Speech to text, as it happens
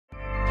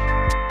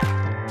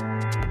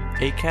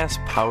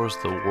Acast powers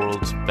the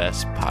world's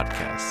best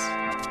podcasts.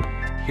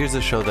 Here's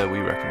a show that we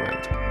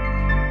recommend.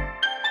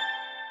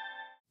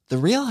 The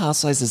Real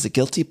Housewives is a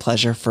guilty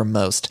pleasure for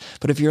most,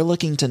 but if you're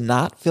looking to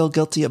not feel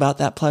guilty about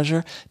that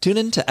pleasure, tune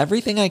in to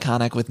Everything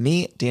Iconic with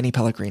me, Danny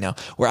Pellegrino,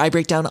 where I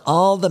break down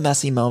all the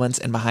messy moments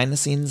and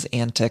behind-the-scenes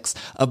antics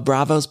of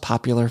Bravo's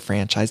popular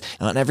franchise.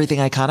 And on Everything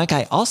Iconic,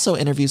 I also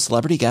interview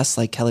celebrity guests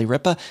like Kelly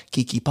Ripa,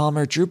 Keke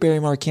Palmer, Drew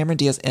Barrymore, Cameron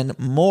Diaz, and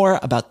more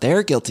about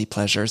their guilty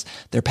pleasures,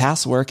 their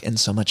past work, and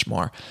so much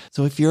more.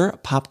 So if you're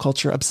pop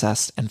culture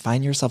obsessed and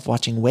find yourself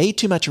watching way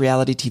too much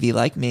reality TV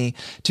like me,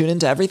 tune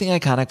into Everything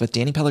Iconic with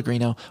Danny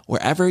Pellegrino,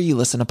 wherever you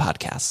listen to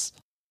podcasts.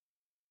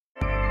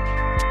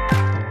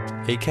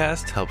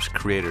 Acast helps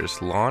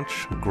creators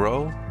launch,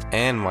 grow,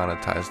 and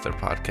monetize their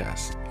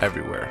podcasts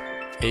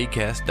everywhere.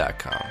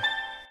 Acast.com.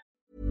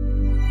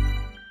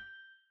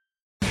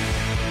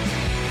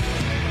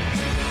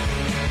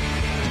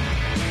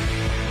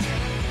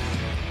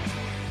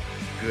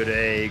 Good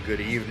day,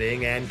 good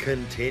evening, and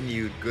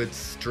continued good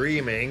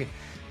streaming.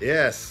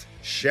 Yes,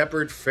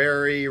 Shepard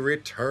Fairey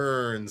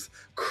returns.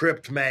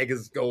 Crypt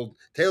Magazine, Gold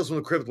Tales from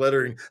the Crypt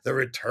lettering, the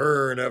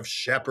return of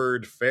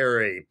Shepard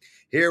Fairey.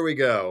 Here we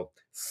go.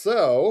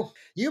 So,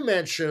 you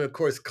mentioned, of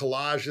course,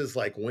 collages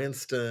like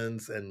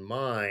Winston's and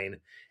mine,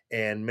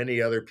 and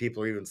many other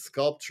people, or even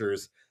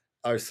sculptures,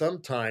 are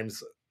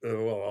sometimes,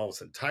 well,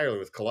 almost entirely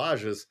with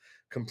collages,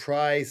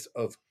 comprised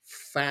of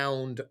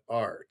found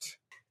art.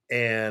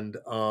 And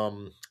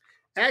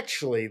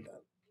actually,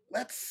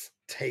 let's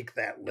take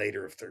that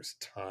later if there's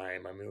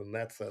time. I mean,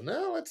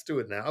 no, let's do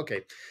it now.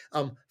 Okay.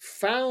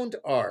 Found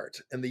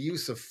art and the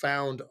use of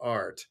found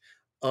art.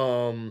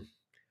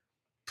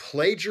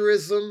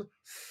 Plagiarism,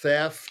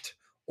 theft,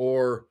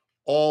 or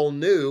all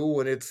new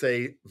when it's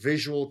a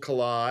visual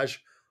collage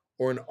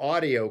or an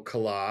audio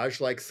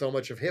collage like so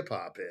much of hip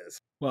hop is.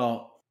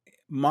 Well,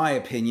 my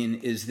opinion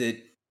is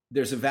that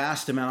there's a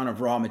vast amount of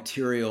raw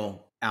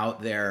material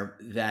out there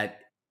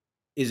that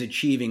is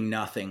achieving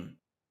nothing.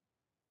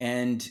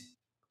 And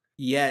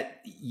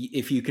yet,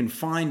 if you can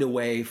find a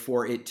way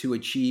for it to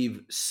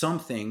achieve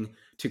something,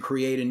 to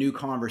create a new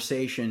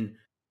conversation,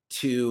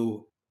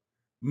 to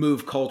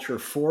move culture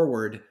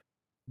forward,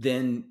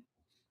 then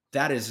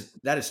that is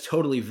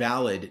totally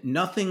valid.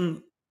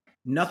 Nothing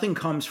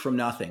comes from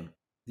nothing.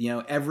 You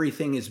know,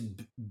 everything is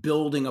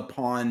building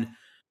upon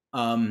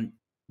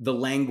the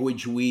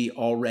language we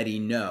already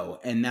know,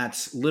 and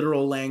that's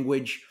literal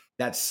language,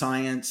 that's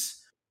science,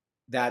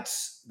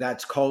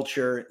 that's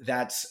culture,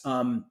 that's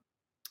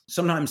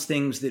sometimes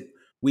things that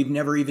we've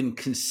never even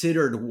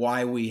considered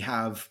why we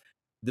have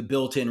the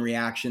built-in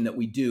reaction that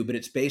we do, but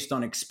it's based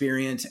on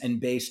experience and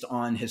based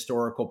on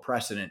historical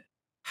precedent,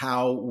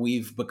 how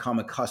we've become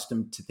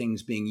accustomed to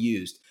things being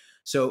used.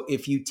 So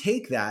if you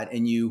take that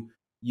and you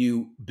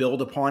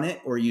build upon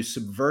it or you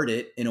subvert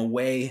it in a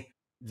way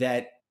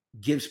that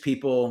gives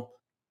people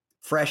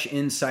fresh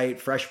insight,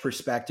 fresh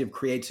perspective,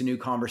 creates a new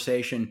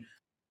conversation,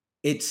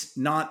 it's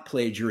not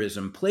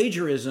plagiarism.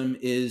 Plagiarism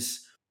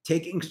is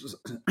taking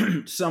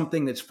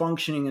something that's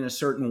functioning in a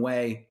certain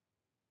way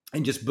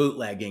and just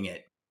bootlegging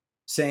it,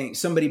 saying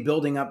somebody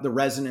building up the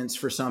resonance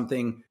for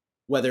something,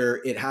 whether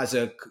it has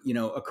a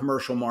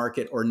commercial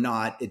market or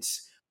not.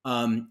 It's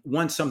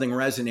once something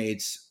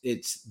resonates,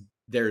 it's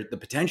there. The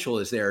potential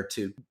is there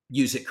to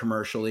use it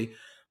commercially.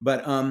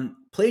 But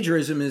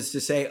plagiarism is to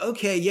say,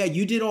 okay, yeah,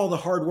 you did all the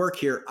hard work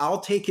here.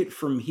 I'll take it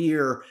from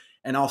here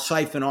and I'll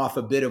siphon off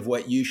a bit of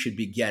what you should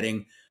be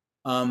getting.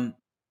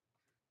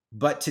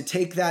 But to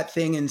take that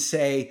thing and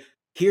say,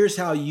 here's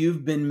how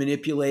you've been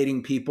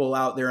manipulating people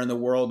out there in the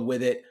world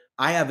with it.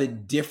 I have a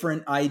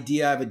different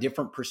idea. I have a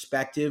different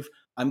perspective.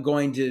 I'm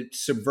going to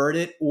subvert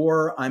it,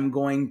 or I'm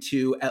going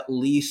to at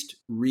least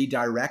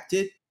redirect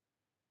it.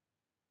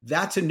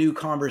 That's a new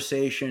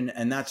conversation,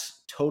 and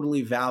that's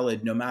totally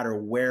valid no matter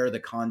where the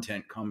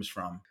content comes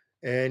from.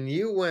 And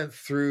you went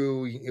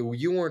through,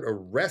 you weren't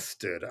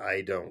arrested,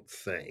 I don't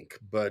think,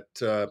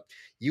 but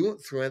you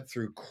went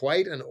through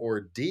quite an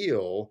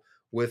ordeal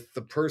with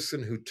the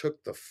person who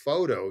took the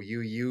photo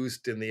you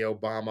used in the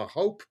Obama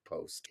Hope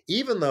post.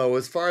 Even though,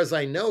 as far as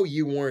I know,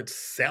 you weren't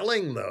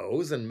selling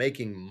those and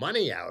making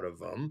money out of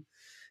them.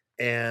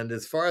 And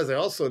as far as I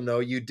also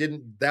know,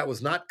 that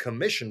was not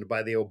commissioned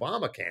by the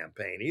Obama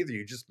campaign either.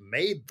 You just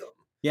made them.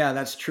 Yeah,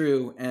 that's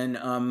true. And,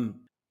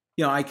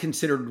 I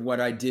considered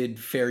what I did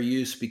fair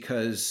use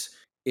because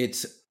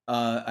it's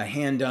a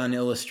hand-done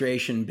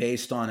illustration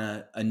based on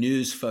a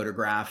news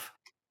photograph.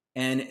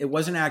 And it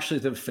wasn't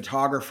actually the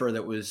photographer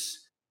that was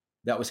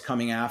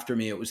coming after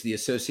me. It was the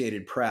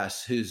Associated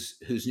Press, whose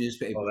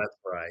newspaper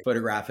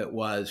photograph it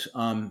was.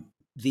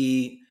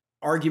 The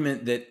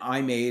argument that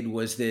I made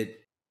was that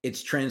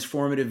it's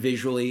transformative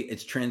visually,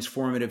 it's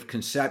transformative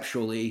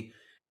conceptually,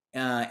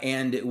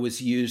 and it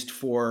was used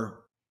for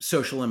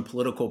social and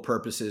political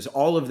purposes.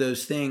 All of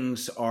those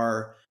things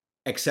are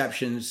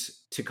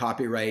exceptions to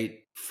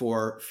copyright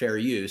for fair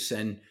use,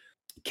 and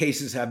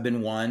cases have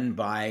been won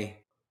by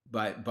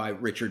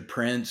Richard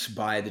Prince,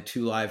 by the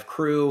Two Live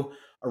Crew,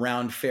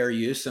 around fair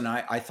use, and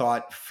I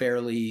thought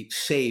fairly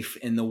safe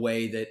in the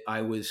way that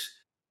I was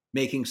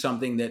making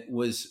something that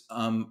was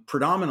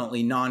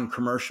predominantly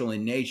non-commercial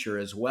in nature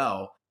as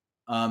well.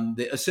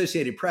 The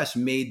Associated Press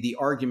made the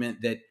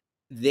argument that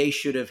they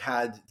should have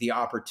had the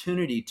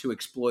opportunity to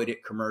exploit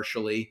it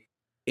commercially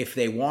if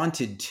they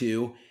wanted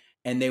to.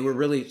 And they were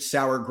really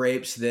sour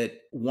grapes that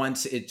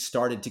once it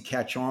started to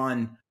catch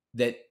on,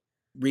 that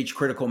reached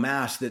critical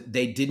mass, that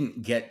they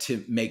didn't get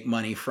to make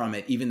money from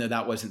it, even though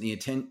that wasn't the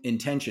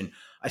intention.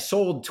 I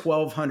sold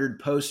 1,200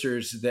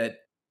 posters that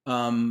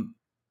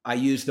I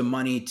used the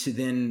money to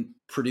then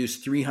produce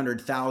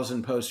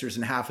 300,000 posters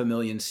and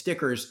 500,000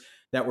 stickers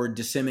that were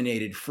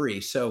disseminated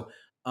free. So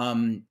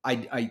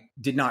I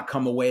did not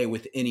come away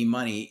with any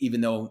money,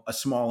 even though a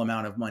small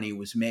amount of money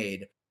was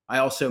made. I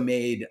also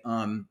made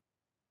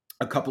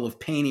a couple of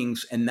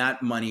paintings, and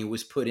that money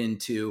was put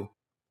into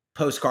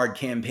postcard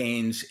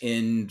campaigns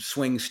in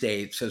swing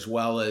states, as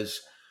well as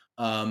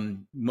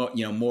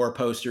more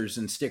posters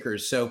and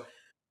stickers. So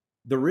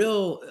the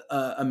real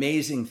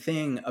amazing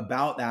thing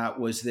about that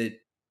was that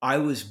I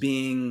was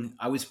being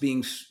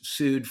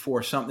sued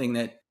for something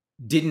that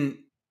didn't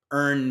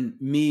earn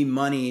me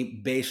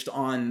money based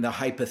on the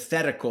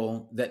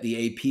hypothetical that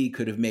the AP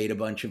could have made a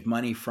bunch of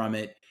money from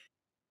it.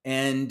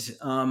 And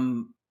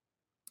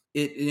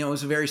it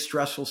was a very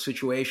stressful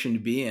situation to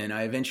be in.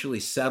 I eventually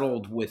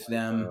settled with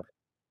them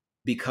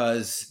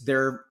because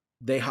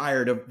they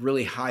hired a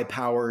really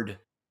high-powered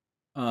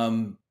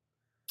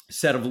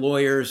set of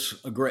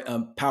lawyers,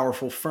 a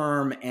powerful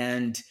firm,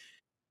 and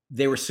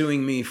they were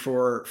suing me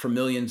for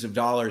millions of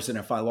dollars. And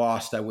if I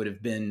lost, I would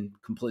have been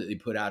completely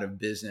put out of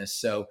business.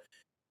 So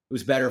it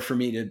was better for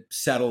me to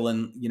settle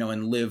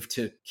and live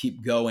to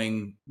keep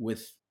going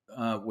with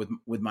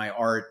my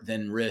art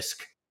than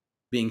risk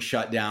being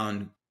shut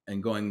down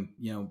and going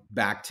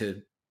back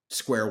to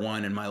square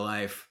one in my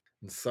life.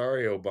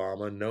 Sorry,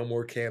 Obama, no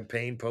more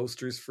campaign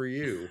posters for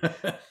you.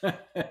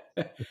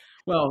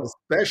 Well,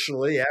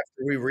 especially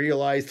after we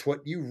realized what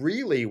you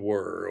really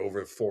were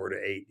over a 4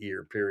 to 8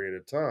 year period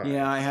of time.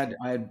 Yeah, I had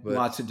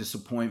lots of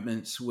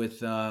disappointments with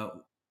Obama.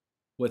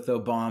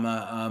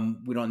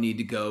 We don't need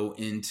to go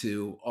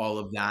into all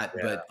of that,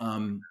 but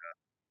I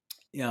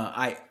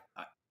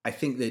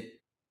think that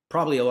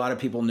probably a lot of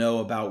people know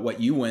about what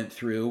you went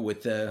through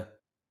with the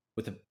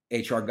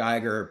H.R.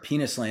 Geiger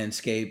penis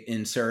landscape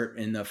insert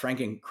in the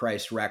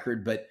Frankenchrist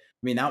record. But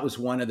I mean, that was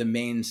one of the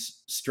main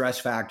stress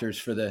factors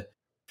for the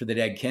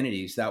dead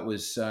Kennedys. That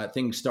was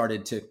things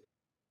started to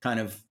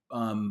kind of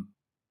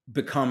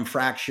become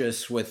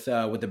fractious with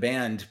the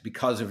band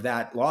because of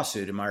that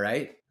lawsuit. Am I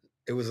right?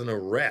 It was an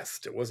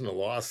arrest. It wasn't a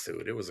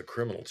lawsuit. It was a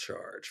criminal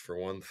charge, for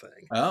one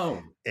thing.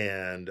 Oh.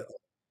 And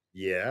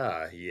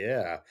yeah.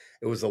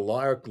 It was a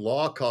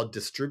law called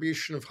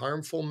distribution of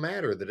harmful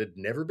matter that had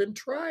never been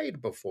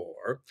tried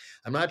before.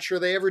 I'm not sure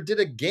they ever did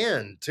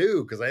again,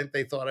 too, because I think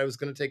they thought I was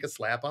going to take a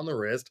slap on the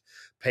wrist,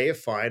 pay a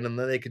fine, and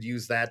then they could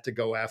use that to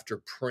go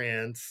after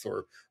Prince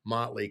or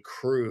Motley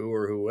Crue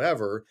or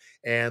whoever.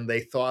 And they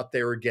thought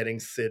they were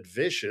getting Sid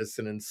Vicious,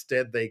 and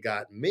instead they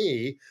got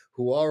me,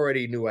 who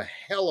already knew a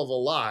hell of a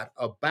lot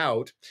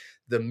about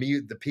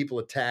the people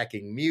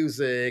attacking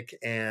music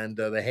and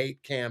the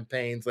hate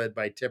campaigns led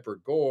by Tipper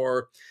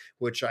Gore,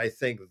 which I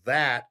think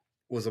that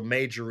was a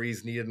major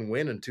reason he didn't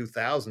win in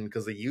 2000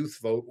 because the youth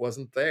vote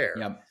wasn't there.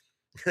 Yep.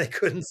 They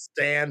couldn't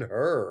stand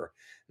her.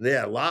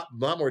 Yeah, a lot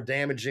more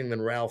damaging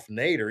than Ralph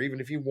Nader, even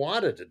if he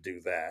wanted to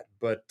do that.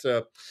 But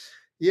so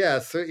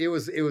it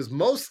was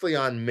mostly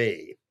on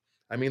me.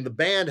 I mean, the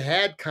band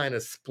had kind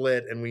of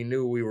split, and we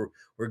knew we were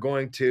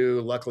going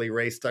to. Luckily,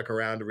 Ray stuck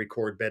around to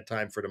record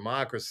Bedtime for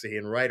Democracy,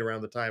 and right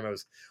around the time I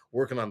was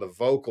working on the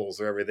vocals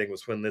or everything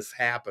was when this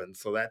happened,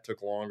 so that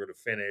took longer to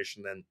finish.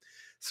 And then,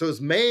 so it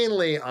was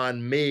mainly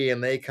on me,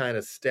 and they kind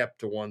of stepped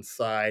to one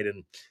side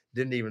and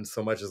didn't even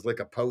so much as lick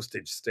a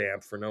postage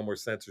stamp for No More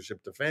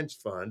Censorship Defense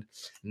Fund.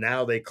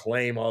 Now they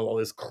claim all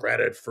this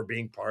credit for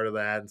being part of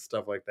that and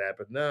stuff like that,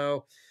 but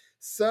no.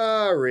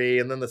 Sorry.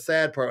 And then the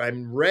sad part,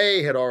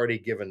 Ray had already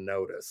given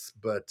notice,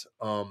 but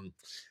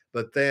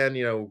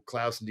then,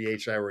 Klaus and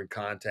DH and I were in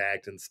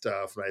contact and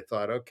stuff. And I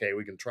thought, okay,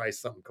 we can try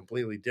something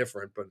completely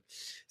different, but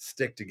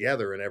stick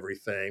together and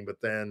everything.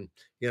 But then,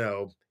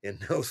 in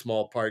no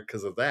small part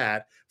because of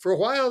that, for a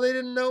while, they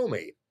didn't know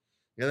me.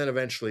 And then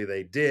eventually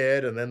they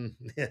did. And then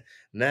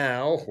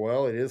now,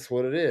 well, it is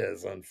what it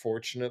is,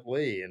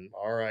 unfortunately, and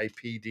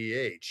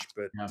RIPDH.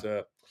 But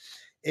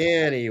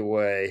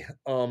anyway,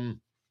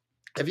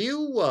 have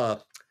you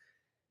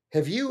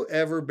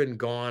ever been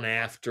gone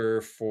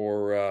after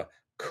for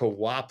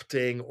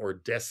co-opting or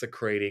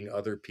desecrating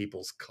other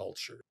people's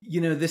culture?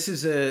 This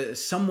is a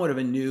somewhat of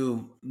a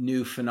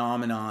new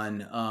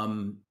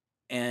phenomenon,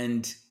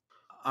 and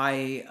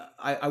I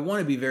want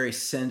to be very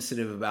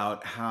sensitive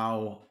about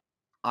how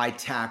I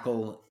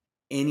tackle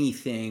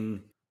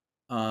anything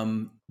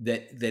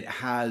that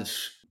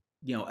has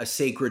a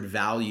sacred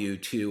value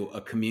to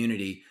a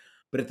community,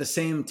 but at the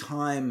same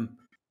time,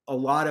 a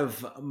lot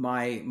of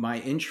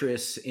my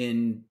interests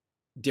in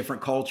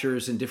different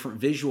cultures and different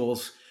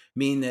visuals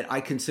mean that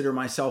I consider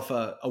myself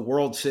a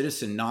world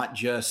citizen, not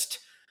just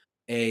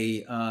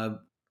a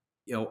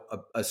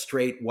a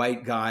straight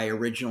white guy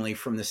originally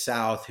from the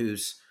South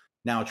who's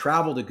now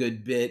traveled a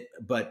good bit,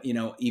 but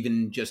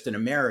even just an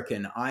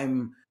American.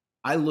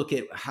 I look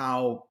at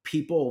how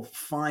people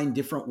find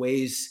different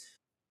ways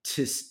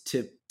to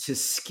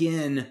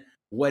skin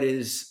what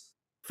is,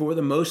 for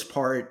the most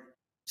part,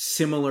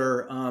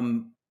 similar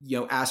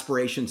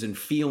aspirations and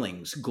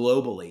feelings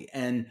globally.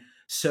 And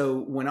so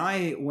when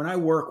I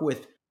work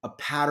with a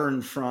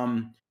pattern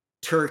from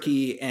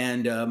Turkey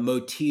and a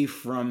motif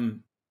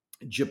from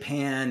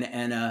Japan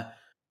and a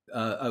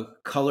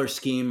color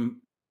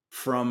scheme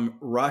from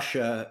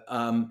Russia,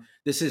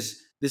 this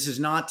is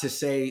not to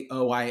say,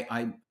 oh,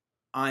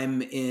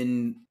 I'm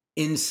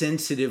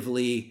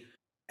insensitively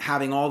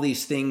having all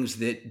these things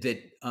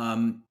that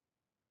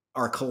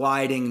are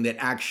colliding, that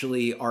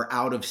actually are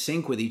out of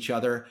sync with each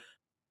other.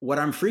 What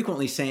I'm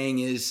frequently saying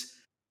is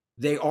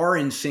they are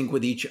in sync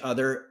with each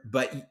other,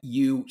 but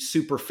you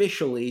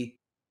superficially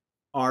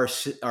are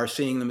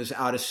seeing them as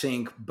out of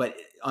sync. But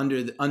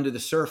under the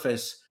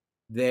surface,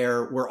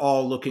 we're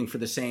all looking for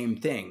the same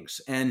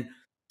things. And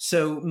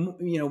so,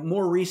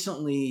 more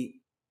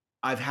recently,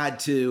 I've had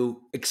to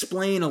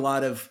explain a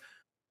lot of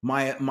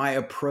my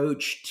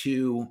approach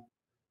to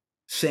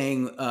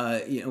saying,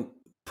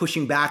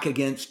 pushing back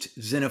against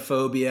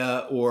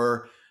xenophobia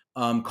or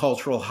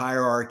cultural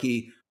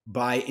hierarchy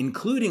by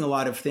including a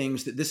lot of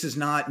things that this is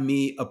not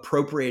me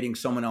appropriating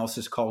someone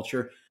else's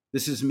culture.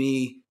 This is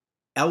me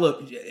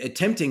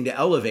attempting to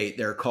elevate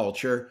their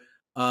culture,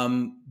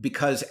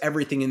 because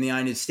everything in the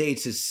United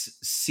States is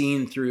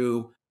seen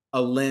through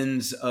a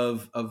lens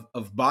of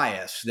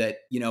bias that,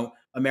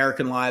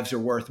 American lives are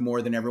worth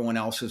more than everyone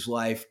else's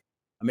life.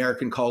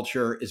 American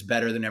culture is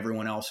better than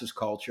everyone else's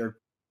culture.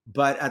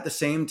 But at the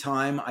same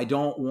time, I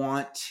don't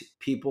want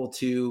people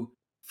to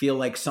feel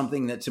like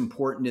something that's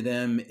important to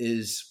them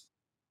is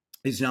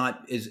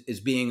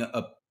being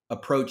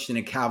approached in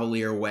a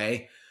cavalier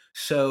way.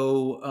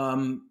 So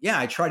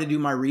I try to do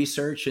my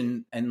research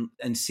and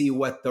see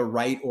what the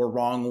right or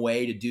wrong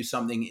way to do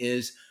something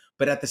is.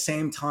 But at the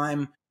same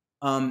time,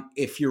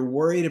 if you're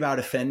worried about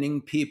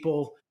offending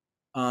people,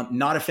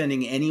 not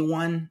offending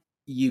anyone,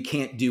 you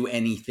can't do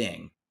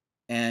anything.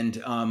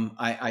 And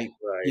I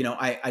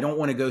don't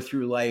want to go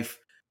through life,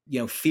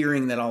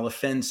 fearing that I'll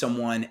offend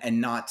someone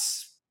and not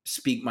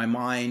speak my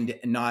mind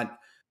and not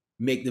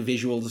make the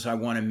visuals I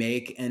want to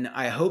make. And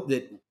I hope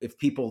that if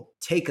people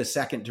take a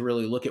second to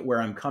really look at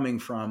where I'm coming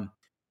from,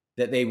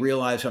 that they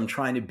realize I'm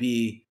trying to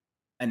be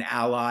an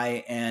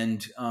ally.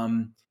 And,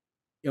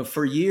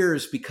 for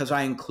years, because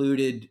I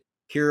included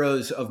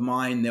heroes of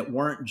mine that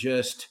weren't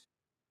just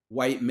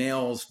white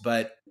males,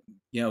 but,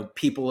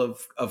 people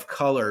of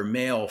color,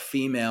 male,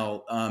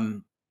 female,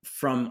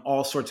 from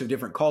all sorts of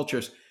different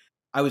cultures,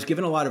 I was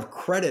given a lot of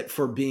credit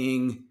for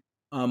being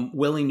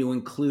willing to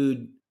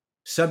include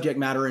subject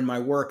matter in my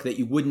work that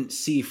you wouldn't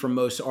see from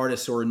most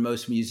artists or in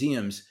most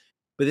museums.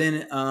 But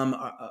then,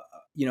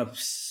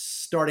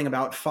 starting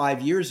about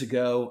 5 years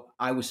ago,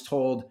 I was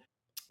told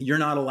you're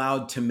not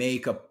allowed to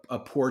make a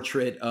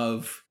portrait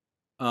of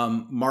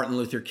Martin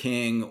Luther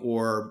King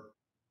or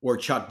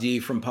Chuck D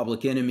from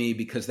Public Enemy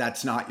because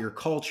that's not your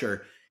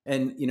culture.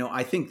 And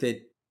I think that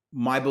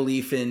my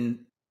belief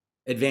in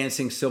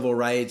advancing civil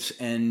rights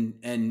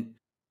and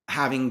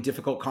having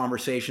difficult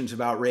conversations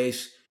about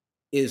race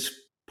is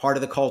part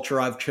of the culture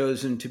I've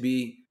chosen to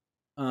be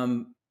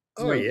to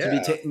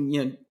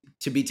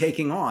be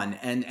taking on.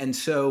 And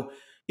so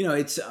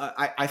it's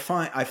I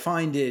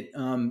find it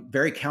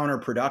very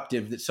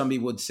counterproductive that somebody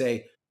would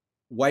say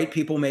white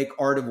people make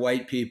art of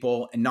white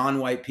people and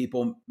non-white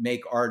people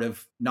make art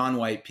of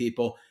non-white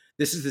people.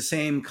 This is the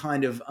same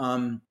kind of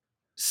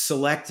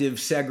selective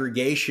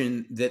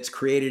segregation that's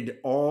created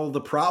all the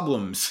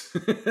problems.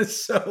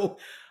 So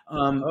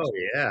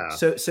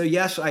so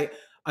yes,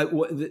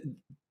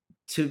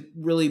 to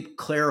really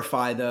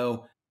clarify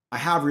though, I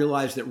have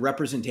realized that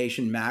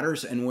representation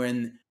matters, and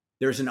when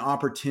there's an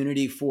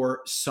opportunity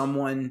for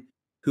someone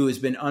who has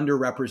been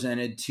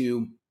underrepresented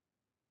to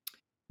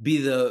be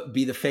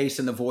the face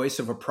and the voice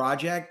of a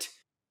project,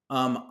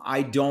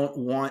 I don't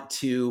want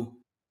to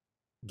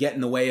get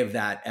in the way of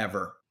that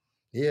ever.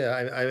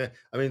 Yeah,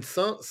 I mean,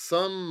 some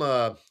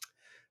of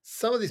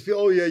these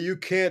people. Oh yeah, you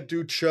can't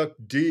do Chuck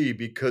D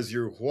because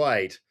you're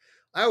white.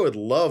 I would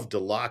love to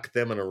lock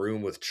them in a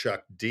room with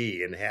Chuck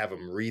D and have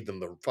him read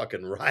them the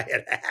fucking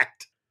riot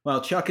act.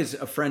 Well, Chuck is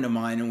a friend of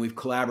mine, and we've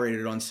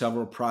collaborated on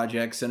several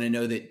projects. And I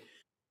know that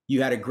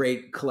you had a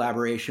great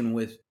collaboration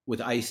with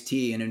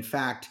Ice-T. And in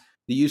fact,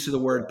 the use of the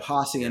word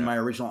posse in my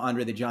original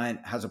Andre the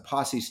Giant Has a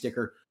Posse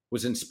sticker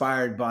was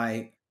inspired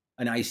by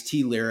an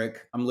Ice-T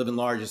lyric, "I'm living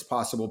large as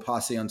possible,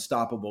 posse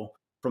unstoppable,"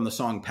 from the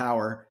song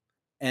Power.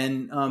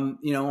 And, on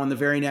the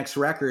very next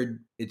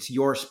record, it's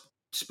your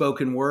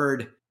spoken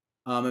word,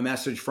 a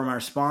message from our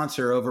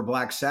sponsor over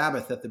Black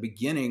Sabbath at the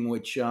beginning,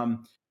 which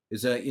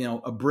is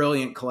a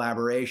brilliant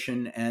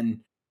collaboration.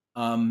 And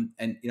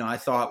I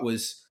thought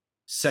was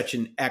such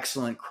an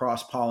excellent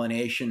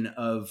cross-pollination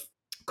of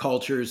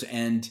cultures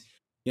and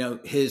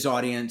his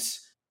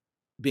audience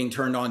being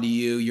turned on to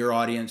you, your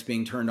audience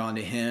being turned on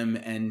to him.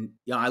 And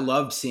I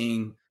loved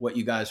seeing what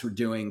you guys were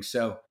doing.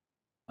 So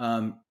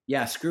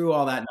screw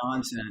all that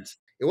nonsense.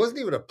 It wasn't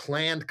even a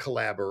planned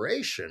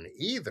collaboration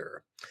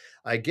either.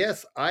 I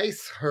guess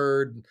Ice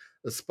heard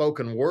the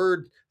spoken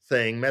word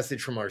thing,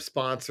 message from our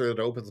sponsor that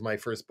opens my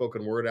first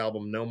spoken word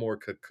album, No More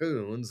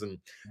Cocoons, and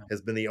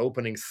has been the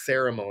opening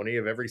ceremony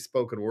of every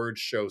spoken word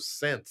show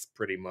since,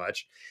 pretty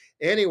much.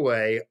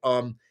 Anyway,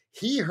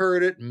 he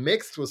heard it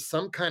mixed with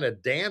some kind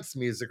of dance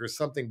music or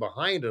something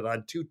behind it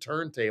on 2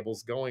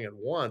 turntables going at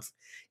once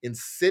in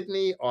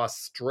Sydney,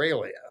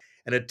 Australia.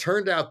 And it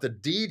turned out the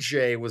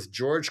DJ was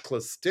George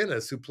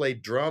Klostinis, who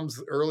played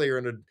drums earlier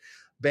in a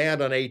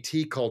band on AT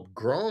called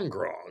Grong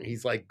Grong.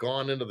 He's like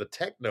gone into the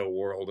techno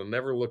world and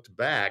never looked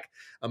back.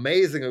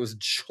 Amazing. It was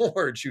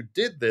George who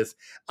did this.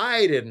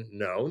 I didn't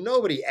know.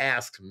 Nobody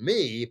asked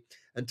me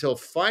until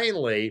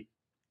finally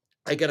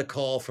I get a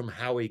call from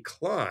Howie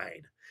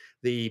Klein,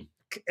 the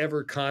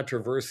ever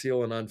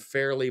controversial and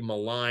unfairly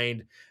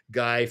maligned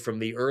guy from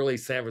the early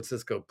San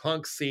Francisco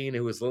punk scene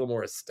who was a little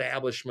more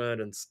establishment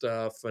and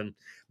stuff and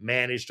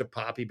managed a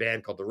poppy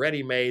band called the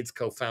Ready Mades,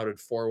 co-founded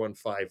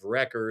 415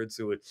 Records,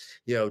 who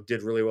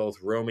did really well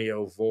with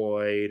Romeo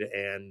Void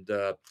and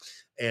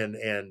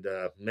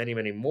many,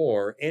 many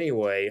more.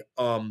 Anyway,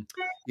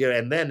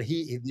 and then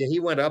he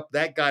went up,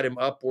 that got him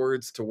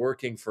upwards to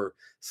working for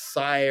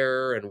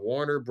Sire and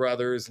Warner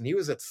Brothers. And he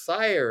was at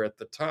Sire at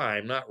the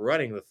time, not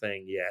running the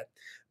thing yet.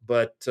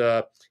 But,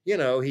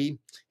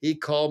 he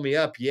called me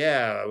up.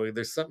 Yeah,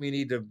 there's something you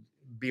need to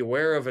be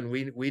aware of. And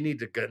we need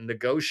to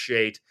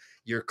negotiate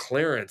your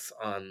clearance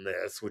on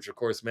this, which of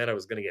course meant I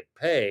was going to get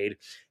paid.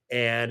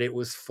 And it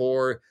was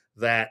for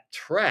that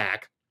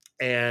track.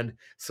 And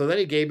so then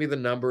he gave me the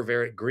number of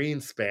Eric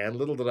Greenspan.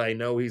 Little did I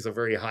know he's a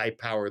very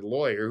high-powered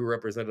lawyer who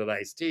represented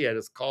Ice-T. I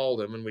just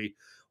called him and we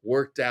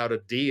worked out a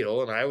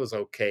deal, and I was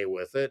okay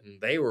with it,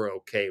 and they were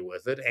okay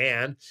with it.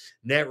 And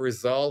net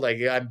result,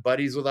 I'm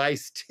buddies with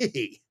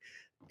Ice-T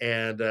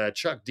and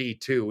Chuck D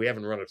too. We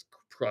haven't run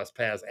across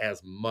paths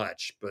as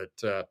much,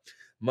 but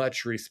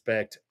much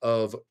respect,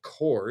 of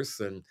course,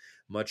 and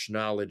much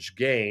knowledge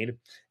gained.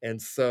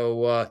 And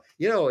so,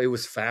 it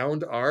was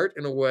found art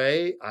in a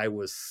way. I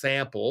was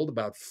sampled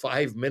about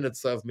 5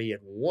 minutes of me at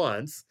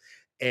once,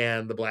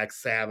 and the Black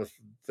Sabbath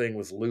thing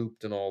was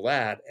looped and all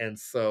that. And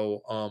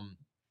so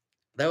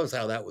that was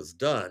how that was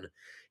done.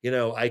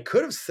 I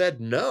could have said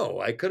no.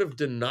 I could have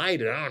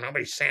denied it. Oh,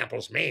 nobody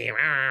samples me.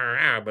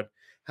 But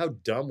how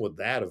dumb would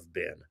that have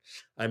been?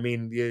 I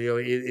mean,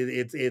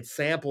 it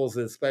samples,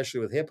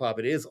 especially with hip hop,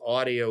 it is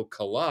audio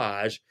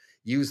collage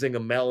using a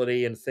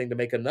melody and thing to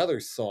make another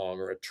song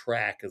or a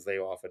track, as they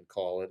often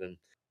call it. And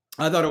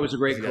I thought it was a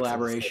great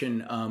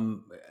collaboration.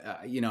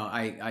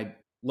 I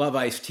love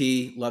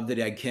Ice-T, love the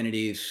Dead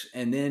Kennedys,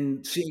 and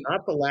then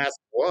not the last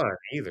one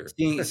either.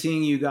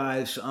 seeing you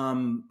guys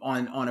on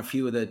a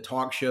few of the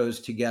talk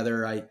shows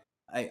together,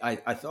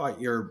 I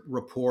thought your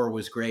rapport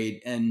was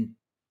great. And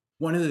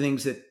one of the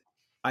things that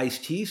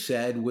Ice-T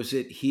said was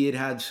that he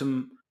had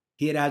some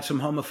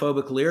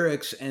homophobic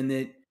lyrics, and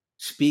that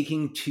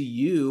speaking to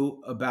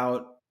you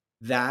about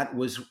that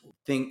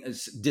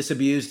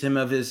disabused him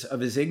of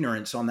his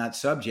ignorance on that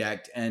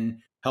subject and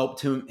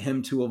helped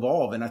him to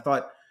evolve. And I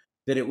thought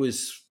that it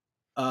was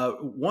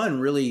one,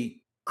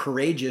 really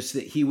courageous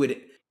that he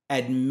would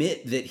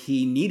admit that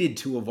he needed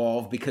to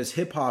evolve, because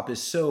hip hop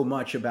is so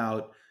much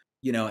about,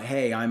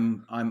 hey,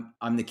 I'm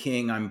the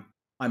king.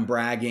 I'm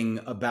bragging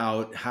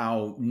about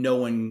how no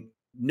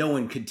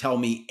one could tell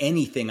me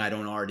anything I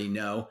don't already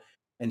know.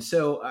 And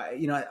so,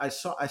 I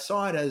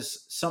saw it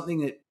as something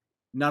that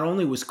not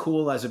only was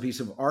cool as a piece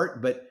of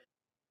art, but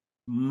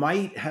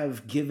might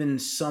have given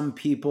some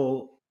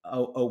people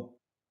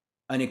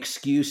an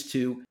excuse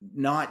to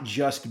not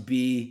just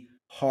be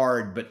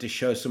hard, but to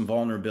show some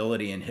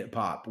vulnerability in hip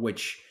hop,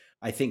 which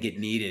I think it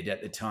needed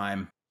at the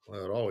time.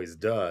 Well, it always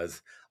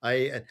does.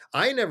 I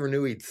never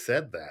knew he'd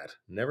said that.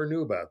 Never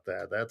knew about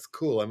that. That's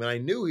cool. I mean, I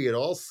knew he had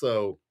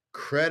also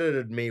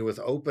credited me with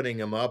opening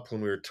him up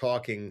when we were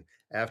talking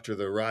after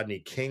the Rodney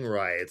King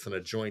riots in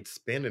a joint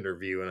spin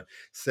interview, and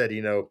said,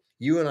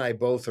 you and I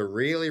both are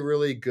really,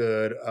 really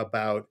good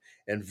about,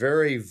 and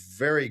very,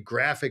 very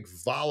graphic,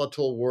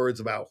 volatile words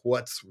about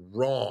what's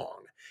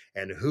wrong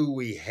and who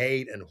we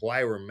hate and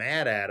why we're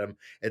mad at him.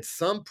 At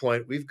some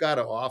point, we've got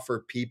to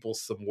offer people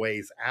some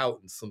ways out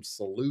and some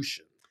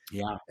solutions.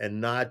 Yeah.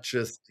 And not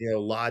just,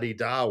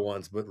 la-di-da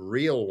ones, but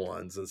real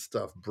ones and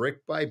stuff,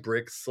 brick by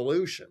brick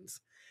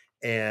solutions.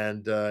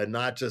 And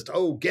not just,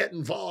 get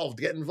involved.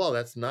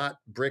 That's not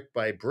brick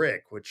by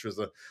brick, which was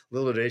a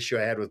little bit of issue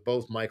I had with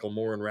both Michael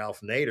Moore and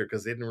Ralph Nader,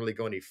 because they didn't really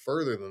go any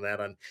further than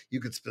that on, you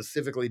could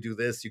specifically do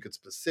this, you could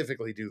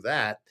specifically do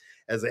that,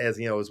 as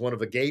one of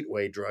the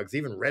gateway drugs,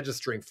 even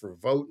registering for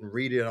vote and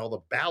reading all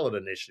the ballot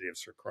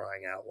initiatives, for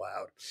crying out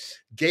loud.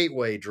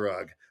 Gateway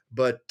drug.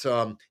 But,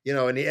 and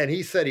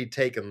he said he'd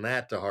taken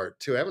that to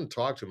heart too. I haven't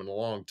talked to him in a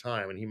long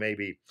time, and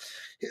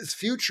his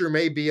future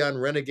may be on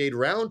Renegade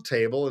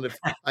Roundtable. And if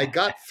I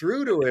got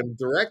through to him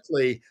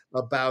directly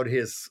about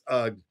his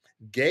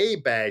gay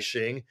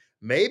bashing,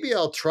 maybe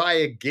I'll try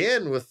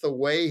again with the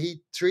way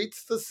he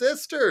treats the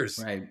sisters.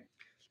 Right.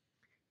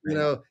 You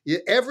know,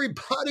 every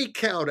body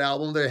count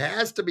album, there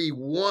has to be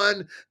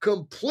one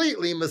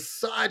completely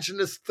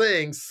misogynist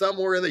thing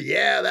somewhere in the,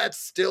 yeah, that's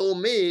still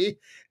me.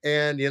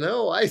 And,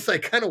 I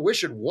kind of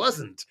wish it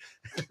wasn't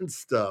and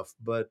stuff.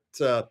 But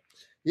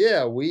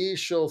yeah, we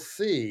shall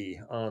see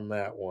on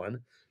that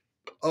one.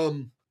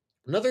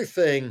 Another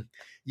thing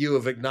you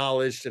have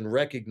acknowledged and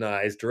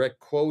recognized, direct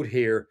quote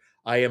here,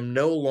 I am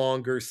no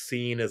longer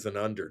seen as an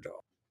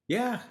underdog.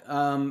 Yeah,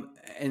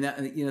 and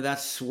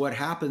that's what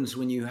happens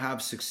when you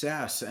have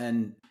success.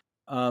 And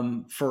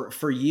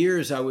for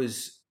years, I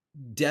was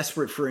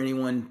desperate for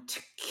anyone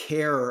to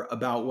care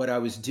about what I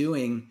was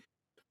doing,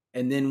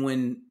 and then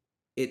when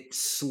it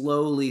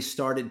slowly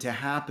started to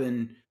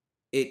happen,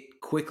 it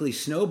quickly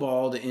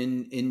snowballed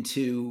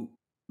into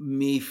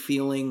me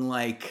feeling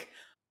like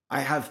I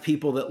have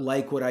people that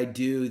like what I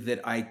do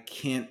that I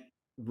can't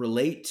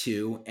relate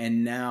to,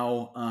 and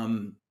now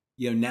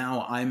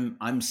now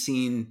I'm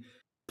seen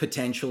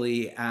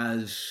potentially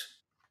as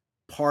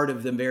part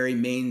of the very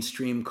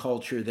mainstream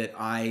culture that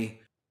I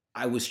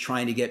was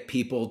trying to get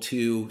people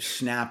to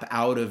snap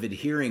out of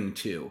adhering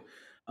to.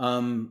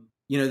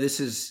 This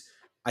is,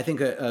 I think,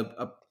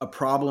 a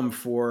problem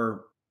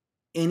for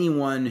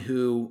anyone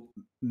who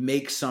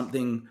makes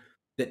something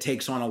that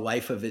takes on a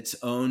life of its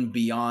own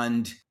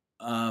beyond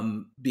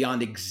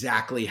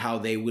exactly how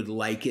they would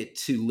like it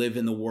to live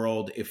in the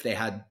world if they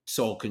had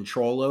sole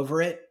control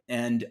over it.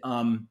 And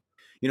on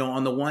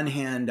the one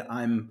hand,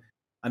 I'm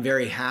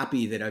very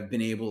happy that I've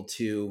been able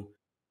to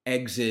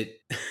exit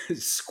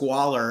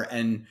squalor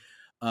and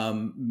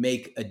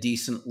make a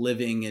decent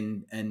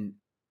living and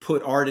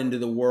put art into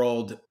the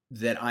world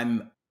that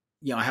I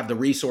have the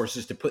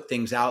resources to put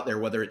things out there,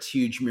 whether it's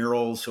huge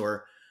murals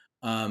or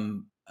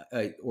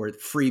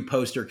free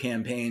poster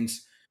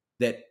campaigns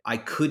that I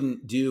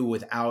couldn't do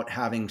without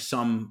having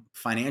some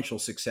financial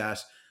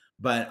success.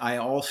 But I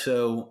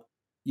also,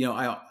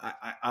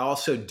 I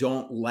also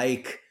don't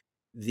like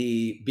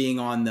the being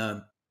on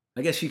the,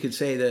 I guess you could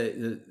say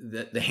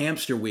the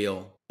hamster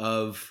wheel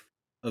of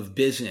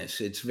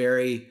business. It's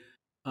very,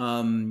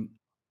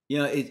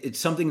 it's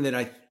something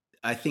that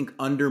I think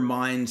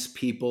undermines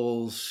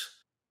people's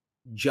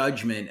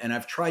judgment, and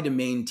I've tried to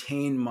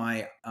maintain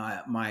my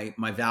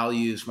my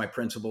values, my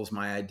principles,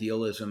 my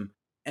idealism,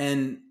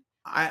 and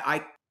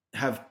I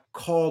have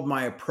called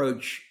my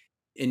approach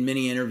in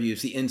many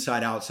interviews the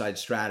inside outside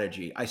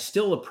strategy. I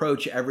still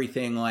approach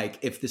everything like,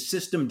 if the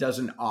system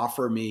doesn't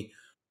offer me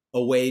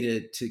a way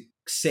to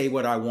say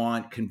what I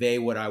want, convey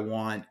what I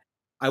want,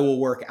 I will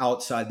work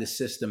outside the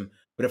system.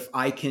 But if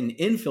I can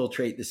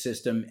infiltrate the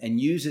system and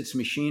use its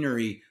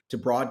machinery to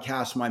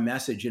broadcast my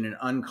message in an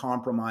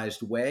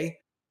uncompromised way,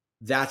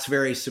 that's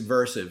very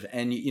subversive.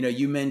 And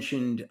you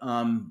mentioned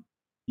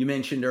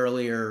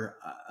earlier,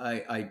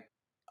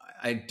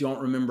 I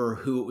don't remember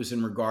who it was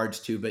in regards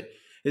to, but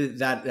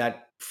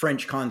that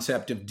French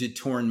concept of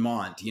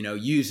détournement,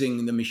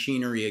 using the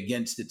machinery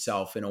against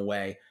itself in a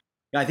way.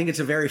 I think it's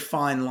a very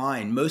fine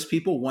line. Most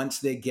people, once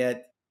they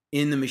get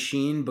in the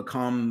machine,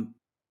 become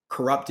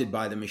corrupted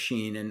by the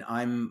machine, and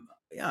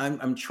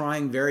I'm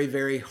trying very,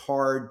 very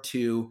hard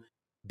to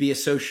be a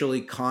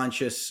socially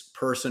conscious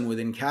person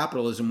within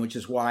capitalism, which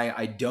is why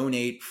I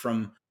donate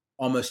from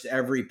almost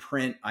every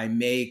print I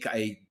make.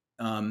 I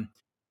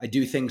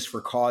do things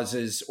for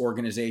causes,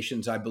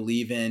 organizations I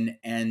believe in,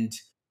 and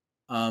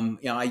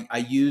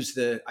I use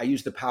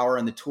the power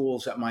and the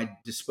tools at my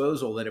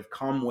disposal that have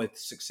come with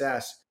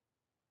success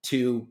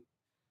to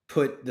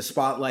put the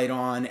spotlight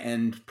on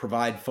and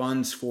provide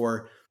funds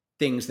for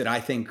things that I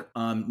think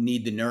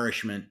need the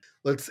nourishment.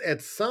 Let's,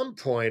 at some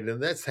point,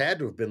 and that's had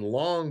to have been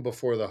long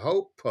before the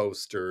Hope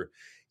poster,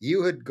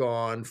 you had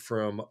gone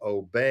from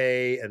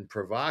obey and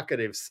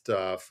provocative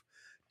stuff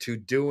to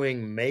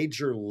doing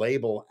major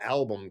label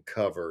album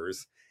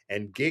covers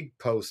and gig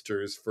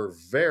posters for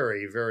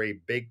very,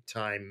 very big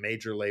time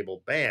major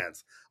label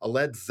bands. A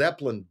Led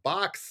Zeppelin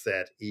box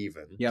set,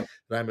 even. Yep.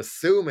 And I'm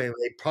assuming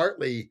they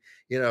partly,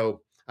 I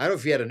don't know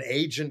if you had an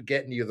agent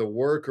getting you the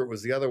work or it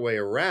was the other way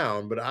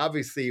around, but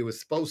obviously it was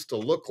supposed to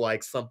look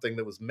like something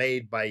that was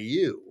made by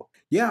you.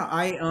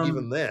 Yeah,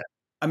 Even then.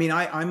 I mean,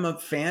 I'm a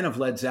fan of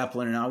Led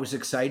Zeppelin, and I was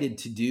excited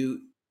to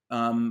do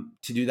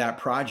that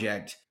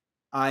project.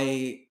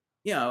 I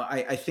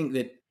think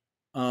that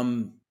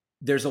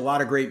there's a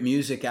lot of great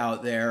music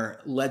out there.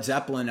 Led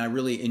Zeppelin, I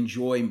really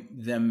enjoy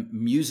them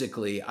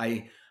musically.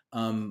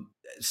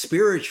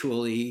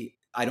 Spiritually,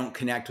 I don't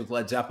connect with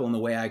Led Zeppelin the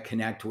way I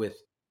connect with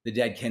the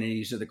Dead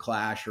Kennedys or the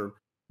Clash or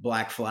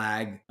Black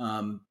Flag,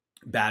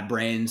 Bad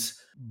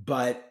Brains.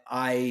 But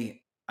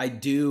I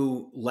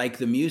do like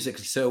the music.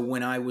 So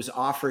when I was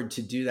offered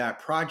to do that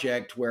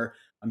project where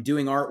I'm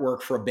doing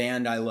artwork for a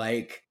band I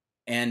like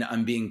and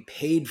I'm being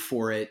paid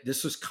for it,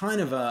 this was kind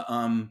of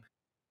a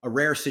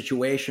rare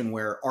situation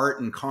where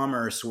art and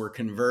commerce were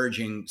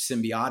converging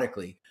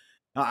symbiotically.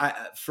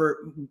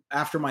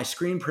 After my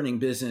screen printing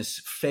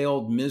business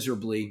failed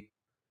miserably,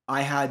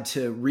 I had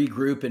to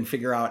regroup and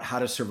figure out how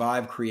to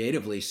survive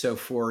creatively. So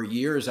for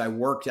years, I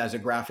worked as a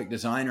graphic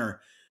designer,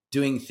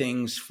 doing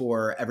things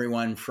for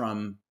everyone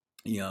from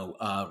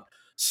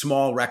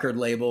small record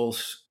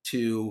labels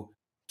to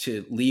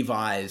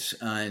Levi's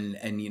and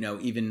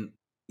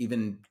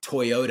even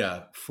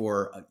Toyota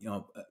for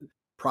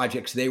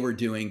projects they were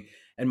doing.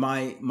 And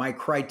my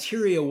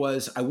criteria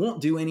was I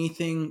won't do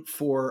anything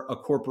for a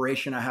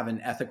corporation I have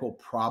an ethical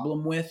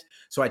problem with.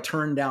 So I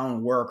turned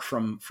down work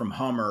from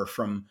Hummer,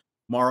 from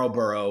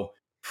Marlboro,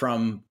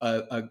 from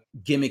a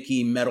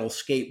gimmicky metal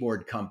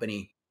skateboard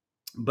company.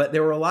 But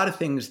there were a lot of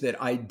things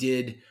that I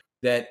did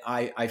that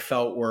I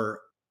felt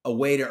were a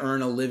way to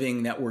earn a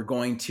living that were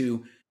going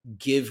to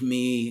give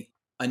me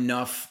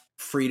enough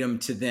freedom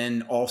to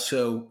then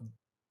also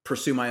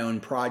pursue my own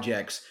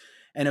projects.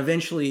 And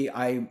eventually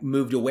I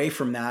moved away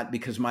from that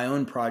because my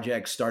own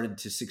projects started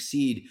to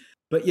succeed.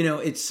 But,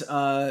 it's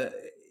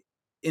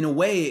in a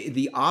way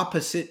the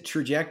opposite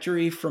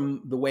trajectory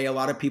from the way a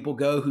lot of people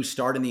go who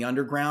start in the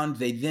underground.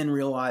 They then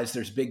realize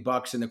there's big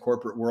bucks in the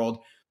corporate world,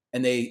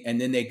 and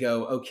then they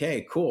go,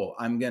 okay, cool.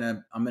 I'm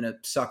gonna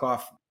suck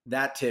off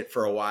that tit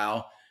for a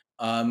while,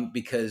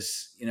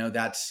 because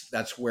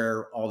that's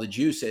where all the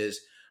juice is.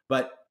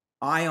 But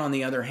I, on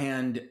the other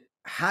hand,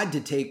 had to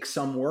take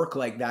some work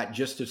like that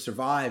just to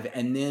survive,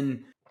 and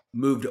then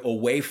moved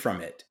away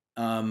from it.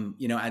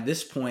 At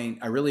this point,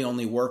 I really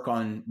only work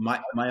on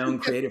my own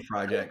creative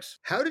projects.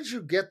 How did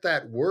you get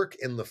that work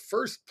in the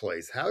first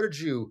place? How did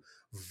you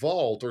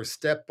vault or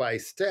step by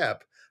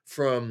step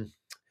from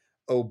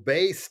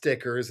Obey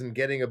stickers and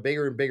getting a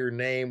bigger and bigger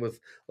name with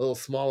little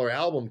smaller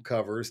album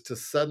covers to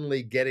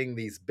suddenly getting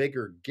these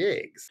bigger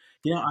gigs?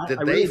 Did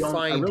I they really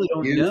find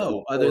don't you?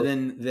 know, other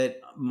than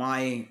that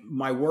my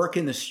work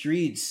in the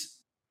streets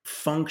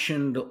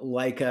functioned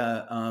like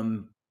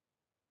a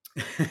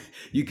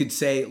you could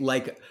say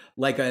like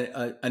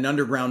an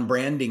underground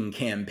branding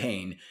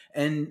campaign.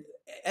 And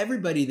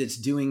everybody that's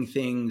doing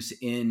things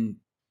in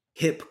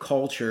hip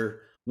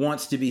culture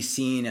wants to be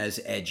seen as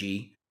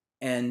edgy.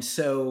 And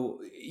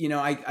so,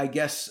 I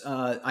guess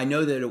I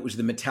know that it was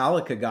the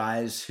Metallica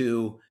guys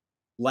who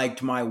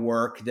liked my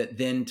work that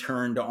then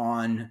turned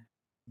on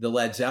the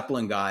Led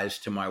Zeppelin guys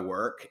to my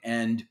work.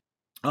 And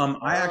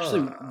I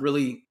actually Ah,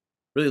 really,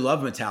 really love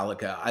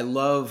Metallica. I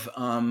love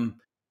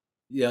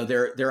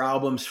their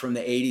albums from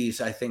the 80s.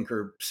 I think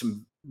are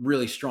some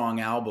really strong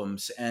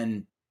albums.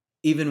 And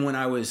even when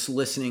I was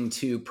listening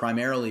to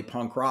primarily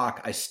punk rock,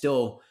 I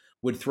still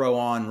would throw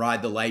on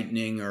Ride the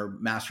Lightning or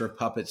Master of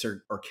Puppets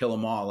or Kill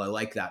 'Em All. I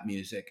like that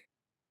music.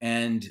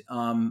 And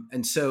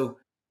so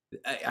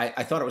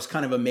I thought it was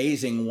kind of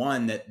amazing,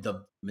 one, that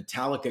the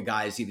Metallica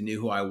guys even knew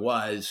who I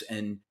was,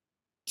 and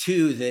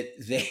two, that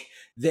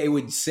they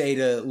would say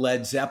to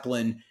Led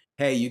Zeppelin,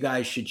 "Hey, you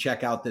guys should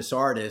check out this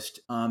artist."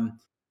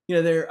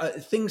 There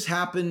things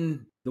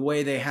happen the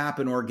way they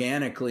happen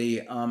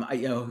organically.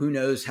 Who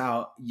knows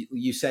how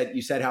you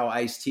said how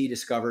Ice-T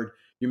discovered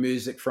your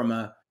music from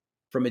a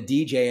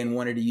DJ and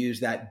wanted to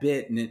use that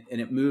bit, and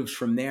it moves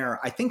from there.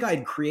 I think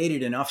I'd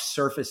created enough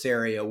surface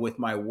area with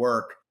my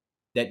work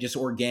that just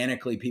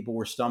organically people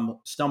were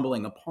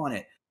stumbling upon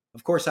it.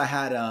 Of course, I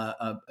had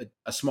a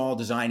small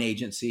design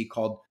agency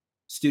called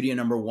Studio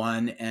Number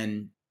One,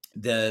 and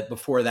the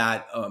before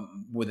that,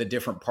 with a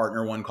different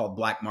partner, one called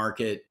Black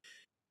Market.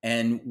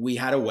 And we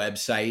had a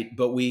website,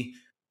 but we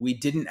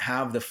didn't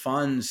have the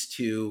funds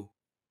to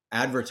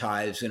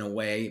advertise in a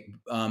way.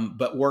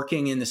 But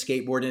working in the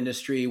skateboard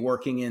industry,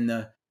 working in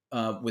the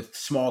with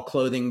small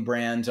clothing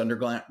brands,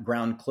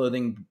 underground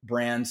clothing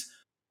brands,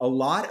 a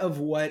lot of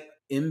what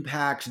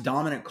impacts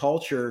dominant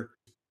culture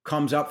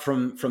comes up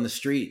from the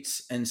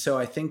streets. And so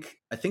I think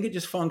it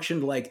just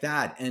functioned like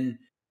that. And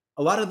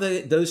a lot of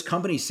those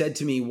companies said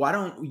to me, "Why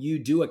don't you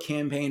do a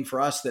campaign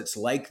for us that's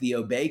like the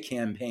Obey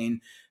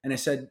campaign?" And I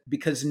said,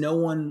 "Because no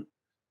one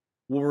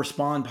will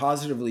respond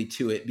positively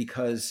to it,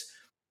 because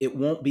it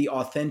won't be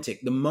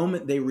authentic. The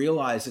moment they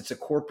realize it's a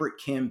corporate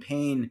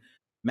campaign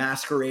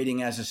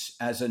masquerading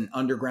as an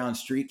underground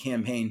street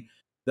campaign,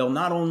 they'll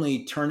not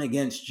only turn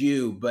against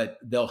you, but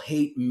they'll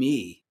hate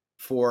me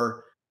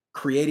for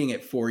creating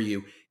it for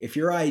you. If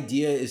your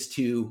idea is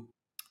to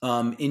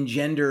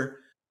engender,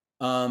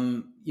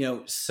 some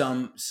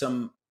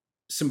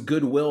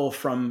goodwill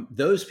from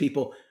those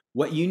people,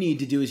 what you need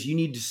to do is you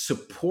need to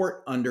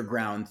support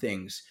underground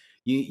things.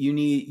 You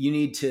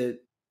need to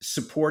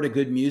support a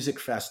good music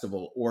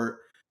festival, or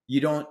you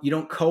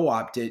don't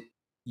co-opt it.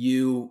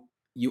 You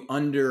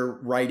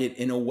underwrite it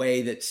in a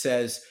way that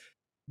says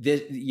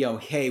this,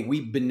 hey,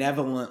 we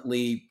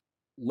benevolently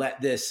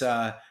let this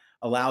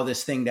allow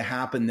this thing to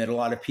happen that a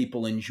lot of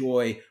people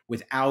enjoy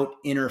without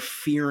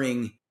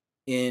interfering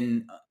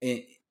in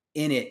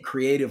it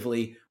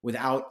creatively,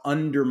 without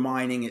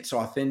undermining its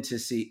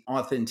authenticity,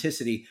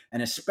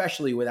 and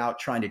especially without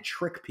trying to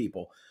trick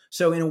people.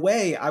 So in a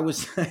way, I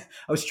was I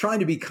was trying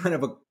to be kind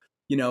of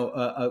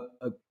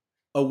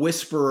a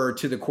whisperer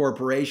to the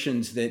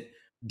corporations that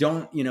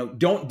don't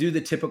do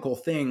the typical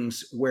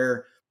things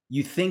where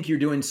you think you're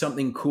doing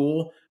something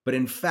cool, but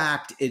in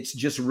fact it's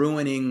just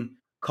ruining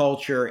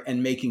culture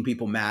and making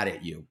people mad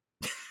at you.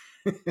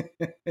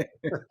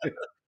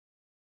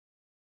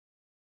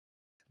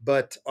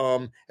 But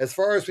as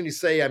far as when you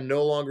say I'm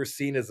no longer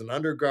seen as an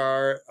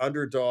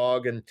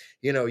underdog, and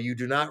you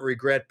do not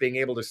regret being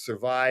able to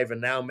survive and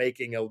now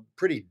making a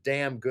pretty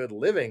damn good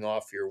living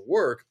off your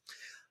work.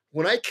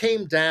 When I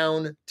came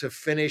down to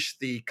finish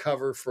the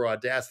cover for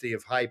Audacity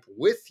of Hype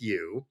with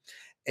you,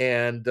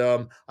 and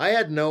I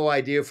had no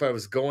idea if I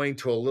was going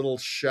to a little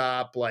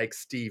shop like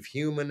Steve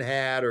Human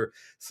had, or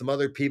some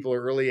other people,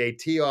 or early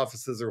AT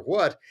offices, or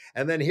what.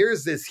 And then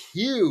here's this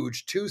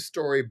huge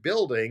 2-story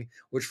building,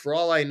 which for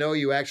all I know,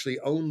 you actually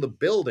own the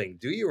building.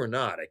 Do you or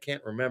not? I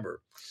can't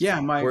remember.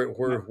 Yeah, Where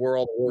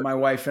all the work. my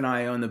wife and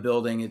I own the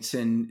building. It's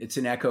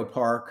in Echo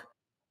Park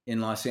in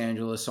Los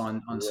Angeles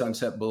on Right.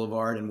 Sunset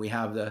Boulevard, and we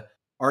have the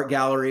art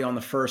gallery on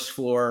the first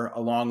floor,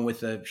 along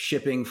with the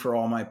shipping for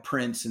all my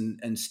prints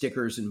and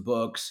stickers and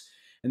books.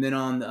 And then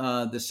on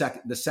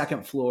the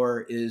second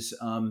floor is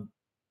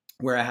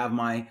where I have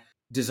my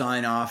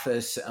design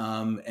office,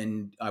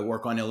 and I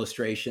work on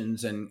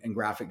illustrations and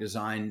graphic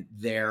design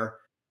there.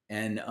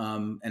 And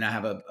I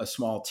have a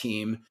small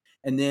team.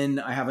 And then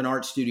I have an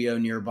art studio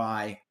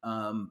nearby.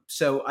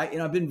 So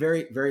I've been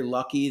very, very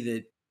lucky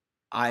that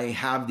I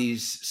have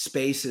these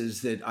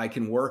spaces that I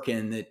can work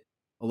in that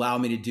allow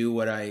me to do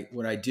what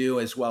I do,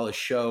 as well as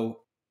show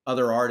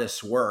other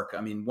artists' work.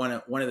 I mean, one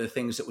of the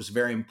things that was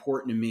very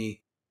important to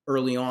me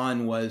early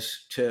on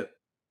was to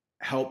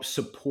help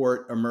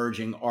support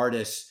emerging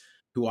artists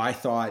who I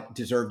thought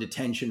deserved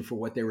attention for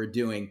what they were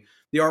doing.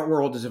 The art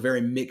world is a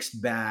very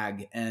mixed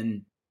bag,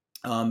 and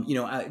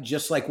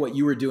just like what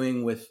you were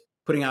doing with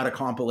putting out a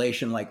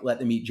compilation like Let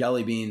Them Eat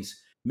Jelly Beans,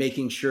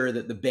 making sure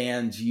that the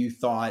bands you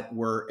thought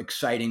were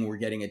exciting were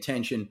getting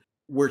attention.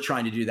 We're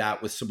trying to do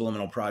that with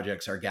Subliminal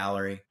Projects, our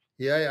gallery.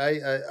 Yeah,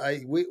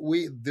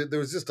 there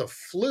was just a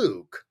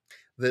fluke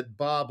that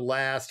Bob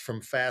Last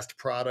from Fast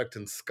Product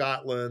in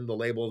Scotland, the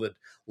label that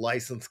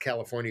licensed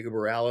California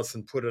Uber Alice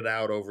and put it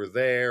out over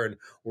there, and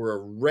were a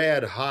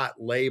red hot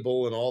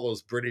label in all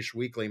those British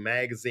weekly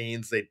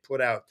magazines. They'd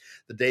put out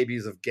the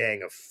debuts of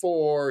Gang of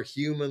Four,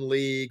 Human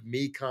League,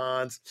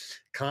 Mekons,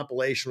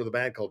 compilation with a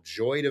band called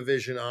Joy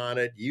Division on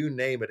it. You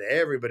name it,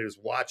 everybody was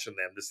watching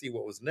them to see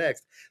what was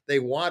next. They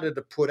wanted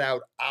to put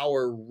out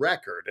our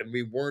record, and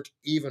we weren't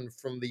even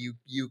from the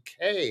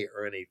UK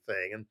or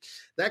anything. And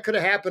that could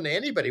have happened to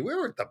anybody. We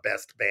weren't the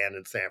best band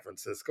in San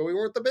Francisco. We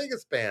weren't the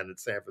biggest band in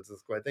San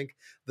Francisco. I think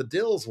the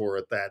Dills were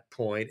at that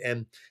point.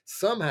 And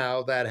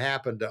somehow that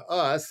happened to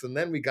us. And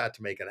then we got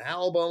to make an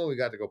album. We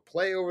got to go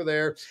play over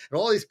there. And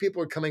all these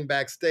people are coming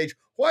backstage.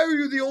 Why are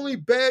you the only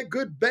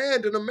good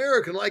band in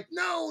America? And like,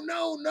 no,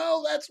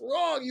 that's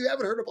wrong. You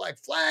haven't heard of Black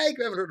Flag.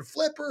 You haven't heard of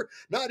Flipper.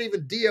 Not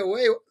even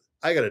DOA.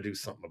 I got to do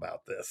something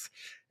about this.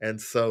 And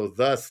so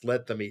thus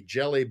Let Them Eat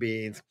Jelly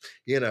Beans,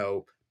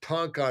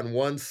 punk on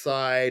one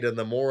side and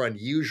the more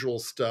unusual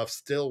stuff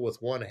still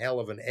with one hell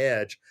of an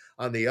edge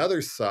on the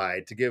other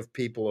side, to give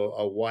people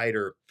a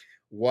wider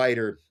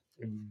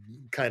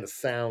kind of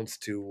sounds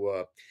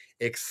to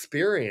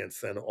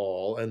experience and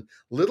all. And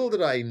little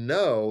did I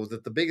know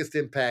that the biggest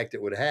impact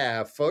it would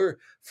have,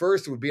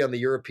 first it would be on the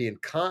European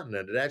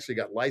continent. It actually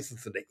got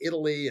licensed into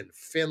Italy and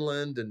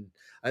Finland and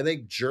I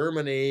think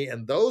Germany,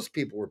 and those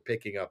people were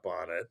picking up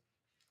on it.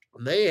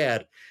 And they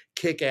had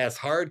kick-ass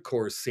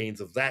hardcore scenes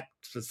of that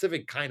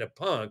specific kind of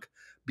punk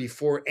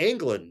before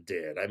England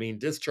did. I mean,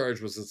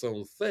 Discharge was its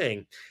own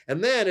thing.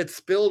 And then it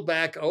spilled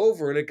back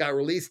over and it got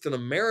released in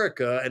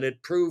America, and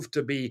it proved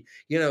to be,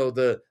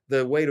 the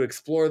way to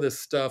explore this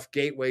stuff,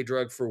 gateway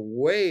drug for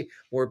way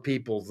more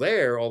people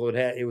there, although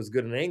it was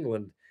good in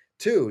England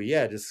too.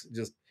 Yeah,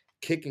 just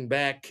kicking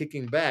back.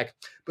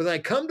 But then I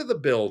come to the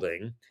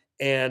building,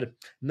 and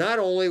not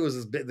only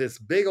was this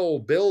big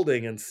old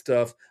building and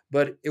stuff,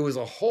 but it was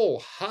a whole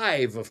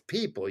hive of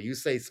people. You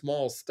say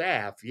small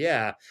staff.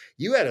 Yeah,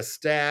 you had a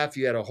staff,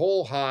 you had a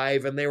whole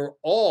hive, and they were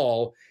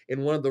all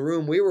in one of the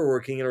room we were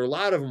working in, or a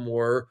lot of them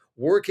were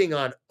working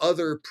on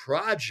other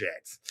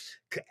projects,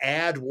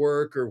 ad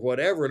work or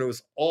whatever. And it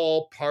was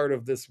all part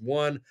of this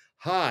one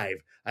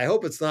hive. I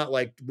hope it's not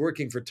like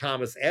working for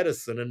Thomas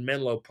Edison in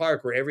Menlo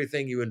Park, where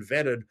everything you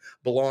invented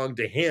belonged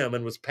to him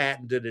and was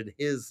patented in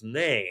his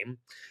name.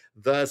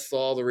 Thus,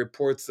 all the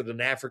reports that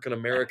an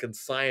African-American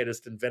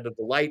scientist invented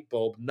the light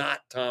bulb,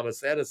 not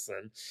Thomas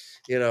Edison.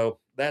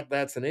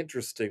 That's an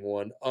interesting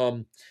one.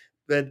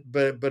 But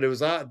it was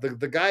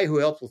the guy who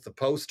helped with the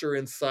poster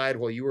inside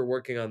while you were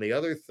working on the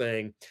other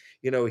thing.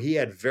 He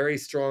had very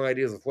strong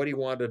ideas of what he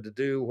wanted to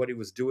do, what he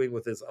was doing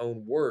with his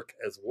own work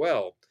as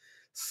well.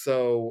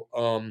 So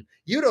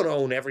you don't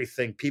own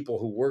everything people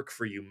who work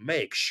for you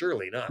make,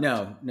 surely not.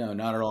 No,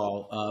 not at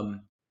all.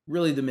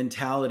 Really, the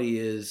mentality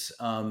is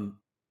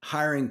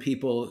hiring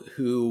people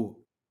who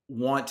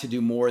want to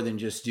do more than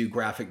just do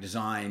graphic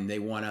design. They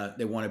want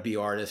to be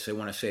artists. They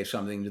want to say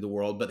something to the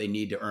world, but they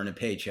need to earn a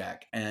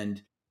paycheck.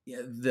 And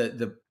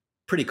the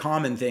pretty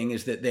common thing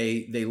is that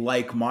they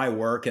like my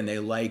work and they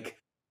like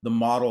the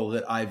model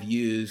that I've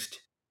used,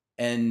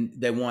 and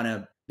they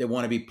want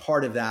to be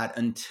part of that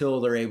until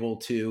they're able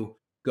to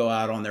go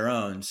out on their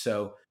own.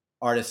 So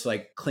artists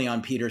like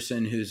Cleon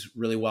Peterson, who's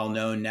really well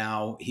known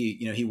now,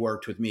 he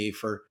worked with me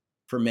for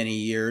many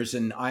years,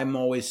 and I'm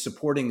always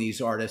supporting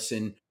these artists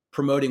and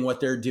promoting what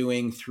they're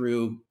doing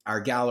through our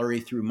gallery,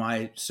 through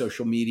my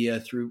social media,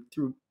 through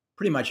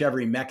pretty much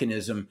every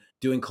mechanism,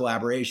 doing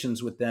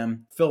collaborations with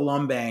them. Phil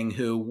Lumbang,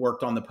 who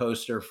worked on the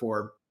poster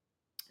for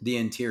the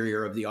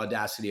interior of the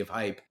Audacity of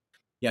Hype,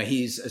 yeah,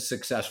 he's a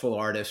successful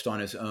artist on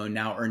his own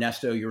now.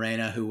 Ernesto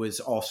Urena, who was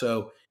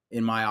also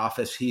in my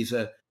office, he's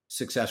a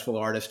successful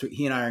artist.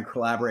 He and I are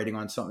collaborating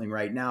on something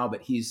right now,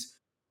 but he's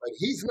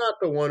not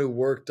the one who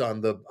worked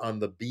on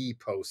the B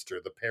poster,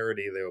 the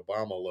parody of the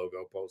Obama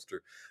logo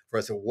poster for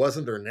us. It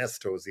wasn't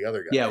Ernesto, it was the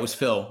other guy. Yeah, it was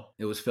Phil.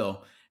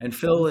 And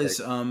Phil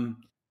is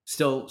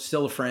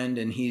still a friend,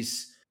 and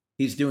he's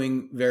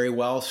doing very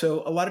well.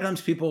 So a lot of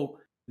times people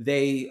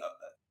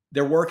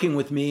they're working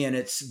with me and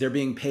they're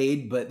being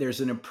paid, but there's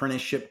an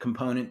apprenticeship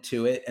component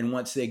to it. And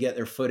once they get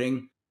their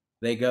footing,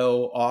 they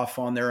go off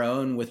on their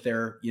own with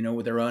their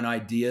own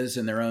ideas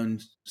and their own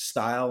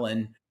style,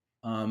 and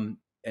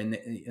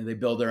they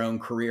build their own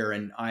career.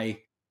 And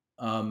I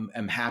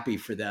am happy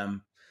for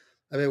them.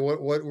 I mean,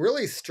 what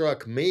really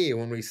struck me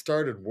when we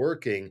started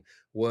working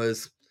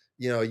was,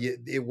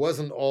 it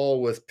wasn't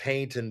all with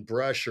paint and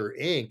brush or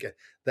ink.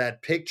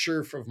 That picture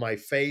of my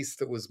face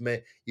that was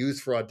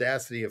used for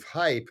Audacity of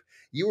Hype,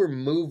 you were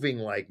moving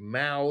like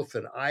mouth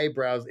and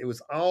eyebrows. It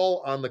was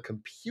all on the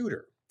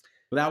computer.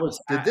 Well,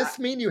 did this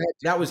mean you had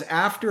to, that was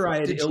after I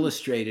had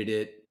illustrated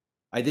it.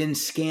 I then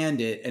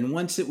scanned it, and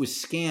once it was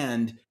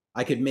scanned,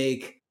 I could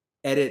make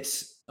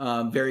edits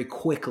very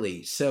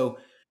quickly. So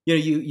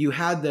you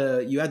had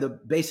the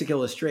basic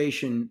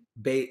illustration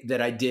that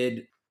I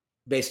did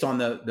based on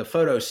the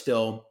photo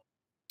still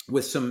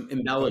with some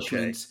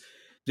embellishments.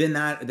 Okay.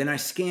 Then I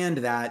scanned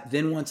that.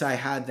 Then once I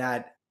had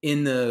that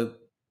in the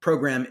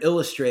program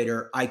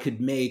Illustrator, I could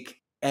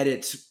make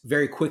edits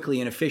very quickly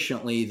and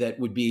efficiently that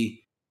would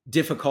be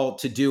difficult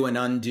to do and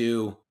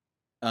undo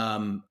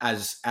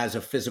as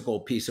a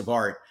physical piece of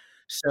art.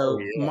 So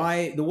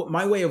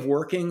my way of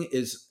working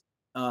is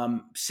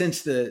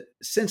since the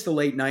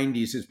late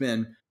 90s has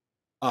been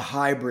a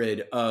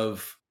hybrid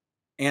of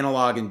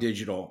analog and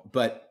digital.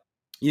 But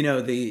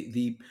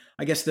the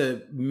I guess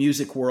the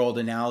music world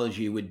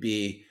analogy would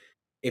be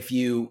if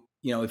you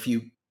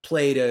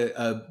played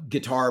a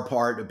guitar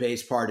part, a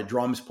bass part, a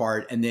drums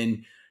part, and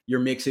then you're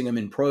mixing them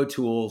in Pro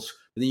Tools,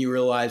 but then you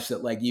realize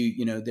that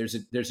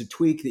there's a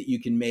tweak that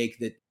you can make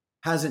that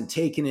hasn't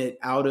taken it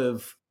out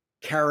of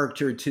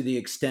character to the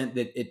extent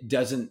that it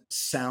doesn't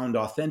sound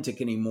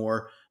authentic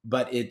anymore,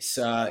 but it's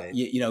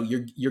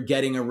you're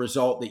getting a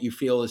result that you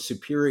feel is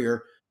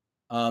superior.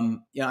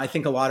 I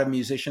think a lot of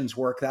musicians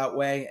work that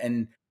way,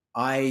 and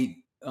I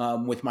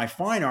with my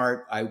fine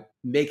art, I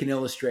make an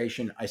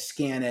illustration, I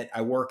scan it,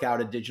 I work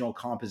out a digital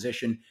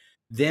composition,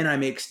 then I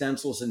make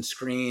stencils and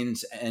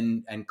screens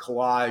and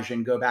collage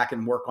and go back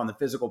and work on the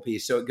physical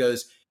piece. So it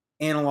goes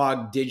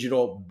analog,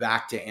 digital,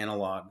 back to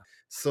analog.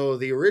 So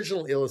the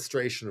original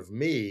illustration of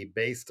me,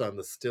 based on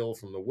the still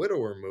from the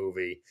Widower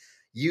movie,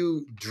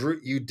 you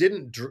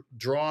didn't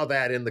draw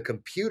that in the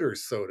computer,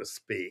 so to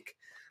speak,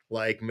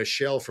 like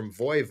Michelle from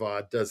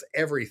Voivod does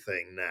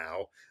everything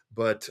now.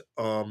 But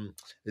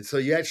so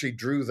you actually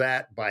drew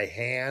that by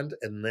hand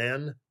and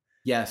then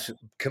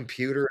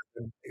computer.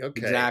 Okay,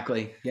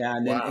 exactly, yeah,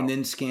 and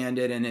then scanned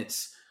it, and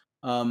it's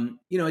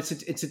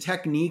it's a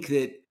technique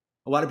that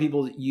a lot of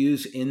people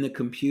use in the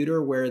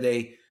computer where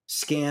they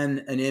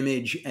scan an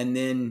image and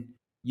then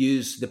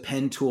use the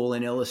pen tool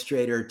in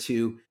Illustrator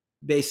to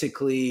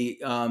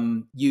basically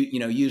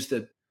use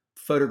the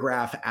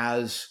photograph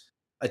as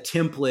a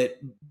template,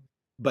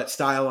 but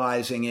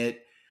stylizing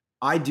it.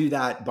 I do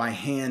that by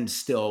hand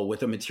still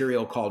with a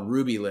material called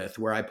Rubylith,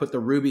 where I put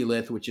the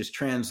Rubylith, which is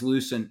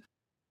translucent,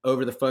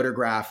 over the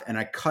photograph, and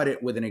I cut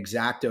it with an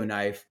X-Acto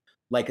knife,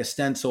 like a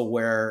stencil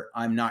where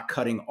I'm not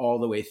cutting all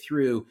the way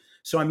through.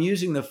 So I'm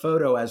using the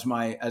photo as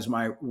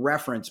my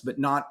reference, but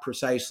not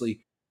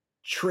precisely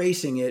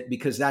tracing it,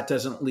 because that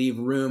doesn't leave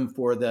room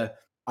for the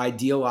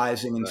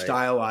idealizing and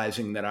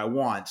stylizing that I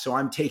want. So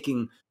I'm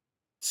taking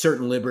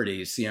certain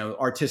liberties,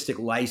 artistic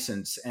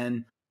license,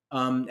 and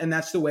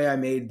that's the way I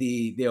made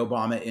the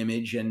Obama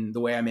image, and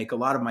the way I make a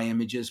lot of my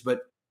images.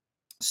 But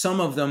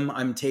some of them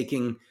I'm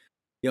taking,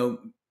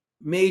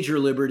 major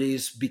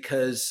liberties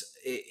because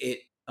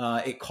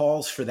it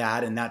calls for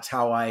that, and that's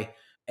how I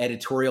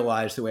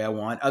editorialize the way I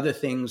want. Other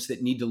things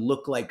that need to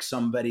look like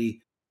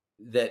somebody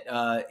that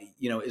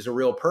is a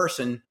real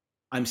person,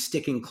 I'm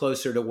sticking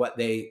closer to what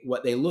they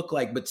look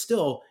like, but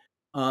still,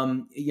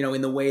 in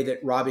the way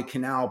that Robbie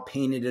Canal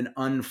painted an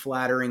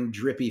unflattering,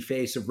 drippy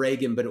face of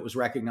Reagan, but it was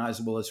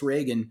recognizable as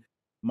Reagan.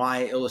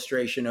 My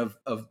illustration of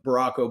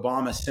Barack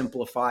Obama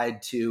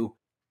simplified to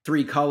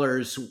 3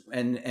 colors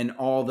and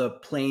all the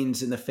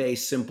planes in the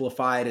face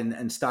simplified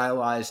and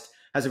stylized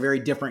has a very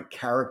different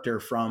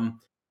character from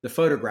the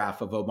photograph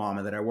of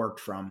Obama that I worked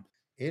from.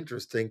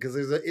 Interesting, because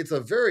it's a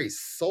very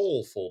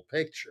soulful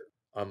picture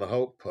on the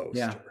Hope poster.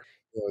 Yeah.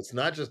 It's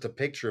not just a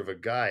picture of a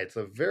guy; it's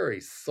a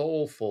very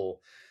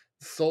soulful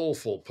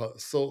soulful,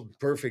 so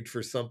perfect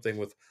for something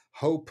with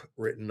hope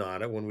written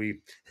on it when we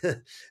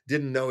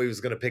didn't know he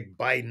was going to pick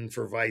Biden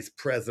for vice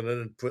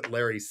president and put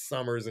Larry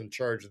Summers in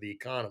charge of the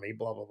economy,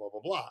 blah, blah, blah,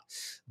 blah,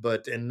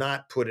 blah. And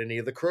not put any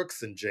of the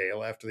crooks in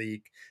jail after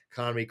the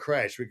economy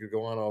crashed. We could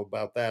go on all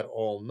about that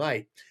all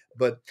night.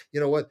 But you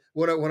know what?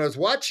 When I was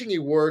watching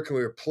you work and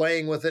we were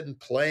playing with it, and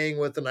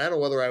I don't know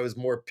whether I was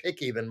more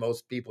picky than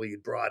most people you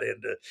brought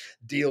in to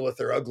deal with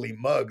their ugly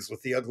mugs,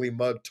 with the ugly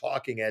mug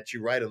talking at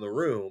you right in the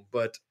room.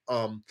 But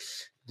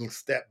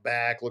step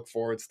back, look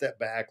forward, step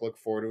back, look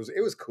forward.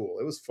 It was cool.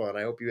 It was fun.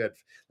 I hope you had at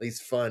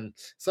least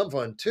some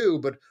fun too.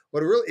 But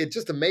it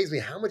just amazed me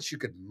how much you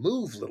could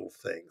move little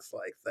things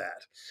like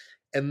that.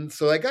 And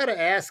so I got to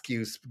ask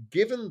you,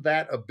 given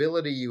that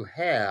ability you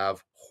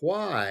have,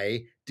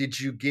 why did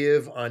you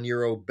give on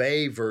your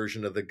Obey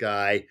version of the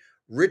guy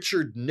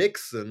Richard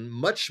Nixon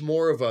much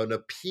more of an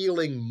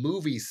appealing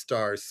movie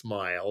star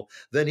smile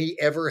than he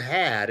ever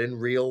had in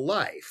real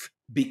life?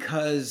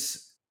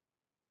 Because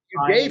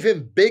you gave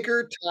him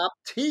bigger top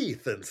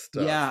teeth and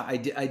stuff. Yeah,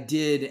 I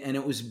did. And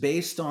it was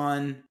based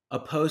on a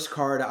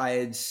postcard I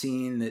had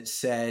seen that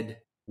said,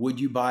 "Would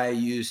you buy a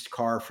used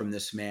car from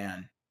this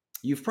man?"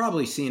 You've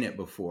probably seen it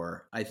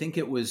before. I think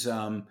it was,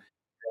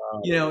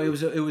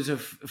 it was a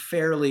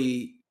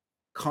fairly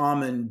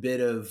common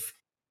bit of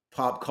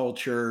pop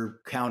culture,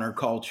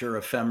 counterculture,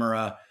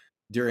 ephemera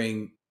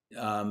during,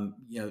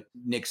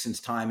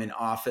 Nixon's time in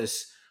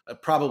office,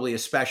 probably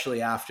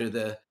especially after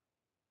the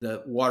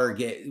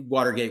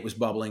Watergate was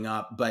bubbling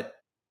up. But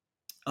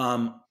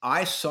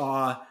I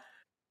saw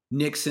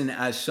Nixon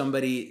as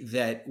somebody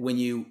that when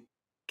you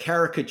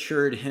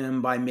caricatured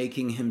him by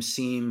making him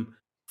seem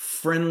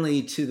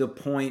friendly to the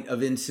point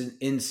of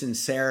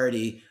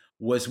insincerity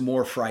was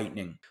more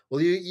frightening.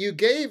 Well, you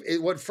gave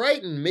it. What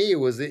frightened me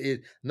was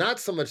it not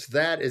so much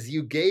that as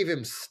you gave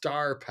him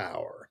star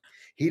power.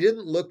 He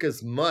didn't look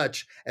as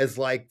much as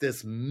like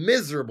this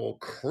miserable,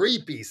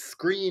 creepy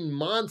screen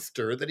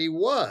monster that he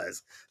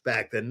was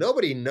back then.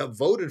 Nobody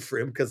voted for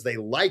him because they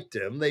liked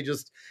him.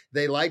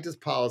 They liked his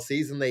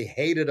policies and they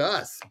hated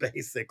us,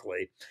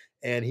 basically.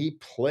 And he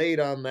played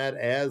on that,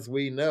 as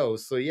we know.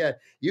 So yeah,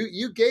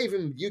 you gave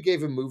him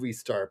movie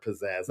star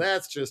pizzazz.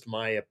 That's just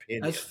my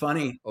opinion. That's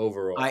funny.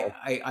 Overall,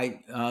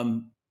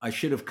 I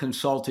should have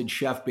consulted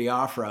Chef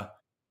Biafra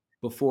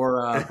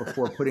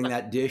before putting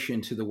that dish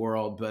into the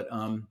world.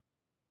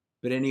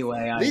 But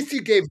anyway, at least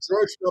you gave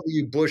George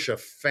W. Bush a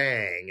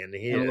fang in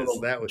his. You're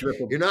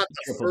not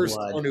the first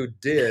one who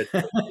did.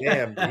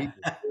 Damn, he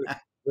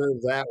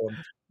deserves that one.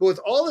 But with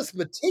all this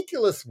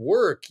meticulous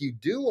work you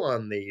do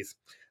on these,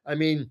 I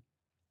mean,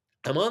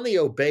 I'm on the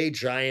Obey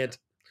Giant,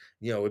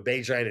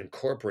 Obey Giant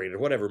Incorporated,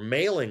 whatever,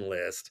 mailing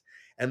list.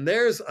 And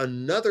there's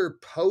another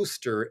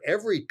poster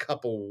every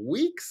couple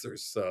weeks or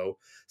so,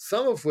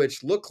 some of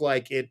which look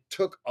like it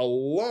took a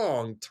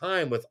long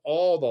time with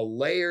all the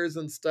layers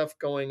and stuff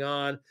going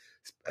on,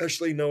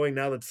 especially knowing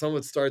now that some of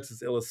it starts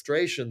as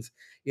illustrations.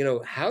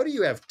 How do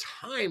you have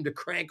time to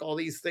crank all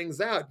these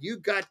things out? You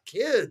got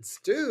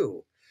kids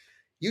too.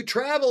 You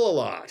travel a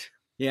lot.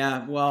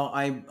 Yeah, well,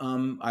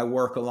 I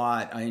work a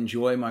lot. I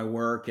enjoy my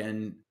work,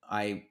 and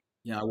I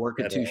work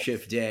a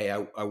 2-shift day.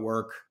 I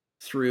work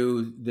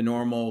through the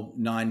normal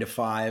 9 to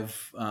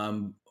 5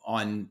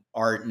 on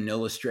art and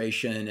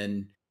illustration,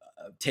 and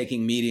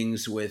taking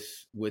meetings with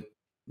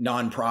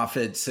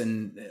nonprofits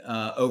and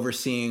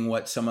overseeing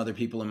what some other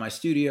people in my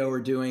studio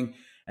are doing.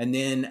 And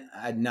then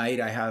at night,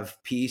 I have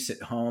peace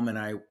at home, and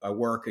I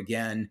work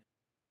again.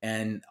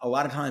 And a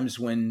lot of times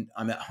when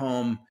I'm at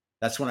home,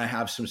 that's when I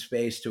have some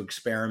space to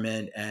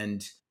experiment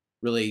and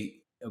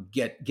really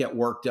get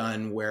work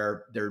done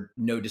where there are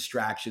no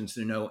distractions,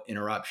 there are no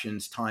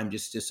interruptions, time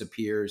just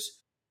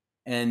disappears.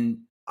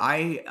 And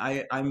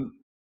I'm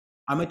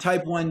a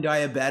type 1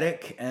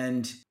 diabetic,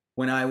 and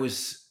when I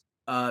was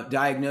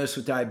diagnosed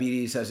with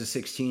diabetes as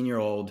a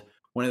 16-year-old,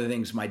 one of the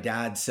things my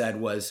dad said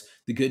was,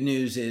 the good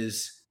news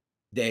is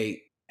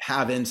they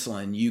have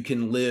insulin. You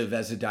can live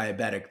as a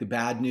diabetic. The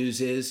bad news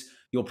is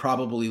you'll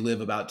probably live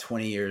about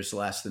 20 years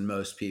less than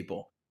most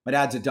people. My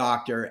dad's a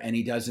doctor and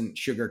he doesn't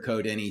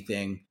sugarcoat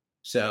anything.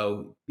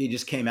 So he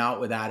just came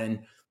out with that. And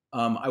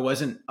I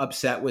wasn't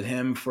upset with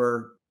him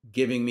for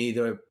giving me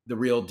the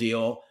real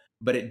deal,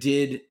 but it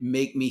did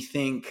make me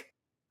think,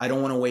 I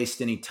don't want to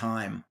waste any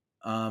time.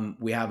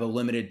 We have a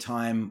limited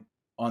time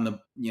on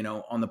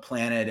the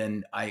planet,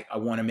 and I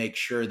want to make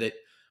sure that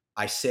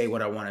I say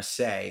what I want to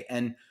say.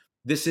 And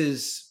this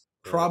is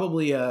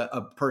probably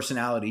a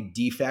personality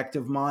defect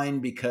of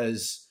mine,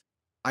 because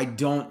I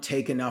don't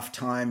take enough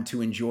time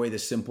to enjoy the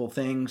simple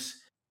things,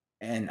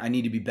 and I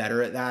need to be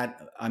better at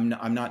that. I'm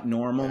not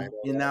normal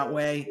in that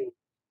way.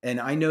 And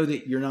I know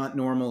that you're not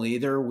normal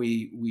either.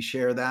 We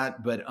share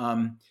that, but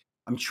I'm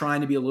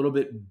trying to be a little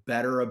bit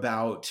better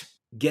about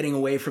getting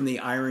away from the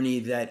irony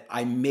that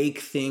I make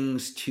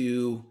things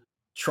to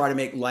try to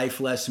make life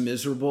less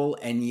miserable,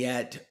 and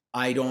yet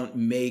I don't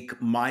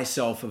make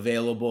myself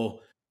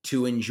available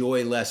to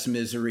enjoy less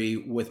misery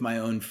with my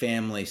own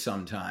family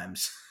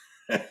sometimes.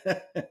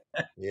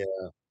 Yeah.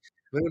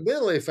 But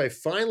admittedly, if I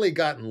finally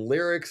gotten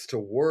lyrics to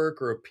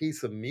work or a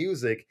piece of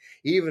music,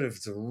 even if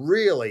it's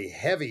really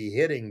heavy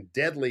hitting,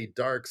 deadly,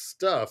 dark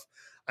stuff,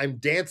 I'm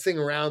dancing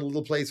around a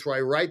little place where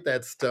I write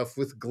that stuff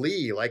with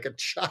glee like a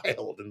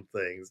child and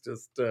things,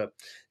 just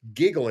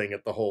giggling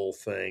at the whole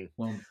thing.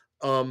 Well,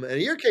 And in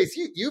your case,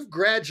 you've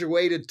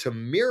graduated to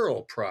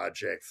mural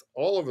projects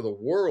all over the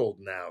world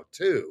now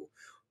too.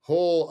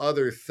 Whole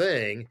other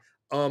thing.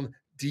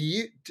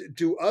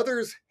 Do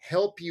others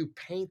help you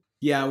paint?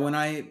 yeah, when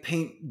I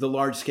paint the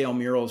large scale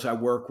murals, I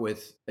work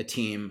with a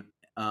team.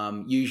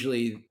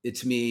 Usually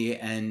it's me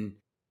and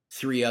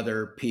three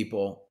other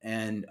people.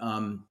 And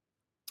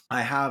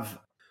I have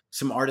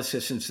some art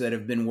assistants that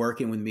have been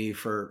working with me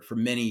for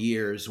many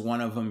years. One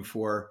of them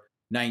for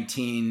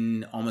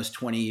 19, almost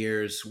 20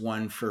 years.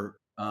 One for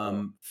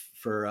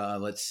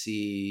let's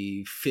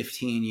see,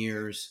 15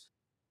 years,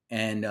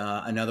 and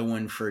another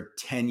one for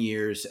 10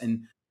 years.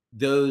 And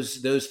those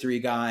three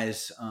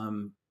guys,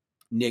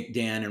 Nick,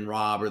 Dan, and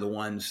Rob, are the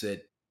ones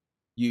that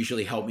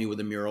usually help me with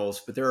the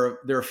murals. But there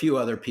are a few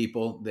other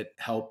people that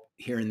help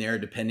here and there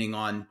depending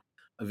on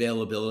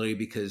availability,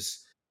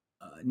 because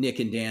Nick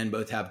and Dan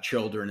both have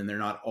children and they're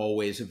not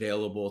always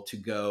available to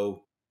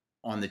go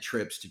on the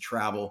trips to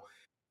travel.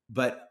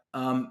 But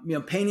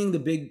painting the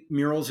big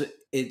murals,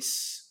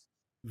 it's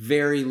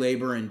very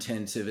labor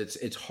intensive.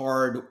 It's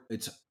hard.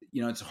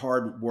 It's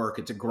hard work.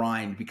 It's a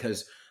grind,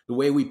 because the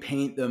way we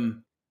paint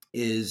them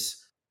is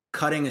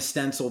cutting a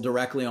stencil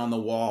directly on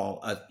the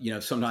wall.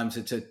 Sometimes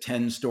it's a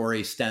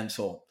 10-story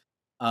stencil,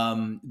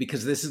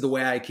 because this is the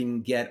way I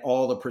can get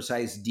all the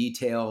precise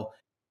detail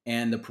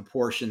and the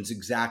proportions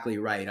exactly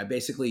right. I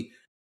basically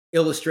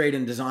illustrate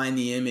and design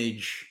the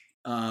image,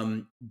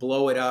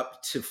 blow it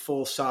up to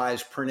full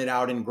size, print it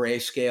out in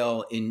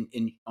grayscale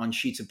on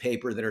sheets of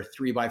paper that are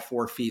 3 by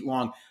 4 feet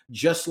long,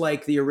 just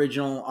like the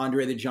original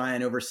Andre the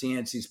Giant over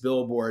Cianci's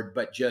billboard,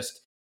 but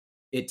just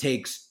it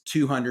takes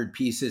 200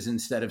 pieces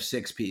instead of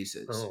 6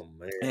 pieces. Oh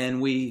man!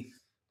 And we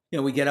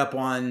get up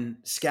on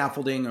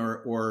scaffolding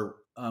or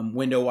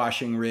window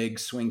washing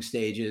rigs, swing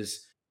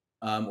stages,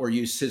 or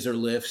use scissor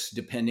lifts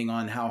depending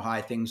on how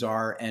high things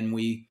are, and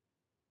we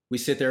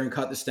sit there and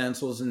cut the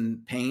stencils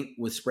and paint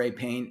with spray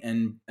paint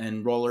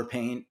and roller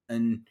paint,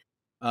 and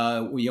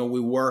we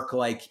work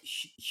like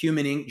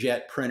human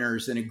inkjet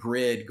printers in a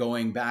grid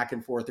going back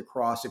and forth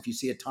across. If you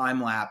see a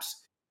time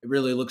lapse, it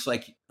really looks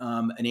like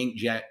an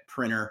inkjet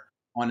printer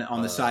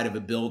on the side of a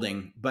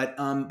building. But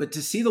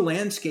to see the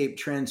landscape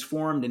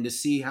transformed, and to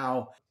see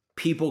how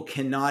people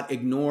cannot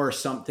ignore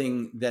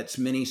something that's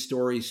many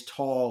stories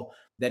tall,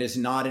 that is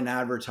not in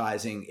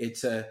advertising.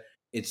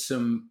 It's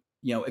some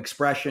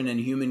expression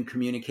and human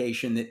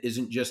communication that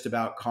isn't just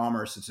about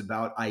commerce. It's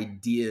about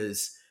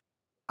ideas.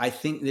 I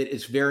think that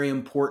it's very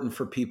important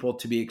for people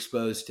to be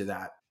exposed to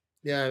that.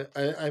 Yeah,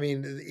 I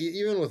mean,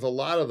 even with a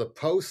lot of the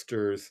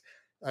posters,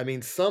 I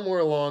mean, somewhere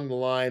along the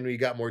line, we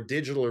got more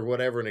digital or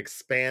whatever and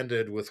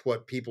expanded with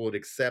what people would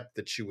accept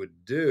that you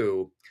would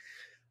do.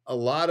 A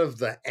lot of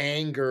the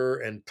anger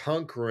and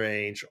punk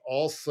range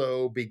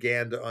also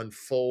began to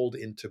unfold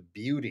into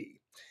beauty.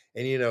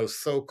 And,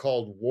 so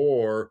called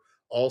war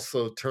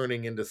also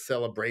turning into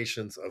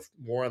celebrations of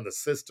war on the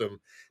system,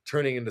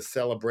 turning into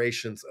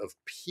celebrations of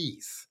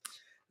peace.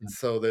 And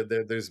so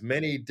there's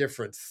many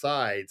different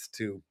sides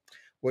to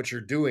what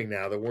you're doing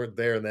now that weren't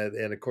there.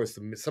 And of course,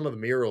 some of the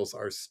murals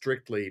are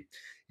strictly,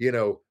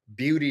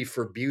 beauty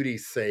for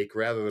beauty's sake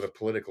rather than a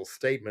political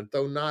statement,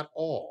 though not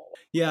all.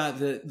 Yeah,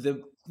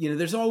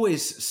 there's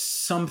always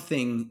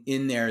something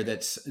in there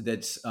that's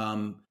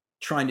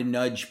trying to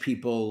nudge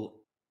people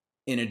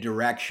in a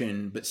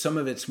direction, but some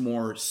of it's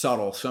more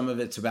subtle. Some of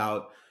it's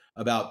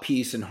about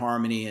peace and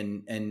harmony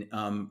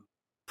and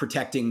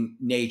protecting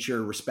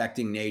nature,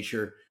 respecting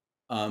nature.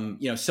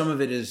 Some of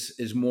it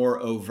is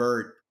more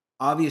overt.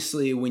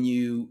 Obviously, when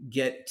you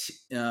get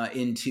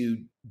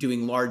into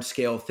doing large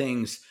scale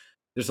things,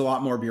 there's a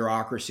lot more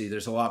bureaucracy.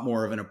 There's a lot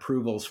more of an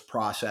approvals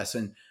process,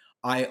 and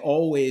I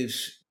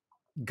always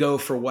go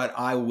for what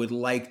I would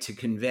like to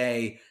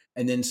convey,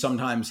 and then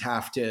sometimes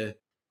have to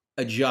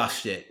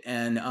adjust it.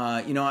 And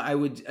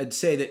I'd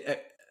say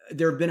that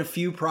there have been a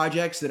few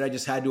projects that I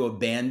just had to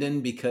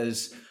abandon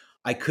because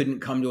I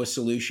couldn't come to a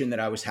solution that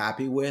I was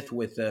happy with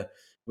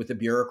the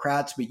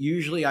bureaucrats. But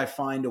usually I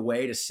find a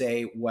way to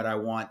say what I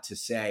want to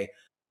say.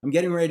 I'm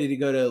getting ready to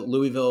go to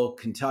Louisville,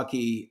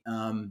 Kentucky,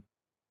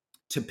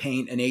 to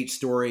paint an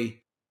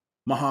 8-story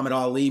Muhammad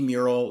Ali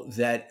mural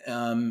that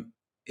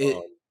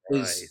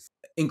is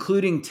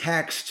including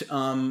text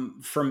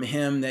from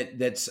him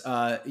that's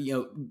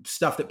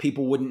stuff that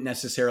people wouldn't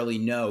necessarily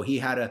know. He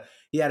had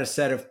a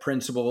set of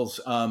principles,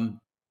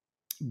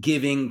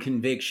 giving,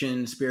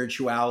 conviction,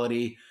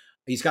 spirituality.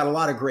 He's got a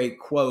lot of great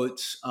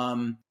quotes,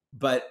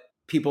 but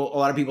a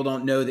lot of people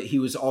don't know that he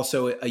was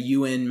also a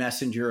UN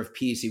messenger of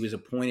peace. He was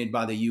appointed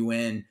by the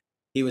UN.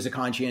 He was a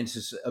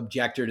conscientious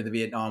objector to the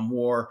Vietnam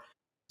War,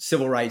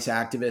 civil rights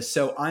activist.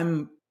 So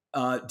I'm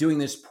doing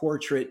this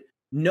portrait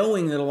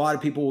knowing that a lot of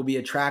people will be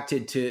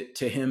attracted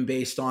to him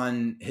based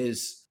on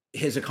his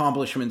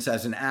accomplishments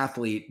as an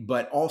athlete,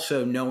 but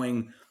also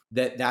knowing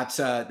that's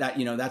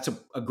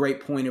a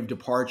great point of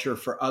departure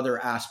for other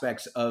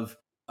aspects of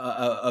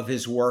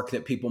his work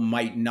that people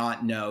might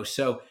not know.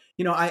 So,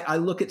 I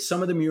look at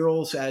some of the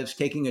murals as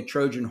taking a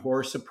Trojan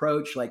horse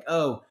approach, like,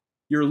 oh,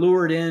 you're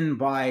lured in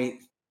by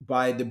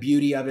the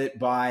beauty of it,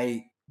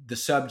 by the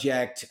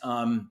subject,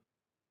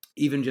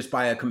 even just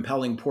by a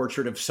compelling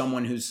portrait of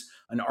someone who's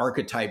an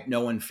archetype,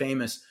 no one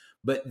famous.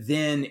 But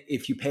then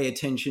if you pay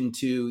attention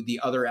to the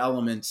other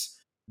elements,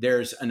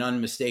 there's an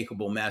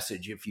unmistakable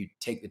message if you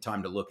take the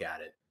time to look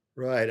at it.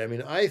 Right. I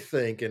mean, I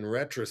think in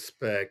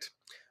retrospect,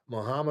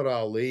 Muhammad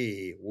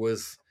Ali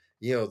was,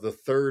 the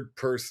third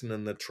person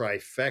in the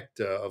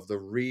trifecta of the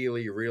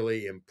really,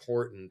 really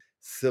important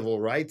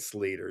civil rights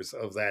leaders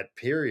of that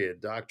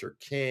period, Dr.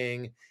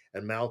 King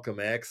and Malcolm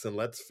X, and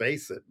let's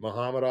face it,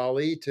 Muhammad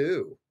Ali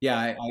too.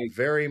 Yeah,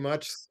 Very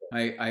much so.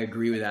 I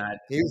agree with that.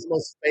 He was the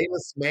most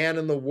famous man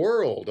in the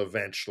world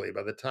eventually.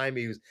 By the time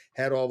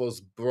had all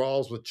those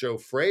brawls with Joe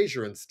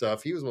Frazier and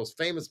stuff, he was the most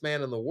famous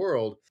man in the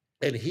world.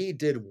 And he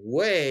did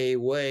way,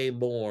 way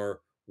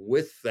more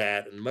with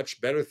that and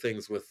much better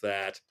things with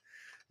that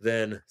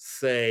than,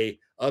 say,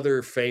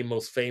 other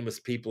most famous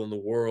people in the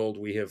world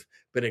we have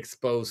been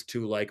exposed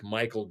to, like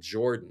Michael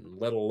Jordan,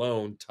 let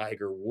alone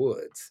Tiger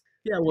Woods.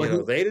 Yeah,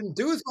 well, they didn't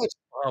do as much as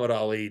Muhammad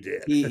Ali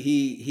did.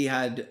 he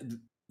had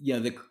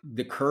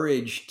the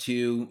courage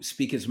to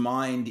speak his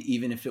mind,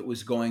 even if it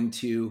was going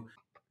to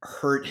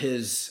hurt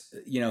his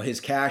his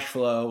cash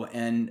flow.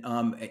 And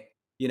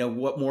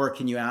what more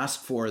can you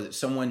ask for? That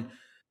someone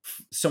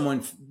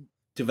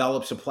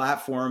develops a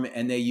platform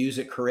and they use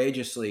it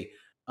courageously.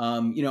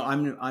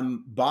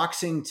 I'm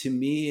boxing to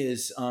me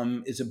is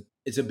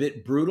a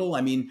bit brutal.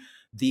 I mean,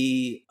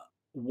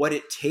 what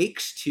it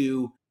takes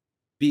to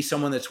be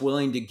someone that's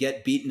willing to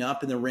get beaten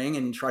up in the ring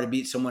and try to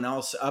beat someone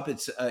else up.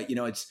 It's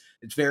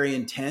very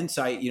intense.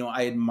 I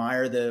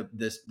admire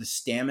the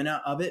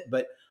stamina of it,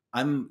 but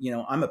I'm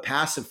a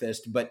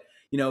pacifist, but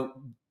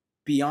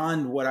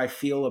beyond what I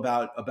feel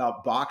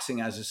about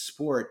boxing as a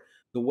sport,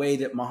 the way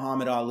that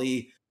Muhammad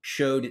Ali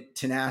showed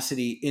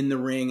tenacity in the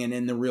ring and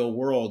in the real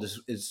world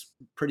is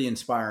pretty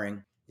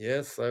inspiring.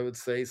 Yes, I would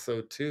say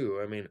so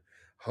too. I mean,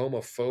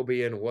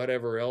 homophobia and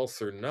whatever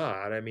else or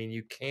not, I mean,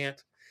 you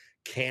can't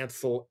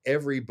cancel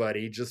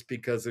everybody just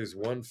because there's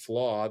one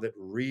flaw that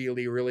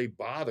really, really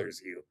bothers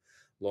you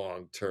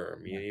long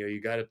term. You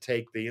got to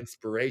take the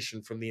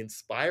inspiration from the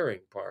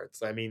inspiring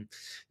parts. I mean,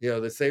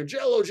 they say,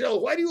 Jello,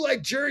 why do you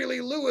like Jerry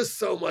Lee Lewis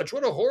so much?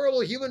 What a horrible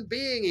human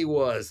being he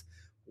was.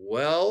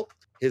 Well,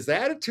 his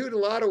attitude in a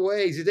lot of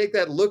ways, you take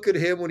that look at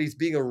him when he's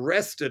being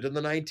arrested in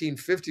the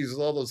 1950s with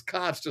all those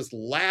cops just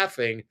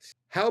laughing.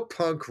 How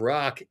punk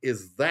rock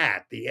is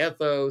that? The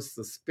ethos,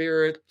 the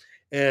spirit,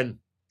 and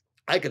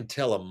I can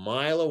tell a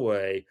mile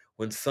away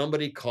when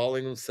somebody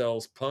calling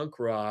themselves punk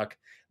rock,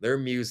 their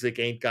music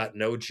ain't got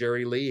no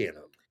Jerry Lee in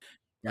them.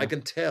 Yeah. I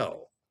can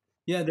tell.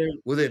 Yeah,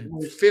 Within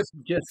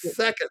 50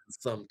 seconds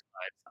sometimes.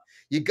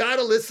 You got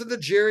to listen to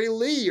Jerry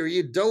Lee or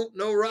you don't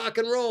know rock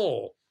and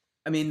roll.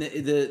 I mean,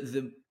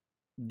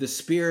 the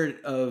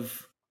spirit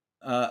of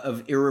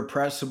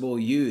irrepressible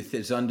youth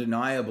is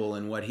undeniable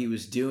in what he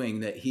was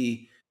doing. That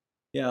he's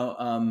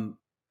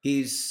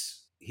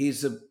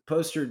a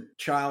poster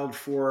child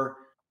for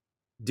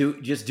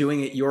just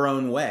doing it your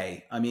own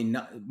way. I mean,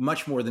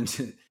 much more than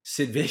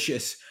Sid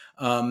Vicious.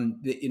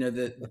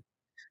 The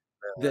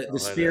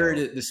spirit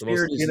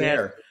is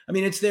there. I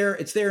mean, it's there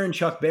in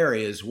Chuck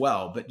Berry as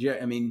well. But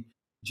I mean,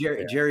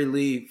 Jerry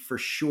Lee for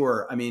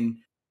sure. I mean,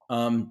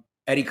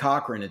 Eddie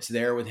Cochran, it's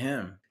there with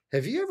him.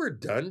 Have you ever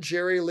done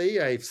Jerry Lee?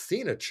 I've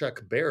seen a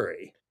Chuck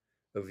Berry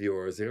of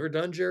yours. Have you ever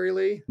done Jerry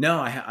Lee? No,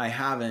 I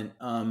haven't.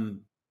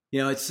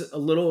 It's a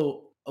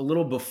little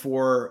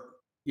before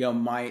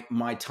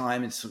my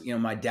time. It's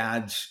my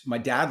dad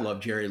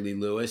loved Jerry Lee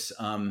Lewis,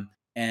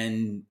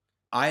 and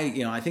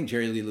I think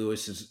Jerry Lee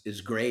Lewis is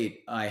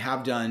great. I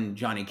have done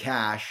Johnny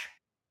Cash.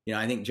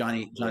 I think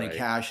Johnny right.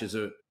 Cash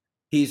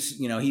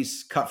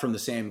he's cut from the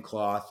same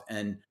cloth,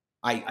 and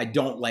I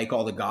don't like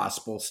all the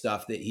gospel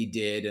stuff that he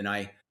did,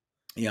 and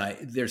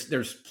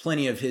there's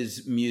plenty of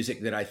his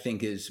music that I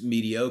think is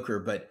mediocre,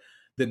 but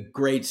the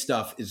great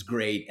stuff is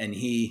great, and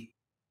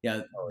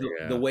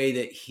the way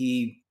that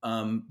he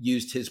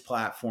used his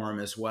platform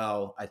as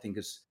well, I think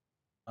is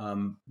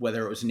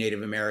whether it was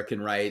Native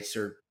American rights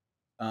or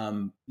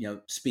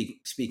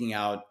speaking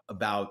out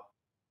about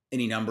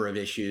any number of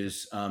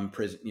issues,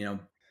 prison,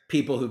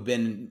 people who've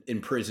been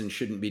in prison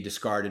shouldn't be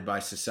discarded by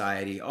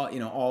society.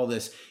 All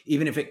this,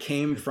 even if it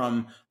came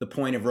from the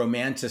point of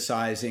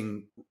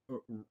romanticizing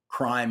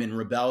crime and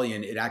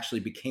rebellion, it actually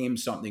became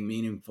something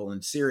meaningful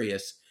and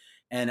serious.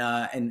 And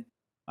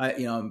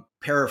I'm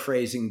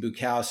paraphrasing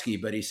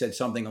Bukowski, but he said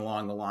something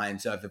along the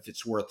lines of, if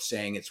it's worth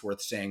saying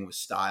with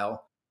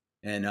style.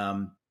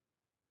 And,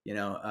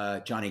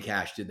 Johnny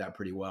Cash did that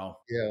pretty well.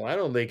 Yeah, I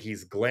don't think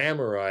he's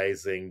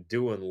glamorizing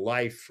doing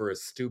life for a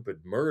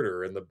stupid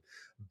murder. And the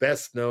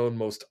best known,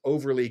 most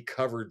overly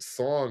covered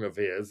song of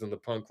his in the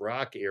punk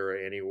rock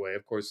era anyway,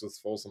 of course, was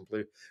Folsom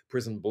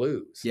Prison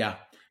Blues. Yeah.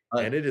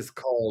 And it is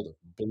called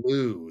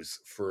Blues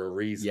for a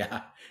reason.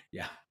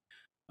 Yeah.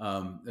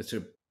 That's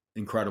an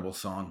incredible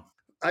song.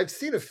 I've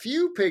seen a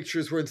few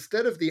pictures where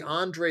instead of the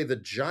Andre the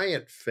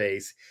Giant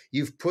face,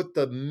 you've put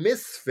the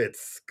Misfits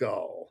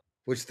skull,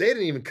 which they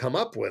didn't even come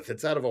up with.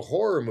 It's out of a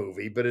horror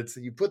movie, but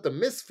you put the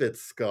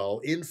Misfits skull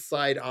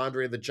inside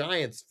Andre the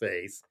Giant's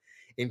face,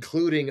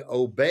 including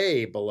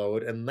Obey below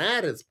it, and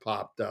that has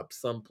popped up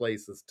some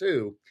places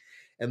too.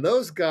 And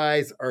those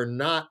guys are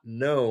not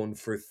known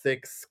for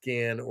thick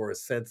skin or a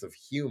sense of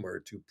humor,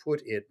 to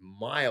put it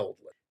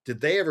mildly. Did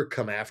they ever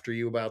come after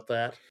you about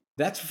that?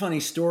 That's a funny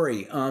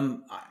story.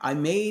 I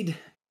made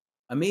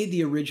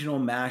the original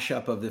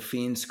mashup of the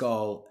Fiend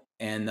Skull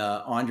and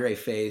the Andre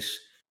face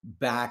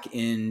back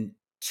in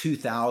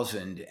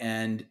 2000,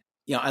 and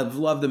I've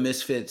loved the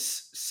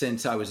Misfits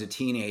since I was a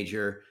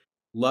teenager.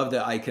 Loved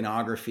the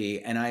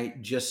iconography, and I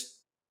just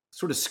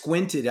sort of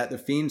squinted at the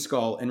Fiend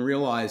Skull and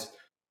realized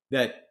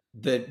that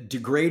the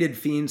degraded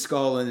Fiend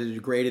Skull and the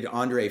degraded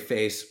Andre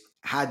face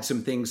had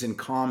some things in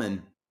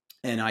common,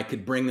 and I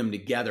could bring them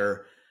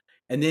together.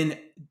 And then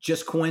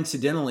just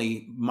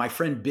coincidentally, my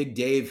friend Big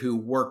Dave, who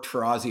worked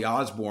for Ozzy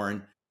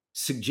Osbourne,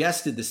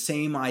 suggested the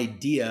same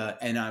idea.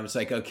 And I was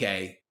like,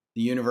 okay,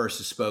 the universe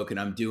has spoken.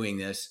 I'm doing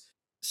this.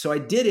 So I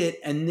did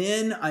it. And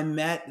then I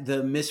met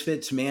the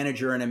Misfits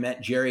manager and I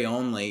met Jerry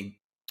Only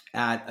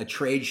at a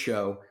trade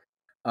show,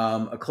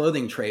 a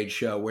clothing trade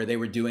show where they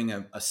were doing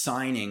a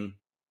signing.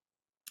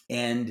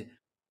 And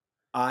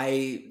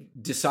I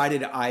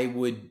decided I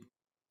would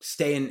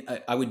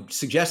I would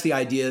suggest the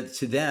idea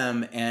to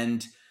them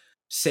and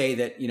say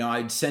that,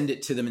 I'd send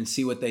it to them and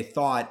see what they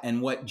thought.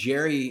 And what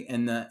Jerry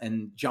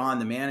and John,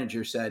 the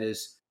manager, said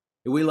is,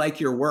 we like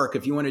your work.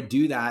 If you want to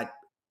do that,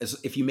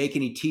 if you make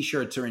any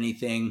t-shirts or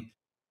anything,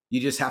 you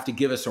just have to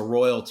give us a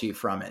royalty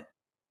from it.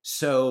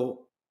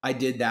 So I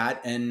did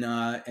that. And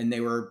they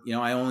were,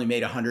 I only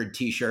made 100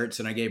 t-shirts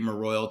and I gave them a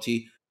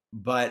royalty.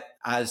 But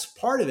as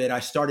part of it,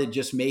 I started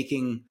just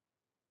making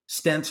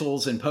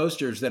stencils and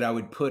posters that I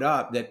would put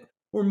up that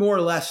were more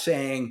or less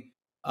saying,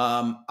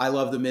 I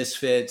love the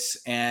Misfits,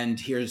 and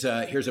here's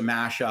a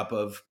mashup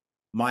of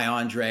my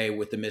Andre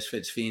with the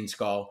Misfits Fiend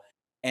Skull,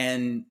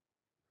 and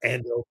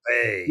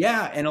Obey.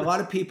 Yeah, and a lot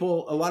of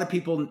people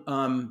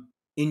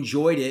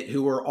enjoyed it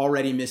who were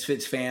already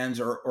Misfits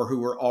fans or who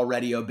were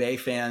already Obey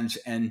fans,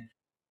 and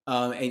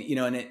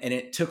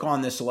it took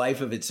on this life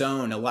of its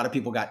own. A lot of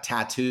people got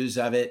tattoos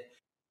of it,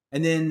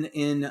 and then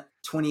in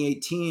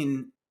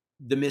 2018,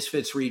 the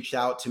Misfits reached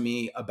out to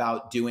me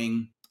about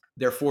doing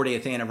their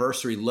 40th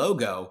anniversary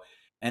logo.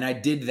 And I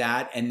did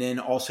that, and then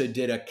also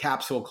did a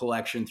capsule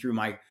collection through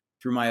my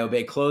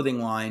Obey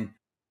clothing line.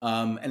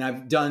 And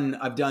I've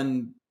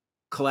done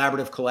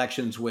collaborative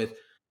collections with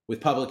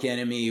Public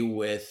Enemy,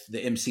 with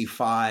the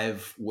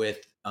MC5, with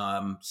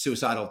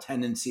Suicidal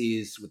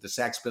Tendencies, with the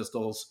Sex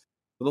Pistols,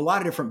 with a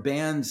lot of different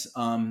bands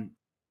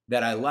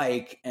that I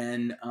like.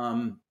 And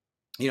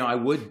I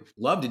would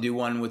love to do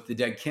one with the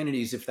Dead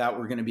Kennedys if that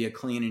were going to be a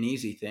clean and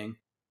easy thing.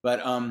 But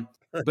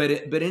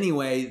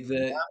anyway,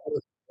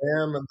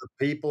 them and the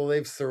people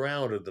they've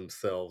surrounded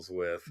themselves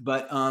with.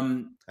 But I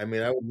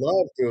mean, I would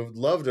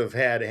love to have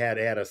had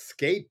a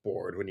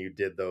skateboard when you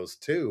did those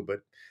too,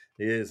 but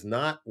it is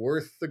not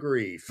worth the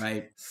grief.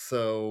 Right.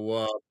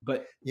 So,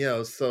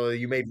 so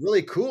you made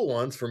really cool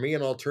ones for me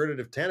and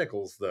Alternative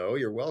Tentacles, though.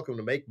 You're welcome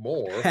to make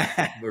more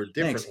or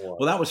different ones.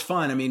 Well, that was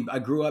fun. I mean, I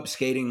grew up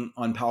skating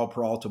on Powell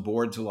Peralta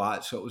boards a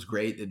lot, so it was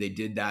great that they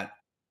did that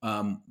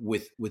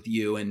with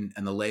you and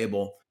the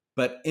label.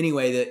 But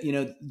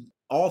anyway,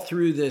 all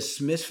through this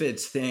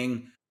Misfits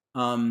thing,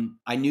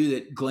 I knew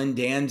that Glenn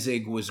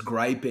Danzig was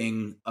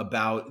griping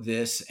about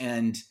this.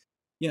 And,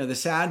 the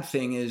sad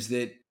thing is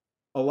that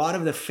a lot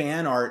of the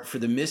fan art for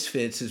the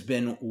Misfits has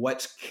been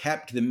what's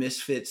kept the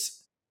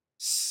Misfits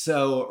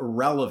so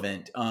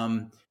relevant.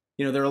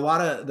 There are a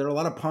lot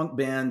of punk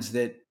bands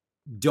that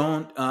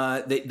don't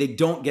they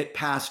don't get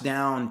passed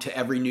down to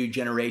every new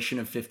generation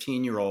of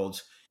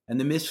 15-year-olds, and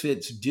the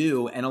Misfits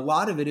do. And a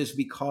lot of it is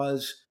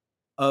because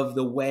of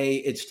the way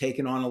it's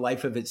taken on a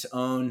life of its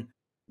own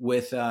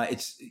with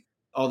it's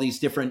all these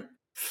different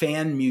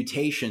fan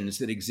mutations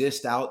that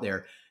exist out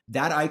there.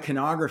 That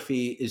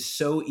iconography is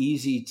so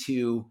easy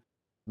to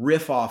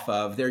riff off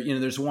of.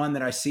 There's one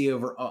that I see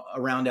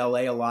around LA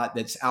a lot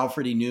that's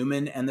Alfred E.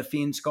 Newman and the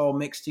Fiend Skull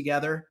mixed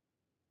together.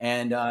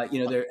 And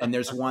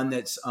there's one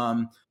that's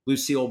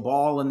Lucille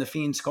Ball and the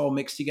Fiend Skull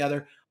mixed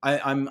together.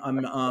 I'm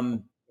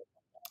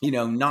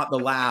not the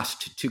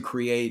last to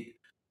create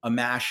a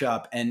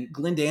mashup, and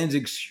Glenn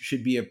Danzig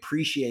should be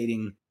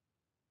appreciating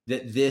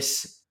that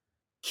this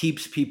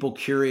keeps people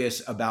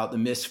curious about the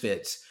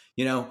Misfits.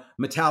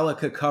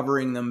 Metallica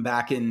covering them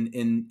back in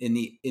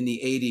the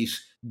 80s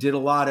did a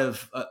lot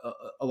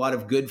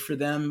of good for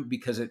them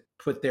because it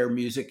put their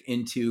music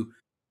into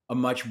a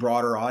much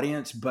broader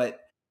audience. But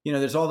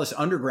there's all this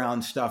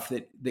underground stuff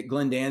that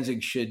Glenn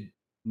Danzig should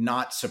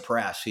not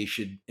suppress. He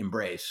should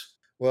embrace.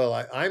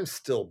 Well, I'm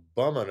still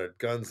bumming at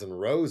Guns N'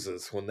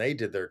 Roses when they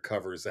did their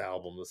covers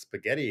album, The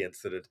Spaghetti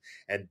Incident,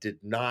 and did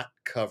not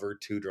cover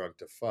Too Drunk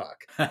to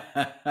Fuck.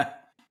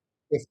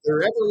 if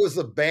there ever was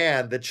a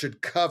band that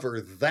should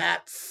cover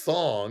that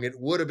song, it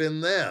would have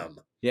been them.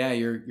 Yeah,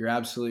 you're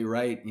absolutely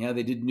right. Yeah,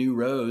 they did New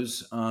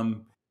Rose.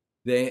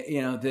 They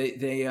you know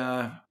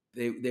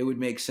they would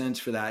make sense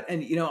for that.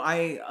 And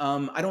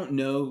I don't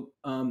know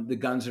the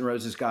Guns N'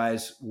 Roses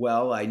guys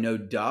well. I know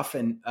Duff,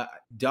 and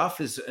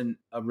Duff is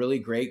a really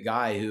great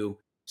guy who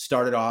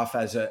started off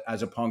as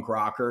a punk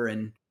rocker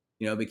and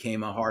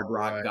became a hard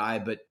rock Right. guy.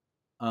 But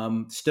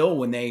still,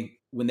 when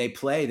they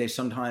play, they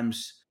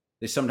sometimes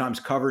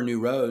cover New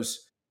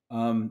Rose.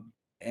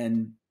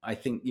 And I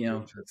think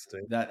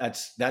Interesting.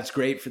 that's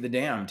great for the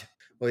Damned.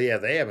 Well, yeah,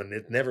 they haven't.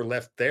 It never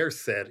left their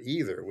set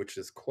either, which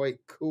is quite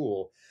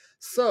cool.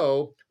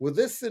 So, with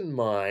this in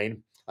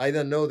mind, I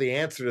don't know the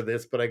answer to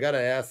this, but I got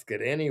to ask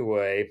it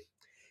anyway.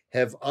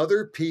 Have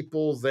other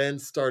people then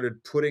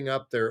started putting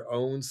up their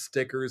own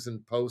stickers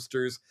and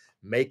posters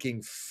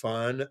making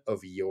fun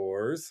of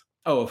yours?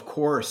 Oh, of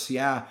course,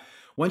 yeah.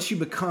 Once you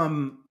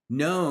become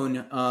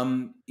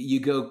known, you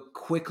go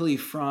quickly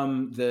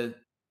from the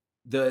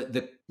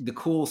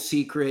cool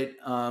secret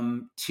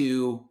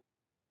to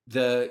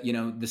the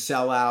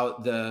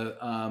sellout,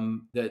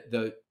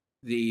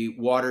 the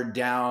watered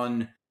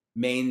down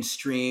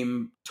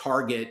mainstream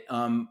target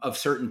of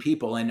certain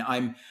people. And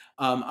I'm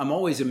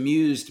always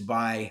amused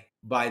by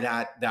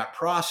that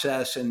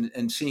process,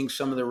 and seeing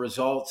some of the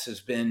results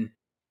has been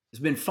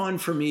fun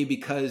for me,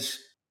 because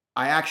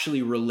I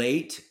actually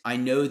relate. I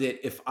know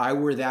that if I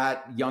were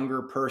that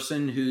younger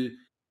person who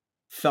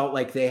felt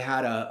like they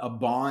had a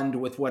bond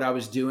with what I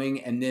was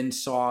doing, and then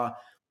saw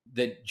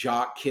the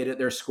jock kid at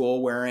their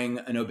school wearing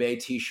an Obey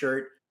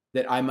t-shirt,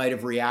 that I might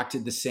have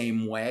reacted the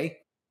same way.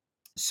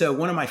 So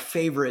one of my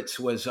favorites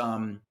was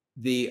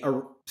the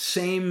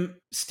same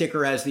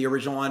sticker as the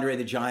original Andre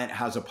the Giant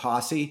has a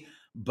posse,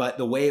 but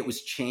the way it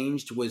was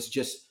changed was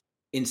just,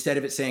 instead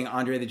of it saying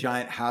Andre the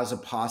Giant has a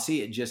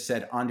posse, it just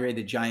said Andre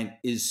the Giant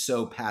is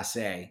so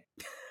passe.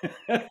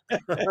 And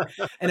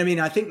I mean,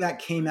 I think that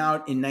came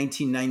out in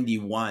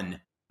 1991.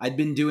 I'd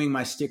been doing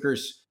my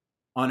stickers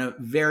on a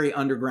very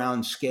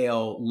underground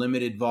scale,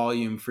 limited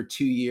volume for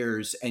 2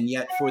 years. And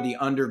yet for the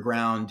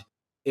underground,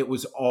 it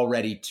was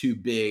already too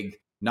big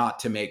not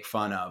to make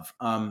fun of.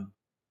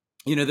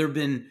 There have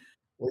been,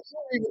 Well, you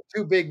were even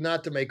too big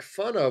not to make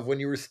fun of when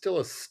you were still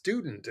a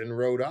student in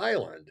Rhode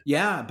Island.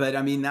 yeah, but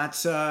I mean,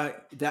 that's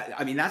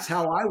that's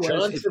how I was.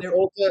 John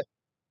Travolta,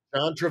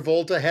 John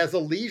Travolta has a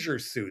Leisure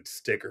Suit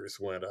stickers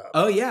went up.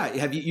 Oh yeah,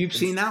 you've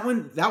seen that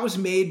one? That was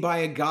made by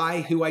a guy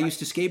who I used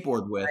to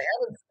skateboard with. I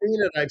haven't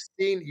seen it. I've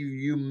seen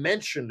you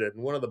mentioned it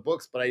in one of the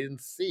books, but I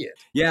didn't see it.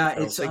 Yeah, I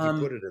don't it's think you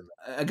put it in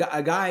there.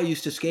 a guy I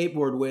used to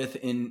skateboard with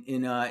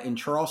in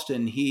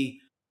Charleston.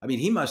 He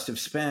must have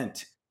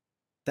spent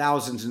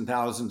thousands and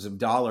thousands of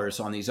dollars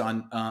on these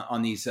John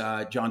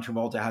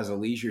Travolta has a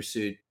Leisure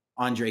Suit,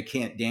 Andre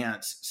can't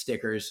dance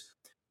stickers,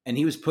 and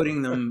he was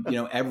putting them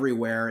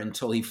everywhere,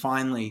 until he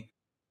finally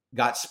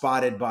got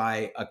spotted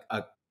by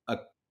a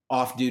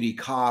off-duty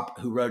cop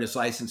who wrote his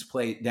license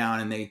plate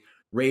down, and they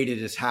raided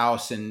his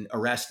house and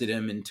arrested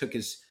him and took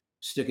his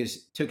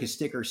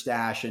sticker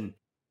stash. And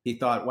he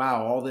thought,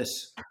 wow, all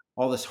this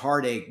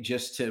heartache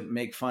just to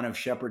make fun of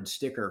Shepard's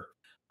sticker.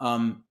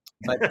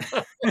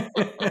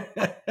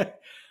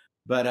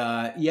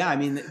 But yeah, I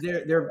mean,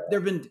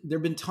 there've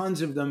been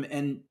tons of them.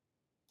 And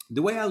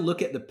the way I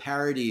look at the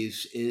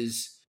parodies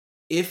is,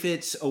 if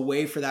it's a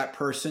way for that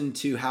person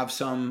to have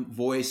some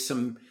voice,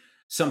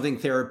 something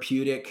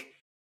therapeutic,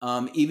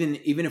 even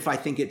if I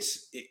think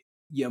it's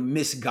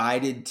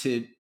misguided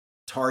to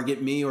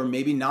target me, or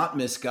maybe not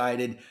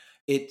misguided,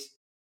 it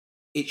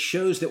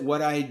shows that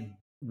what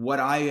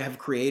I have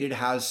created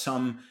has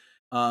some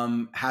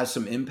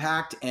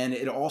impact, and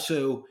it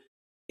also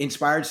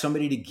inspired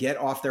somebody to get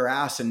off their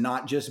ass and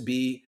not just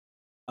be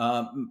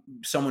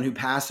someone who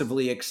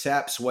passively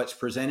accepts what's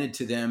presented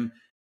to them.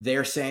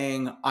 They're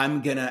saying,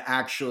 I'm going to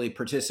actually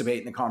participate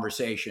in the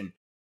conversation.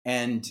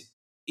 And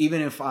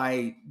even if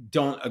I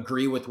don't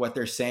agree with what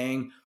they're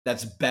saying,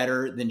 that's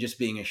better than just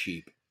being a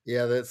sheep.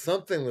 Yeah, that's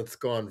something that's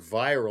gone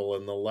viral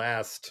in the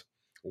last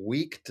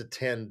week to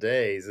 10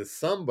 days is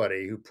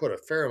somebody who put a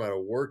fair amount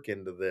of work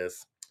into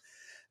this,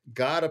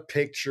 got a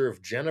picture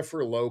of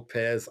Jennifer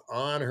Lopez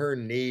on her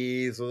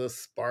knees with a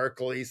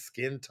sparkly,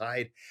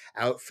 skin-tight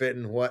outfit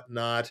and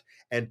whatnot,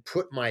 and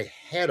put my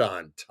head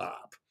on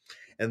top.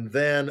 And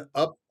then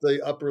up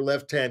the upper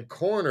left-hand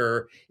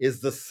corner is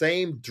the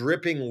same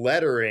dripping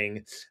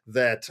lettering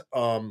that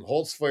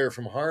Holtzfeuer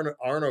from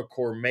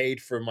Arnocorps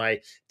made for my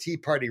Tea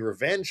Party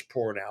Revenge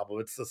porn album.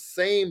 It's the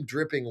same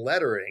dripping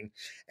lettering,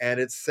 and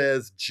it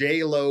says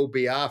J-Lo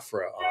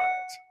Biafra on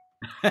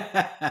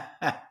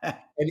it.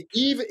 And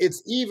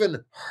it's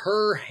even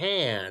her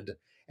hand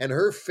and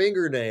her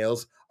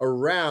fingernails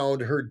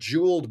around her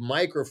jeweled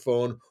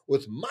microphone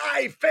with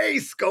my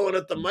face going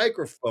at the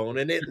microphone,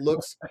 and it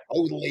looks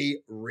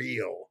totally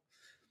real.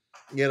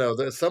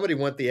 Somebody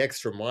went the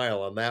extra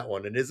mile on that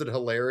one. And is it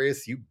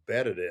hilarious? You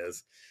bet it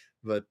is.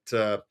 But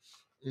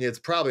it's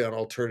probably on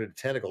Alternative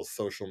Tentacles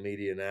social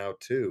media now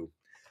too.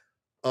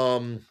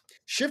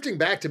 Shifting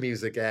back to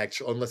music,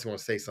 actually, unless you want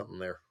to say something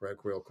there, right,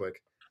 real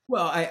quick.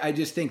 Well, I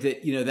just think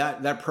that,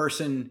 that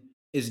person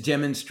is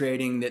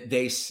demonstrating that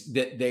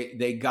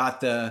they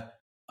got the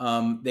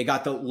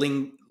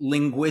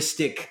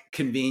linguistic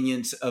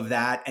convenience of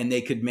that, and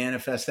they could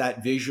manifest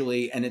that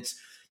visually. And it's,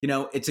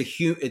 it's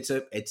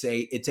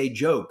a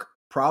joke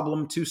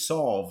problem to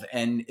solve,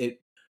 and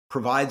it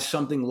provides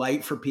something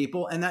light for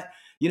people. And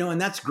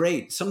and that's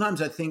great.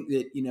 Sometimes I think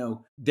that,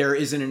 there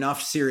isn't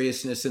enough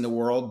seriousness in the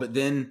world, but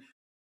then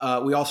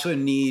we also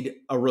need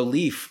a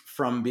relief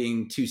from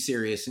being too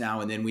serious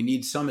now and then. We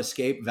need some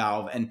escape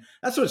valve, and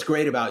that's what's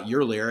great about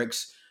your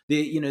lyrics.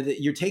 That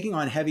you're taking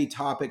on heavy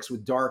topics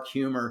with dark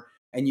humor,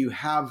 and you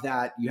have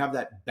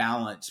that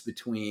balance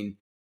between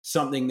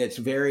something that's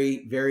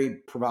very, very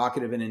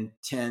provocative and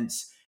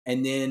intense,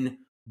 and then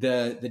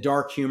the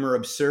dark humor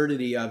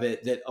absurdity of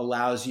it that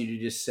allows you to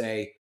just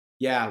say,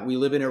 yeah, we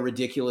live in a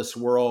ridiculous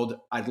world.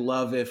 I'd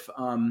love if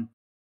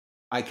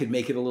I could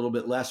make it a little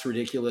bit less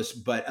ridiculous,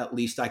 but at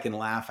least I can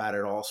laugh at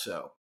it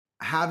also.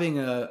 Having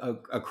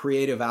a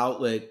creative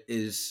outlet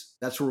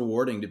that's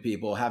rewarding to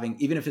people.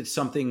 Even if it's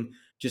something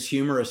just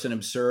humorous and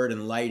absurd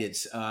and light,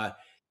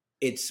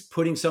 it's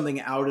putting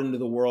something out into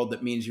the world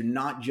that means you're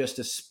not just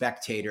a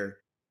spectator,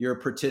 you're a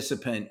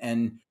participant.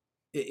 And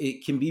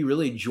it can be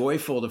really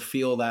joyful to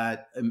feel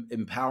that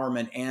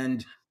empowerment,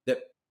 and that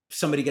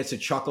somebody gets a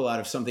chuckle out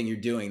of something you're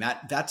doing.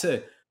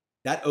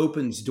 That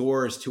opens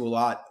doors to a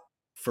lot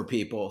for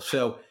people.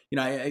 So,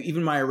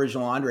 even my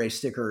original Andre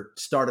sticker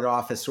started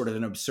off as sort of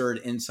an absurd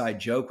inside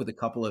joke with a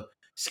couple of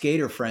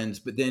skater friends,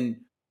 but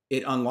then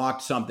it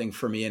unlocked something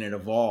for me and it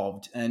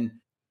evolved. And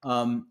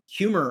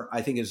humor,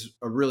 I think, is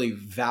a really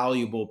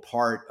valuable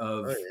part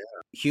of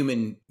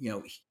human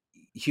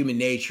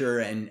nature.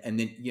 And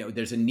then,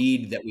 there's a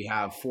need that we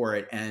have for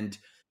it. And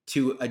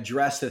to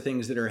address the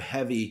things that are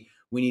heavy,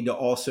 we need to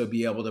also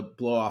be able to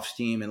blow off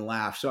steam and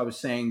laugh. So I was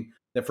saying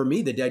that for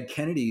me, the Dead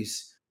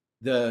Kennedys,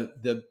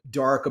 the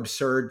dark,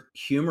 absurd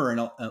humor,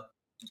 and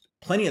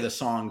plenty of the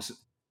songs,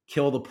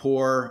 Kill the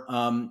Poor,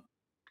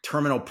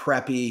 Terminal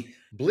Preppy,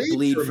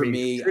 Bleed for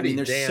Me. I mean,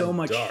 there's so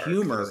much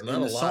humor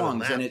in the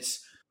songs, and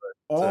it's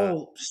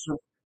all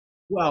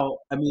well,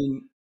 I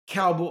mean,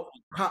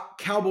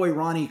 Cowboy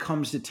Ronnie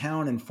comes to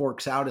town and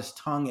forks out his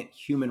tongue at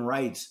human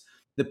rights.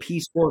 The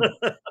Peace Corps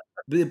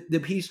the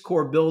Peace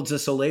Corps builds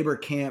us a labor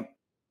camp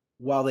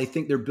while they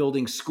think they're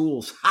building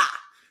schools. Ha!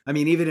 I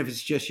mean, even if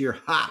it's just your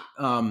ha.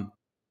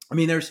 I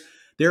mean, there's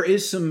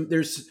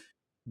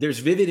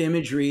vivid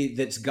imagery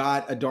that's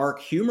got a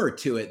dark humor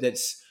to it.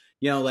 That's,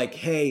 like,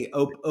 hey,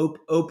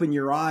 open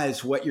your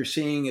eyes. What you're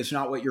seeing is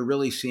not what you're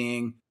really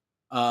seeing.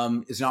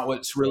 Is not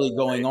what's really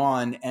going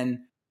on. And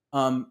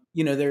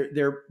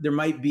there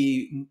might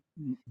be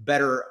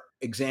better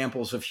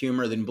examples of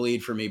humor than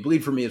Bleed for Me.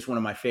 Bleed for Me is one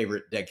of my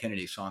favorite Dead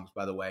Kennedy songs,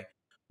 by the way.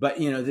 But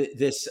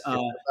this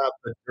about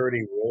the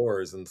dirty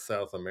wars in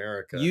South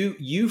America.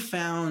 You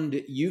found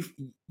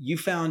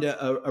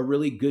a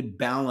really good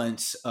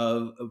balance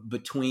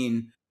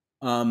between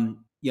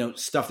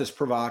stuff that's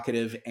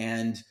provocative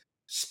and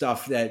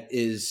stuff that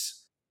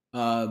is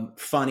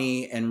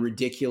funny and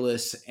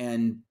ridiculous,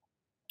 and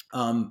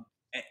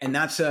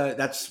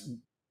that's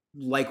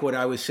like what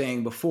I was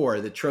saying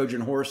before, the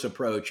Trojan horse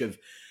approach of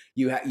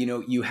you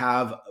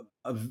have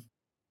a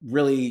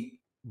really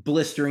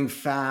blistering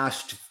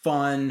fast,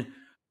 fun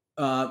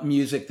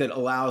music that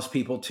allows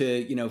people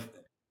to,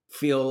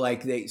 feel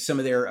like some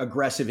of their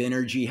aggressive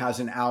energy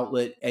has an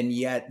outlet, and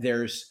yet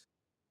there's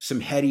some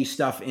heady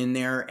stuff in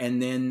there,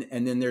 and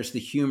then there's the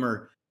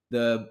humor,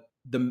 the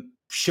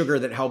sugar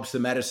that helps the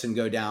medicine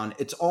go down.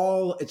 It's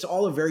all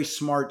a very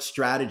smart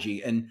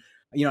strategy, and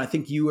I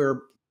think you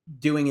are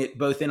doing it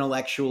both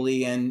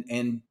intellectually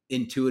and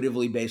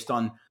intuitively based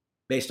on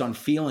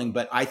feeling,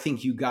 but I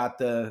think you got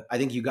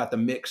the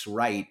mix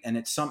right. And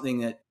it's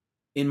something that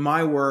in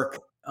my work,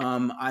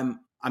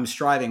 I'm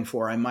striving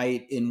for. I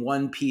might in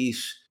one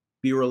piece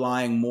be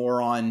relying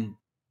more on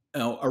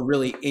a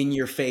really in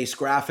your face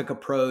graphic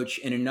approach.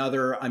 In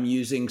another, I'm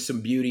using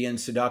some beauty and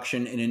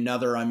seduction. In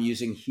another, I'm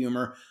using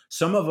humor.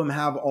 Some of them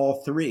have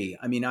all three.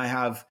 I mean, I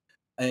have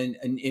an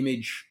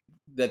image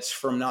that's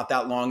from not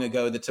that long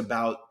ago that's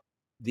about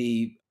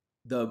the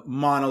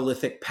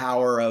monolithic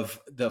power of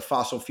the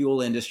fossil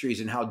fuel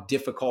industries and how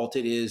difficult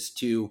it is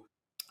to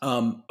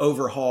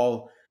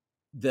overhaul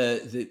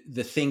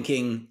the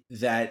thinking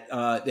that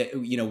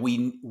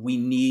we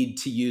need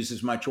to use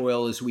as much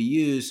oil as we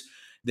use,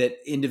 that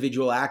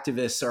individual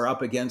activists are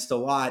up against a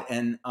lot.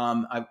 And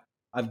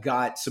I've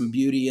got some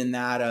beauty in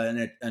that,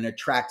 an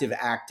attractive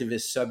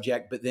activist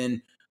subject, but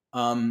then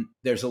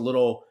there's a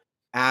little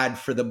ad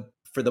for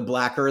the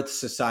Black Earth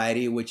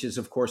Society, which is,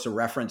 of course, a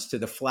reference to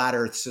the Flat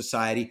Earth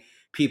Society.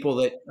 People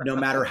that, no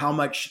matter how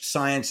much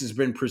science has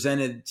been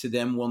presented to